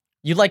talk.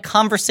 You like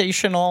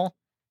conversational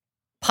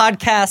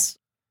podcasts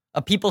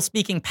of people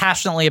speaking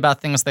passionately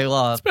about things they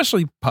love.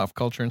 Especially pop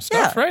culture and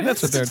stuff, Yeah, right?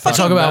 That's what they're it's talking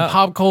Talk about about.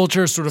 pop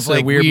culture, sort of So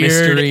like weird weird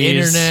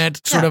mysteries.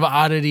 internet, sort of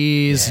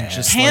oddities, and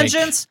just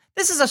Tangents.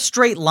 This is a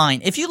straight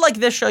line. If you like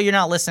this show, you're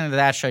not listening to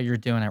that show, you're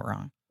doing it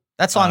wrong.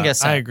 That's all I'm going to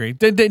say. I agree.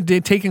 They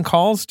taking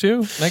calls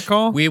too? Night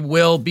call? We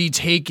will be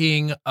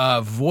taking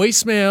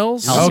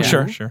voicemails. Oh,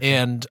 sure.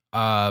 And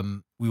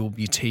we will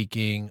be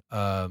taking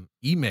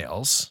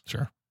emails.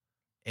 Sure.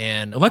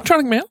 And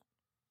Electronic mail?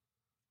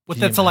 What,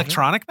 Can you that's imagine?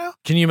 electronic now?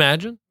 Can you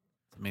imagine?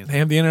 Amazing. They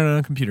have the internet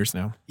on computers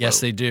now. Yes,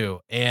 they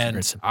do. great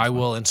And simple I fun.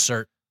 will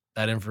insert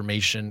that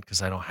information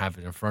because I don't have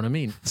it in front of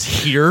me. It's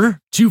here.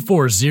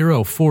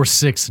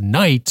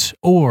 24046-NIGHT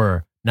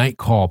or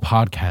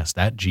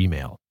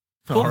nightcallpodcast@gmail.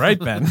 All right,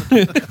 Ben.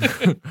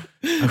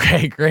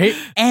 Okay, great.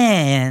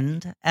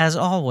 And as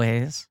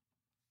always,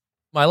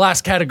 My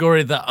last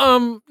category,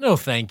 no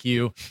thank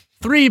you.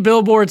 3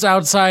 billboards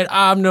outside,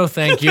 no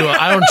thank you.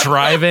 I don't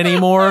drive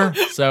anymore,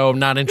 so I'm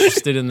not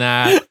interested in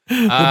that.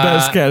 The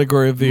best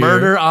category of the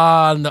Murder year.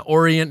 on the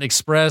Orient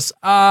Express.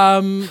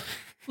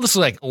 Looks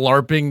like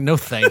LARPing. No,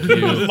 thank you.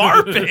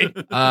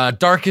 LARPing.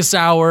 Darkest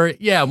Hour.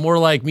 Yeah, more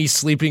like me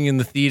sleeping in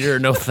the theater.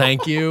 No,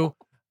 thank you.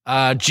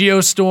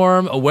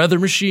 Geostorm, a weather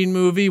machine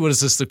movie. What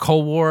is this? The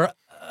Cold War?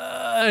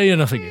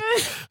 No, thank you.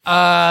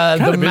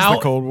 The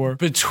Cold War.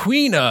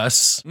 Between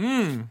Us.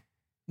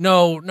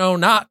 No,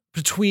 not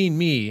between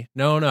me.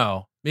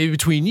 No. Maybe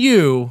between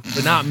you,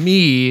 but not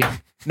me.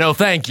 No,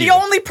 thank you. the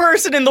only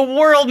person in the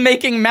world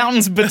making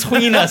mountains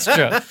between us,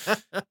 Joe.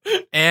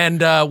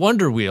 And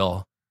Wonder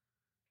Wheel.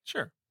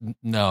 Sure.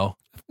 No,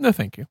 No,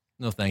 thank you.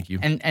 no, thank you.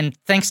 And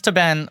thanks to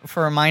Ben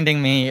for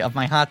reminding me of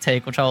my hot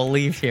take, which I will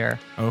leave here.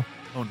 Oh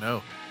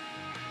no.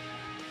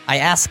 I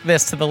ask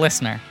this to the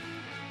listener.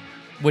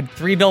 Would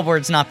 3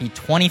 billboards not be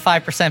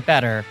 25%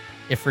 better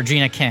if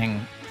Regina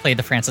King played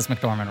the Frances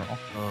McDormand role?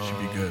 Should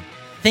be good.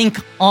 Think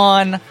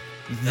on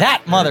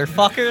that,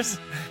 motherfuckers.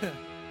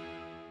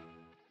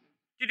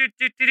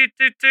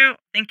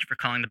 Thank you for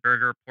calling the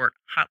Burger Report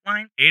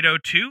hotline.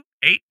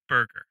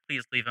 802-8-BURGER.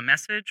 Please leave a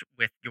message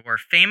with your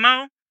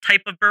famo,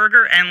 type of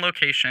burger, and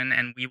location,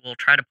 and we will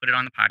try to put it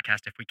on the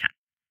podcast if we can.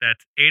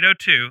 That's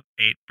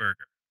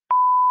 802-8-BURGER.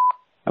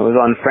 I was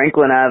on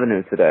Franklin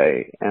Avenue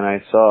today, and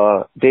I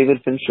saw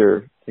David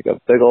Fincher take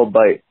a big old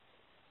bite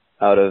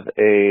out of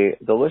a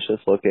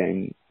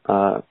delicious-looking,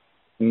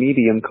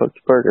 medium-cooked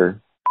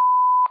burger.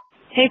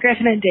 Hey,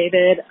 Griffin and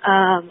David.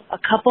 A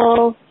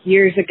couple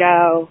years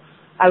ago,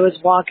 I was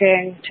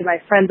walking to my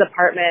friend's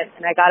apartment,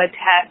 and I got a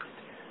text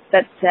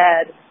that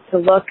said to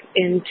look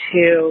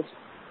into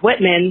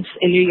Whitman's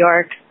in New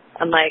York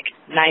on,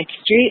 9th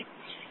Street.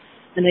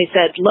 And they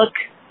said, look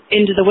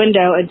into the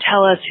window and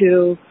tell us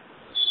who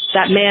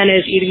that man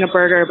is eating a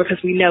burger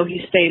because we know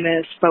he's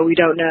famous, but we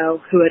don't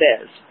know who it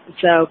is.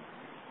 So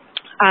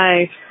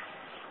I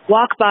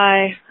walk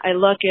by, I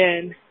look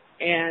in,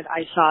 and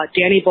I saw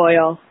Danny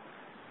Boyle,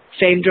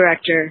 famed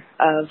director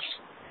of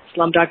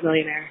Slumdog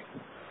Millionaire,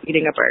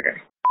 eating a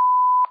burger.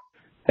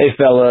 Hey,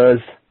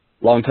 fellas.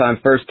 Long time,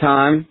 first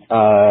time.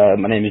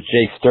 My name is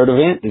Jake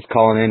Sturdivant. Just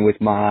calling in with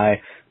my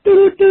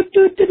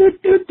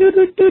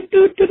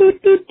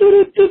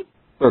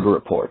burger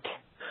report.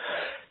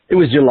 It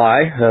was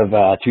July of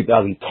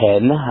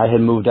 2010. I had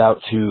moved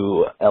out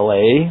to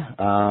LA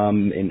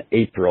in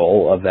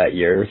April of that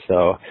year,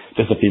 so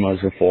just a few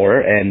months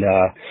before. And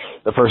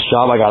the first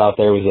job I got out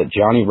there was at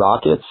Johnny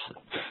Rockets.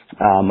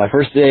 My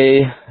first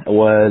day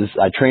was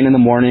I trained in the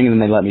morning,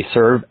 and then they let me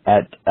serve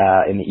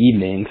in the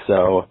evening.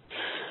 So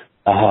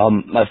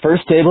my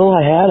first table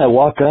I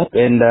walk up,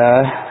 and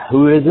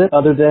who is it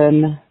other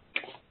than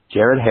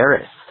Jared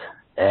Harris?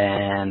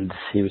 And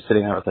he was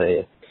sitting there with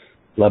a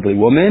lovely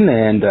woman,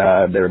 and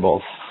they were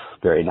both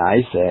very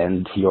nice,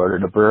 and he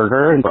ordered a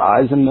burger and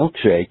fries and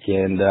milkshake,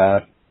 and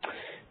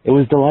it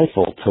was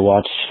delightful to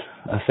watch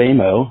a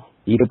famo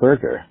eat a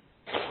burger.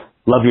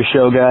 Love your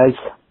show, guys.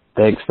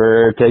 Thanks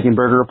for taking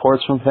burger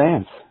reports from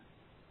fans.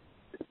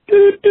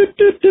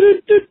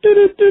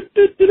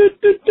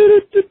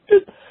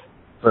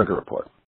 Burger report.